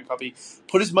about starting a company.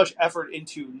 Put as much effort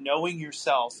into knowing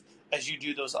yourself as you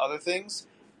do those other things,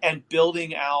 and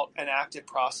building out an active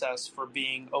process for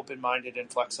being open-minded and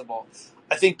flexible.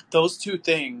 I think those two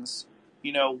things,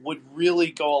 would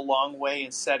really go a long way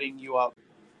in setting you up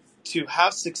to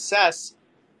have success,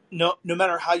 no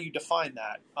matter how you define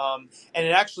that. And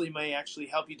it may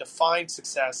help you define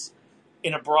success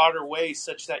in a broader way,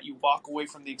 such that you walk away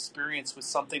from the experience with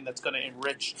something that's going to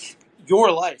enrich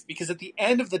your life. Because at the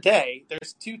end of the day,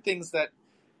 there's two things that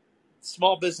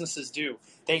small businesses do: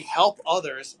 they help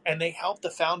others and they help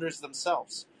the founders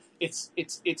themselves. It's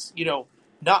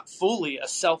not fully a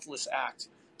selfless act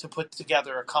to put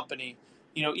together a company.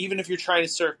 Even if you're trying to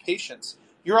serve patients,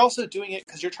 you're also doing it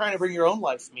because you're trying to bring your own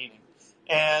life meaning,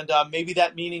 and maybe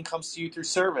that meaning comes to you through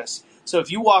service. So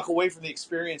if you walk away from the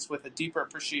experience with a deeper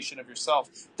appreciation of yourself,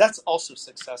 that's also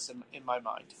success in my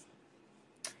mind.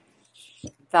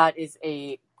 That is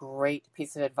a great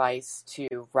piece of advice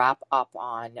to wrap up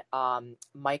on.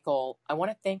 Michael, I want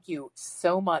to thank you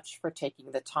so much for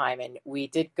taking the time. And we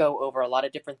did go over a lot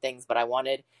of different things, but I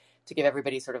wanted to give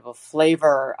everybody sort of a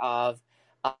flavor of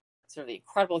sort of the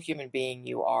incredible human being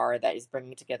you are, that is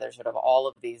bringing together sort of all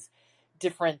of these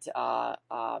different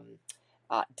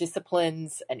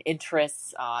disciplines and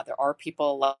interests. There are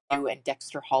people like you and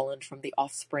Dexter Holland from The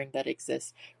Offspring that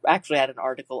exist. I actually had an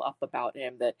article up about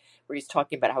him where he's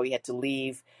talking about how he had to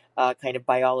leave kind of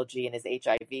biology and his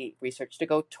HIV research to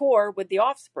go tour with The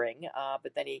Offspring,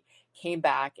 but then he came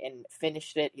back and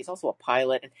finished it. He's also a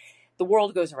pilot, and the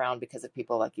world goes around because of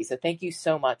people like you. So thank you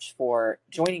so much for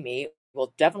joining me.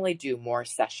 We'll definitely do more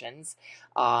sessions.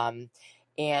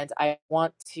 And I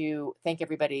want to thank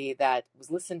everybody that was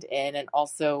listened in, and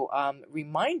also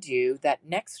remind you that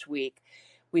next week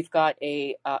we've got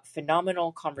a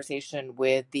phenomenal conversation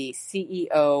with the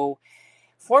CEO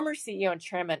former CEO and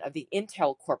chairman of the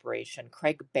Intel Corporation,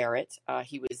 Craig Barrett.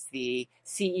 He was the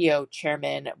CEO,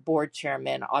 chairman, board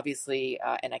chairman, obviously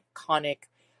an iconic,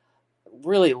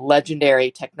 really legendary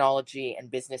technology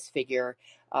and business figure.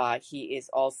 He is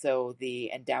also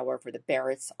the endower for the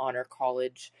Barrett's Honor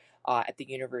College at the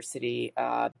University.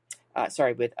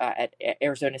 At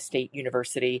Arizona State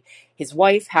University. His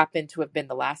wife happened to have been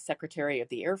the last Secretary of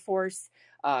the Air Force.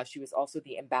 She was also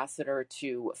the ambassador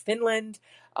to Finland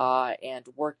and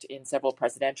worked in several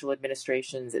presidential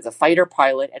administrations, is a fighter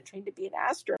pilot and trained to be an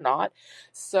astronaut.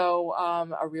 So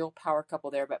a real power couple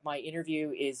there. But my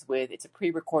interview it's a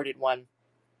pre-recorded one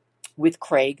with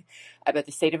Craig about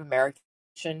the state of America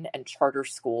and charter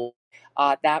school.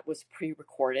 That was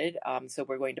pre-recorded, so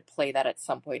we're going to play that at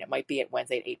some point. It might be at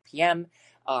Wednesday at 8 p.m.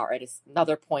 Or at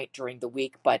another point during the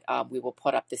week, but we will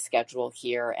put up the schedule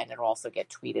here, and it'll also get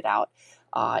tweeted out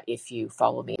if you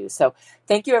follow me. So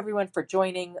thank you, everyone, for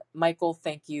joining. Michael,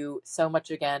 thank you so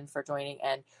much again for joining,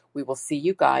 and we will see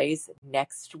you guys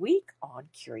next week on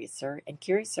Curiouser and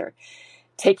Curiouser.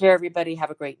 Take care, everybody. Have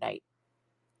a great night.